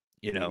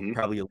 Mhm.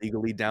 probably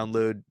illegally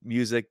download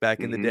music back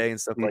in the Mhm. day and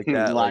stuff like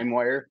that. Like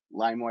LimeWire.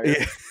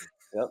 yeah,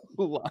 Yep.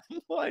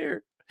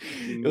 LimeWire.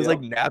 It was like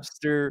Yep.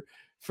 Napster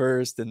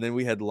first, and then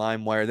we had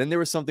LimeWire. Then there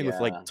was something with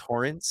like Yeah.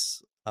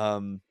 torrents.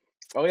 Oh,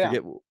 yeah.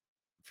 Forget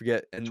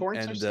forget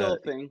Torrents are still a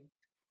thing.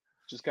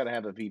 Just gotta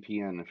have a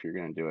VPN if you're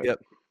gonna do yep.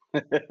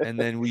 it. And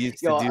then we used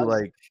to Yo, do I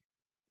like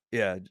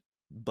yeah,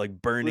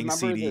 like burning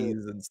remember the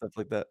CDs and stuff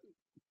like that.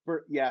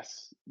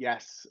 yes,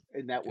 yes,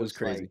 and that It was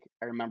was like crazy.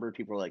 I remember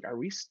people were like, "Are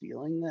we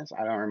stealing this?"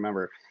 I don't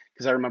remember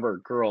because I remember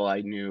a girl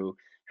I knew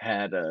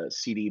had a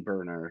CD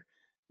burner,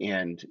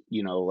 and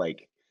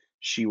like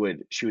she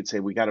would say,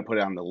 "We got to put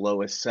it on the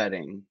lowest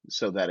setting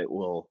so that it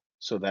will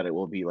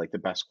be like the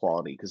best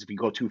quality. Because if you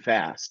go too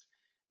fast,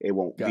 it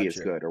won't be as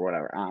Gotcha. good or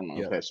whatever." I don't know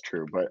if Yep. that's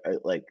true, but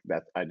like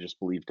that, I just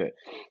believed it.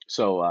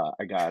 So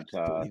I got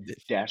Believed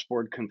it.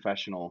 Dashboard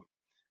Confessional,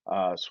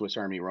 Swiss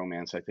Army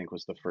Romance. I think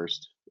was the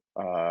first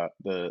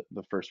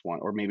one,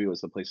 or maybe it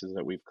was The Places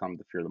That We've Come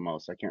to Fear the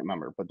Most. I can't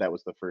remember, but that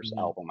was the first Mhm.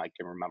 album I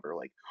can remember.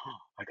 Like, oh,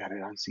 I got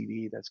it on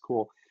CD. That's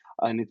cool,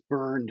 and it's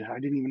burned. I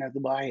didn't even have to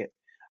buy it.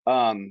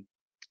 Um,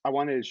 I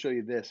wanted to show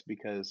you this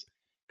because,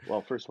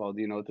 well, first of all,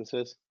 do you know what this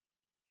is?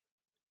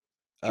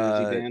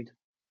 Jersey Uh, Band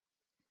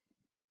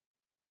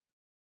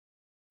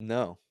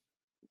no.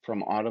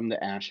 from Autumn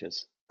to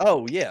Ashes.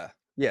 Oh, yeah.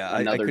 Yeah,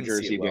 I Another couldn't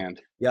see it Jersey well.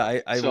 band. Yeah,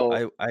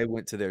 So I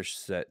went to their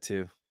set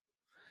too.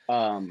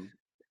 Um,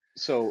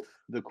 so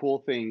the cool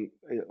thing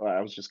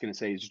I was just gonna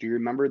say is, do you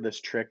remember this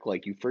trick?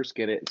 Like you first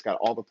get it, it's got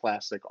all the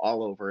plastic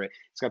all over it.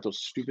 It's got those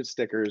stupid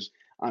stickers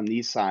on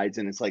these sides,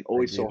 and it's like I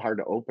always so do. hard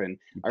to open.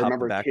 You I pop the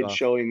remember back kids off.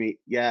 showing me,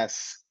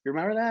 yes, you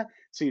remember that?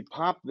 So you'd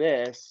pop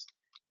this,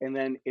 and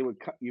then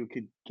you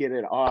could get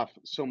it off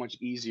so much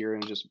easier,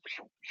 and just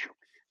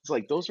it's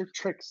like those are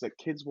tricks that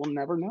kids will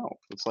never know.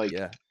 It's like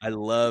Yeah, I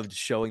loved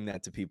showing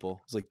that to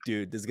people. It's like,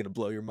 "Dude, this is gonna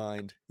blow your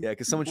mind." Yeah,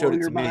 because someone showed blow it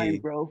your to mind, me,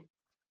 bro.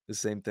 the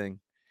same thing.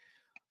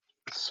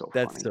 It's so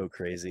That's funny. so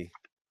crazy.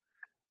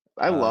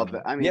 I love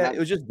that. I mean, Yeah, that it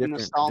was just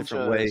different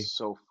nostalgia way. is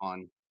so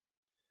fun.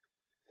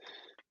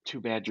 Too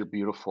bad you're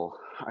beautiful.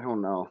 I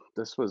don't know.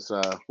 This was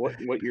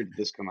what year did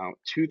this come out?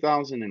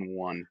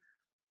 2001.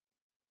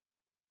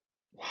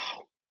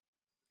 Wow.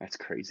 That's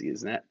crazy.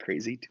 Isn't that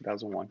crazy?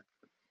 2001.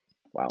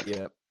 Wow.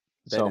 Yeah,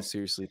 that So, is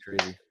seriously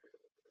crazy.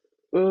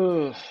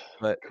 ugh,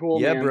 But cool,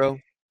 yeah, man. bro.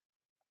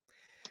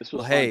 This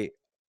Well, was fun. hey,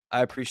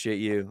 I appreciate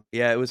you.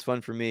 Yeah, it was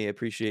fun for me. I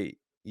appreciate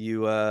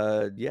you,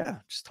 yeah,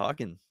 just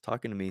talking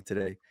to me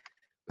today.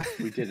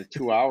 We did a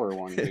 2-hour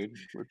one, dude.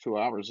 We're 2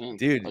 hours in.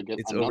 Dude, I'll get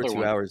it's over another 2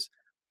 one. hours.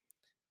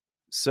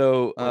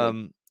 So, Or like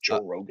uh,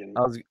 Joe Rogan.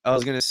 I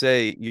was gonna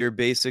say, you're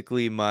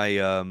basically my,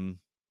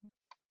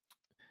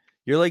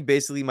 you're like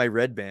basically my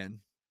red band.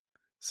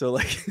 So,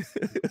 like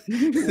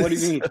What do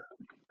you so mean?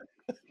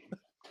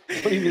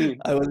 What do you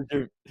mean? I wasn't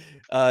sure.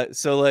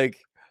 So, like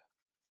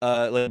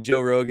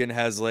Joe Rogan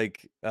has,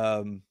 like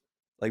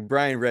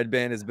Brian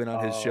Redband has been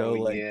on his Oh show,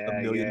 like, a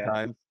yeah, million yeah.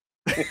 times.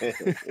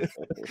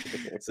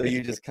 So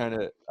you just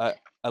kinda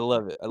I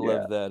love it. I Yeah,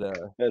 love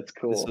that, that's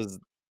this cool. was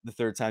the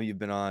 3rd time you've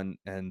been on,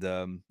 and,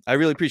 I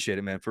really appreciate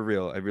it, man, for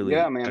real.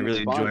 Yeah, I man, it's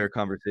really enjoy fun. our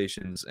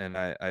conversations, and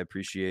I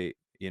appreciate,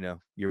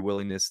 your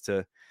willingness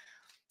to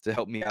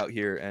help me out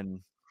here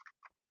and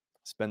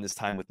spend this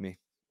time with me,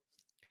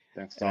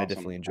 That's and I awesome.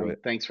 definitely enjoy And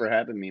it. thanks for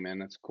having me, man.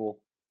 That's cool.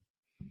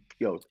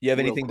 Yo, You have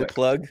real anything to quick.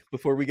 plug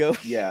before we go?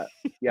 Yeah,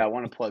 yeah, I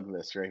wanna plug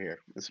this right here.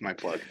 This is my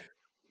plug.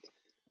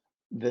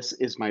 This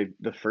is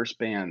the first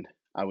band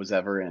I was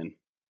ever in,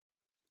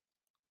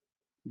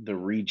 The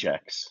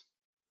Rejects.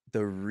 The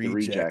The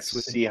Rejects Rejects.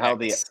 with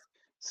an X.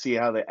 See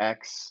how the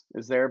X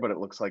is there, but it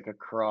looks like a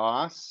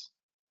cross?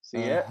 See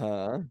it?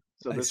 Uh-huh.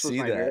 So I this was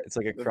see that. It's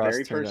like a the cross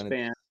very turned first on it.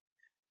 band,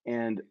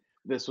 and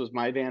this was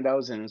my band I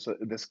was in, so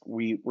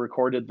we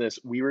recorded this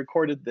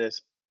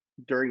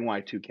during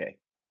Y2K,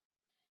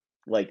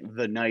 like,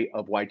 the night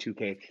of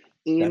Y2K.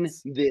 in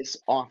That's this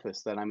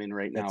office that I'm in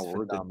right now, that's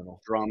where the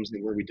phenomenal. drums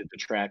and where we did the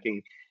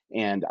tracking.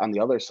 And on the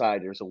other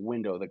side, there's a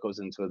window that goes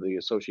into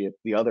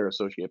the other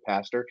associate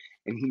pastor,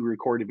 and he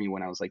recorded me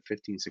when I was like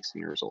 15, 16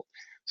 years old.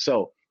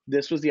 So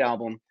this was the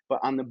album,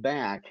 but on the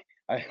back,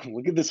 I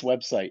look at this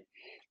website.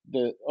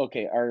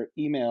 Our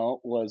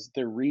email was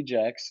the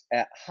rejects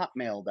at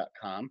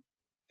hotmail.com.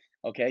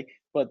 Okay,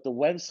 but the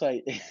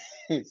website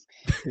is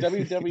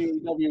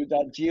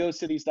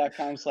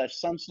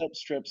www.geocities.com/sunset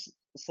strips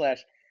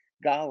slash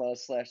gala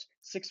slash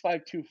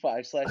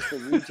 6525 slash the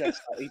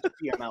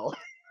rejects.html.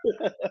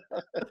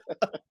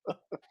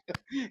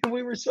 And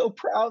we were so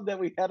proud that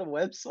we had a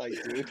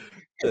website, dude. It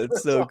That's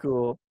was so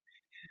cool,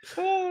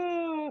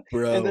 Ah, and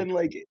bro. then,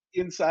 like,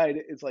 inside,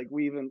 it's like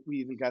we even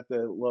got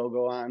the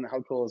logo on.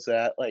 How cool is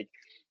that? Like,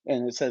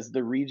 and it says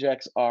the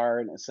rejects are,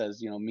 and it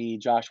says, me,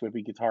 Josh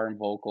Whippy, guitar and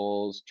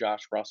vocals,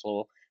 Josh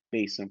Russell,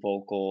 bass and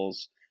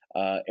vocals,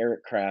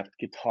 Eric Kraft,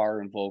 guitar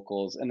and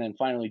vocals, and then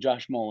finally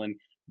Josh Mullen,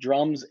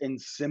 drums and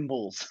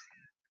cymbals.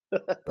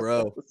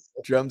 Bro,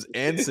 drums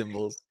and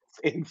cymbals.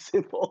 And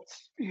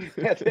cymbals.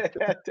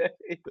 That day.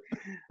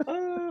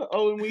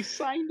 Oh, and we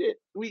signed it.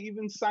 We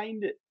even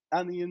signed it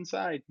on the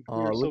inside. We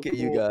Oh, were so look at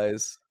you cool.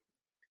 guys.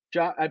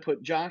 I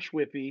put Josh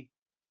Whippy,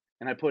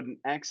 and I put an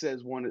X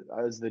as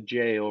the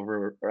J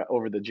over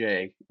the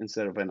J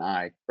instead of an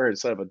I, or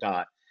instead of a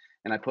dot,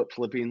 and I put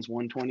Philippians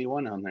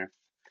 121 on there.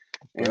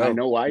 And I Bro,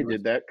 know why I you were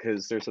did that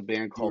because there's a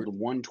band you called were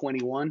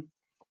 121.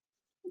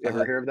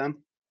 Ever uh hear of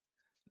them?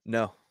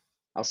 no.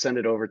 I'll send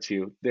it over to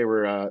you. They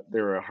were a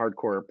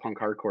hardcore punk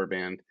hardcore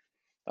band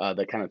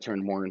that kind of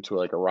turned more into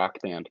like a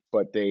rock band,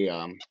 but they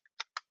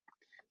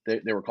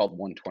were called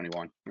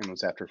 121, and it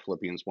was after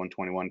Philippians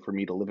 121 for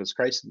me to live as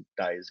Christ and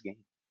die as gain.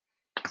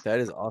 That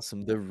is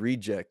awesome. The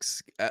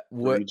Rejects. The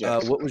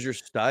Rejects. What was your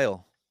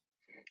style?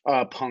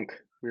 Punk.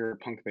 We were a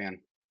punk band.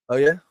 Oh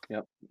yeah?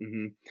 Yep.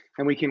 And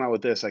we came out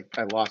with this. I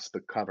lost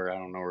the cover. I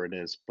don't know where it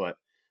is, but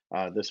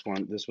this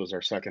was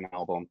our second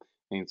album,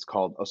 and it's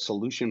called A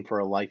Solution for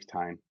a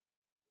Lifetime.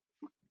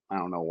 I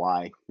don't know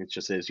why. It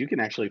just is. You can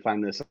actually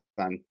find this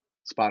on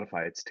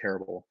Spotify. It's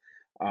terrible.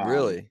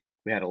 Really?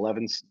 We had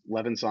 11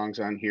 songs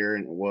on here,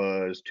 and it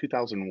was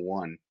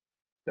 2001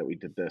 that we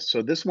did this.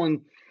 So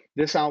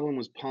this album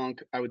was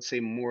punk. I would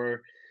say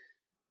more.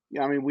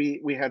 Yeah, I mean,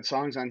 we had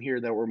songs on here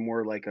that were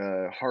more like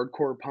a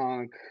hardcore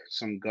punk,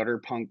 some gutter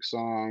punk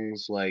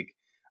songs.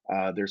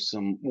 There's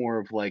some more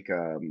of like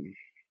a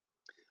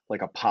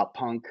pop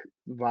punk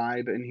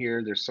vibe in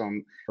here. There's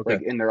some Okay.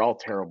 and they're all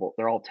terrible.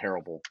 They're all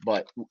terrible.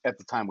 But at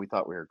the time, we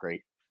thought we were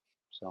great.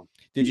 So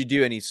Did you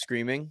do any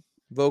screaming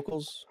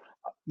vocals?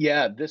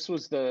 yeah, this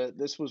was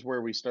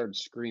where we started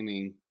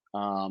screaming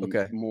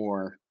Okay.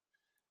 more.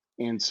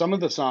 And some of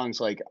the songs,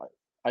 like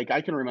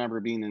I can remember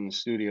being in the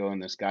studio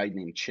and this guy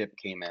named Chip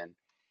came in,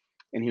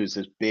 and he was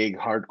this big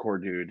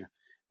hardcore dude,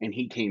 and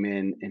he came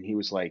in and he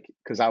was like,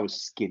 because I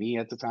was skinny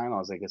at the time, I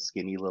was like a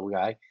skinny little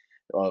guy,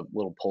 a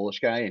little Polish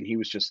guy, and he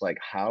was just like,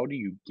 how do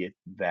you get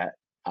that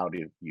out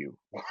of you?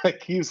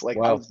 Like, he was like,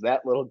 how Wow. does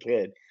that little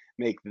kid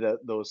make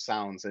those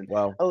sounds? And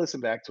Wow. I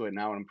listen back to it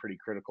now and I'm pretty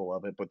critical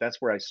of it, but that's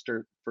where I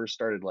first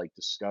started like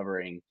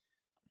discovering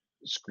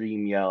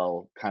scream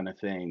yell kind of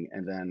thing.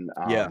 And then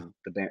Yeah.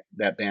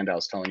 that band I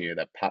was telling you,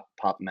 that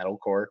pop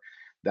metalcore,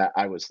 that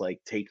I was like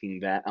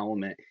taking that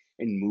element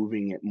and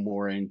moving it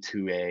more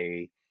into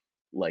a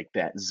like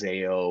that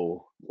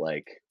Zao,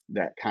 like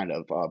that kind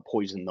of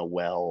poison the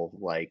well,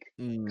 like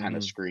kind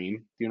of Mhm. scream.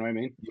 Do you know what I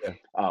mean? Yeah.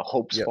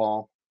 Hope's Yep.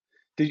 Fall.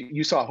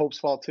 You saw Hope's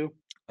Fall too?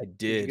 I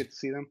Did you get did. to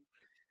see them?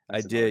 I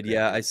That's another did. great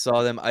Yeah, I band.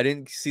 saw them. I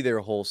didn't see their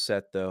whole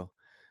set though.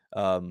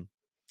 Um,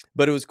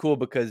 but it was cool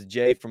because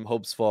Jay from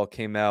Hope's Fall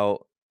came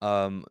out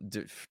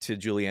to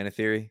Juliana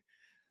Theory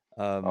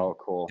um Oh,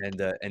 cool. and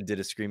did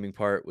a screaming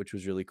part, which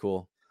was really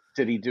cool.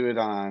 Did he do it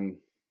on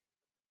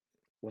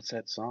what's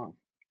that song?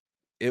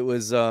 It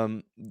was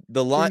the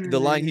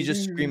line he's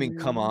just screaming,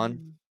 "Come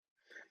on."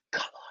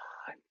 Come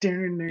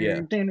on.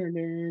 Yeah.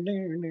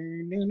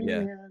 Yeah.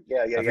 Yeah,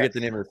 yeah, I yeah. forget the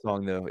name of the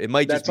song though. It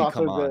might just That's be off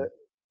 "Come of On."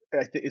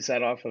 is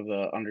that off of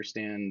the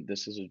Understand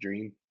This Is a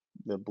Dream,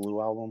 the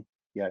Blue album?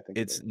 Yeah, I think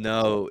it It's is.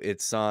 no,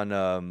 it's on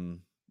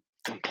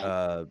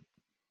uh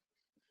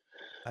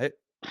I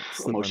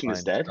slipped my Emotion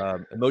is mind.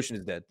 Dead? Emotion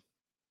is Dead.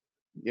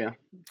 Yeah,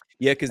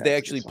 Yeah, because they that's a good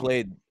actually song.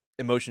 played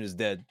Emotion is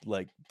Dead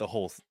like the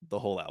whole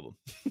album.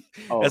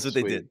 Oh, That's what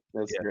they sweet. did.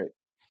 That's Yeah. great.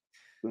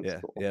 That's Yeah.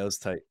 cool. Yeah, it was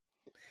tight.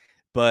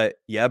 But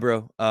yeah,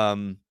 bro.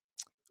 I'm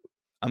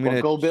Well,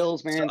 gonna go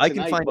Bills, so man, I can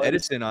tonight, find buddy.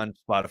 Edison on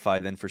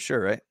Spotify then for sure,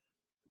 right?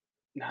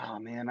 No,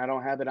 man, I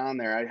don't have it on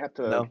there. I have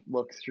to No?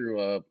 look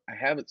through I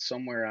have it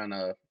somewhere on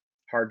a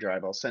hard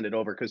drive. I'll send it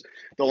over because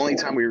the only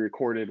time we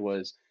recorded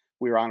was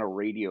we were on a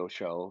radio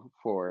show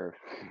for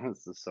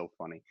this is so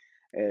funny.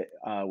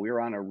 We were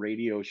on a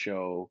radio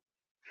show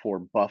for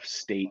Buffalo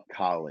State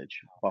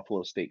College.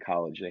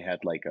 They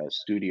had like a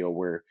studio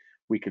where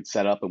we could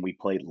set up and we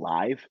played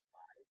live.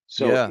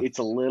 So Yeah. it's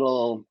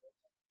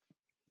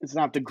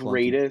not the Clunky.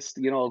 greatest,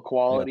 Yeah.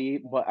 quality,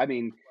 but I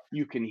mean,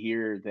 you can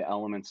hear the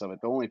elements of it.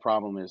 The only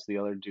problem is the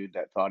other dude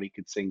that thought he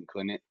could sing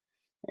couldn't.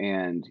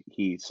 and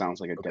he sounds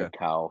like a Okay. dead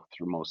cow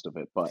through most of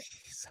it. But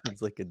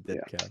Sounds like a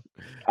dead yeah, cow.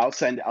 I'll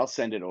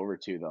send it over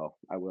to you though.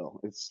 I will.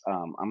 It's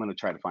I'm gonna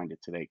try to find it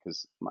today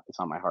because it's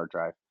on my hard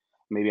drive.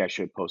 Maybe I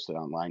should post it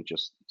online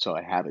just so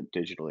I have it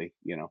digitally,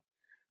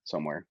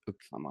 somewhere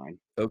online.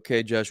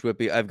 Okay, Josh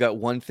Whippy, I've got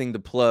one thing to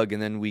plug,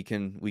 and then we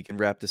can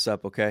wrap this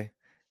up. Okay,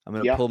 Yeah. I'm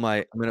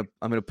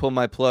gonna pull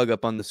my plug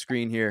up on the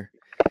screen here.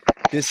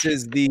 This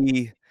is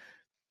the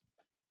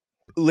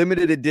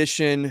limited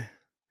edition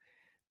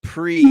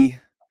pre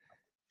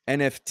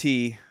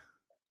NFT.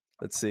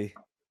 Let's see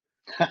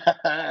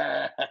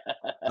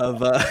of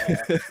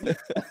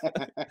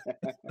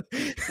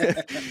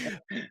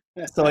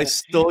So I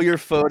stole your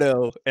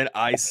photo and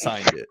I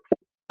signed it.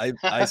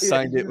 I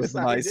signed it You with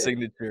my signed it.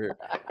 signature,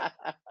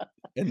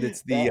 and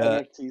it's That the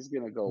NFT is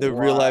gonna go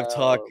Real Life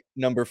Talk wild.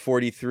 number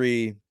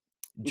 43,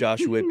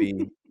 Josh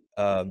Whippy.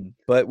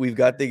 But we've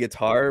got the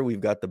guitar,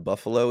 we've got the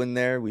buffalo in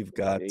there, we've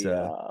got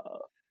Yeah,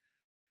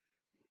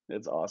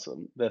 that's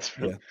awesome. That's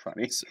yeah. really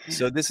funny.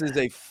 So this is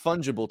a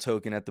fungible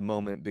token at the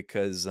moment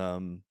because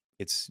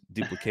it's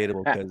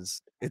duplicatable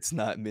because it's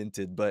not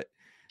minted. But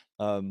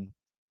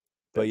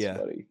That's yeah,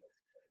 funny.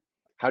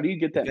 How do you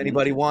get if that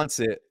anybody minted? wants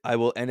it, I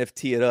will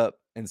NFT it up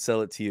and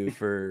sell it to you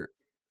for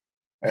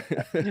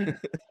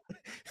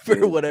for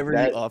Dude, whatever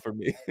you offer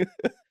me.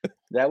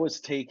 that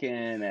was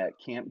taken at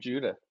Camp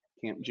Judah.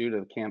 Camp Judah,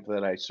 the camp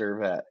that I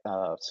serve at,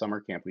 summer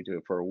camp. We do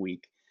it for a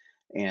week,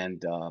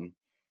 and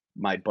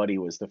my buddy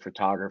was the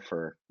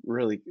photographer.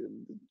 Really,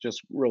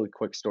 just really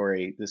quick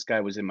story. This guy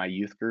was in my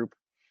youth group,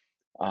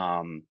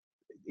 um,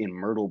 in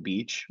Myrtle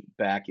Beach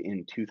back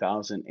in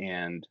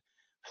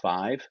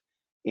 2005,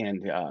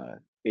 and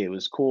it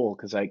was cool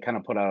because I kind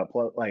of put out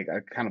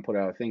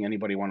a thing.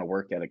 Anybody want to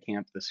work at a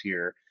camp this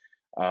year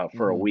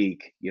for a Mhm.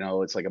 week?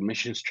 It's like a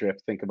missions trip.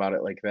 Think about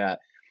it like that.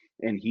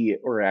 And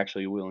or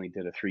actually, we only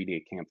did a 3-day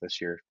camp this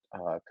year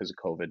because of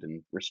COVID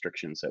and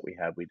restrictions that we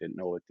had. We didn't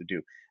know what to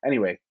do.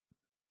 Anyway,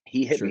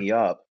 he hit Sure. me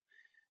up.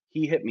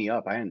 He hit me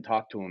up. I hadn't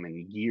talked to him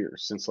in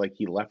years since like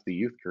he left the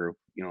youth group,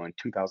 in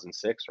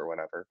 2006 or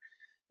whatever,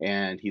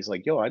 and he's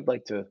like, "Yo, I'd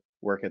like to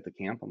work at the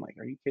camp." I'm like,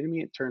 "Are you kidding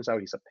me?" It turns out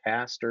he's a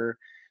pastor.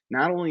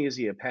 Not only is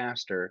he a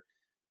pastor,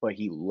 but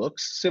he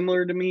looks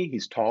similar to me.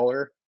 He's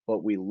taller, but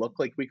we look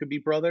like we could be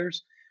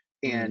brothers,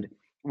 and Mm.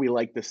 we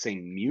like the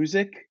same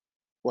music.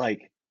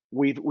 Like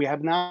we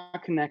have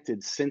not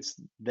connected since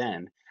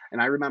then.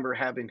 And I remember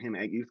having him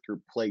at youth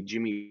group play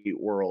Jimmy Eat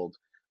World,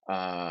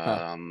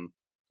 Huh.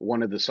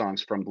 one of the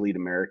songs from Bleed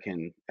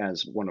American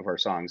as one of our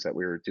songs that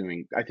we were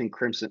doing. I think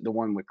Crimson, the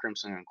one with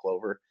Crimson and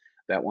Clover,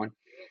 that one.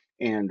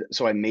 And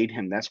so I made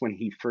him. That's when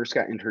he first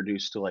got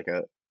introduced to like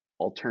a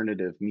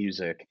alternative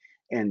music,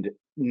 and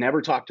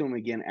never talked to him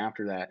again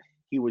after that.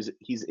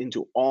 He's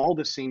into all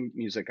the same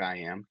music I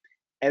am,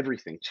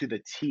 everything to the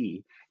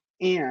T.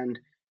 And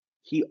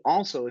he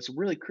also, it's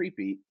really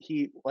creepy.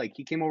 He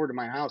came over to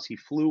my house. He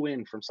flew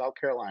in from South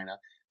Carolina,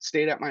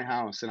 stayed at my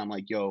house, and I'm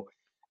like, "Yo,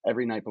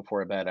 every night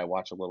before bed I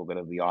watch a little bit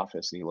of The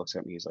Office." And he looks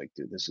at me, he's like,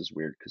 "Dude, this is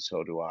weird because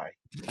so do I."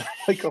 I'm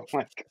like, "Oh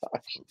my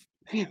gosh."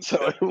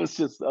 So it was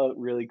just a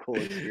really cool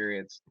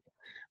experience.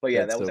 But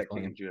yeah, That's that was so at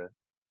funny. Camp Judah.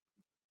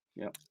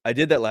 Yep. I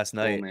did that last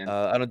Cool, night. man.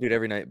 I don't do it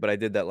every night, but I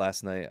did that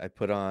last night. I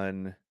put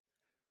on,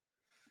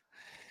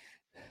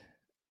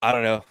 I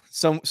don't know,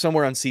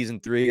 somewhere on season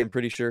 3, I'm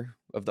pretty sure,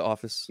 of The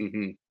Office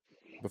Mhm.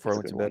 before I That's a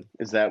went good to one. bed.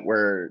 Is that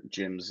where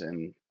Jim's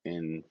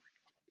in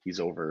he's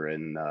over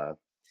in,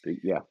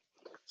 yeah.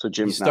 So He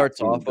Jim's not starts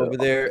in off the over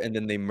there, and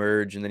then they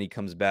merge, and then he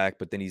comes back,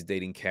 but then he's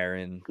dating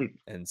Karen,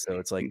 and so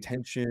it's like Mm.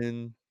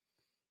 tension.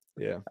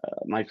 Yeah.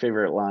 My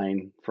favorite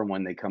line from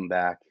when they come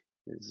back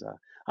is,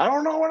 "I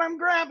don't know what I'm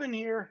grabbing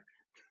here."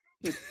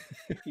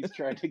 He's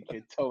trying to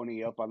get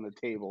Tony up on the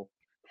table.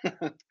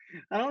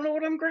 "I don't know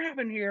what I'm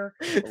grabbing here."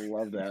 I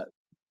love that.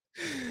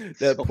 It's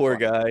That so poor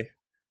funny. guy.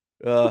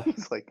 Ugh,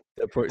 He's like,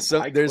 that poor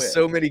 "I there's quit.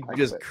 so many I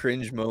just quit."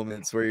 cringe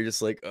moments where you're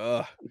just like,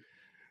 "Ugh,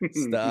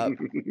 stop."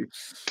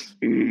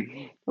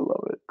 I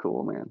love it.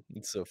 Cool, man.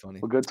 It's so funny.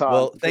 Well,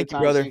 Well, good thank you,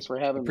 times. brother. Thanks for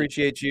having me.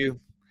 Appreciate you.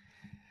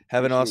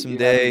 Have an Appreciate awesome you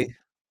having me. day.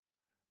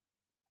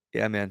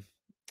 Yeah, man.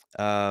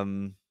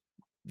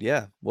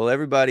 Yeah. Well,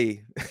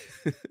 everybody,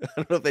 I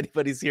don't know if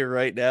anybody's here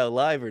right now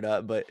live or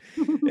not, but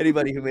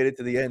anybody who made it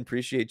to the end,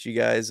 appreciate you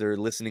guys, or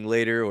listening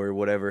later or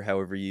whatever,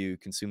 however you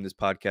consume this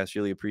podcast,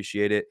 really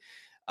appreciate it.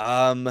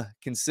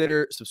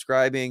 Consider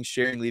subscribing,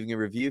 sharing, leaving a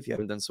review if you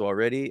haven't done so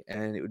already,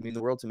 and it would mean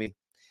the world to me.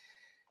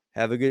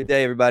 Have a good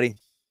day, everybody.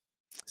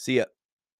 See ya.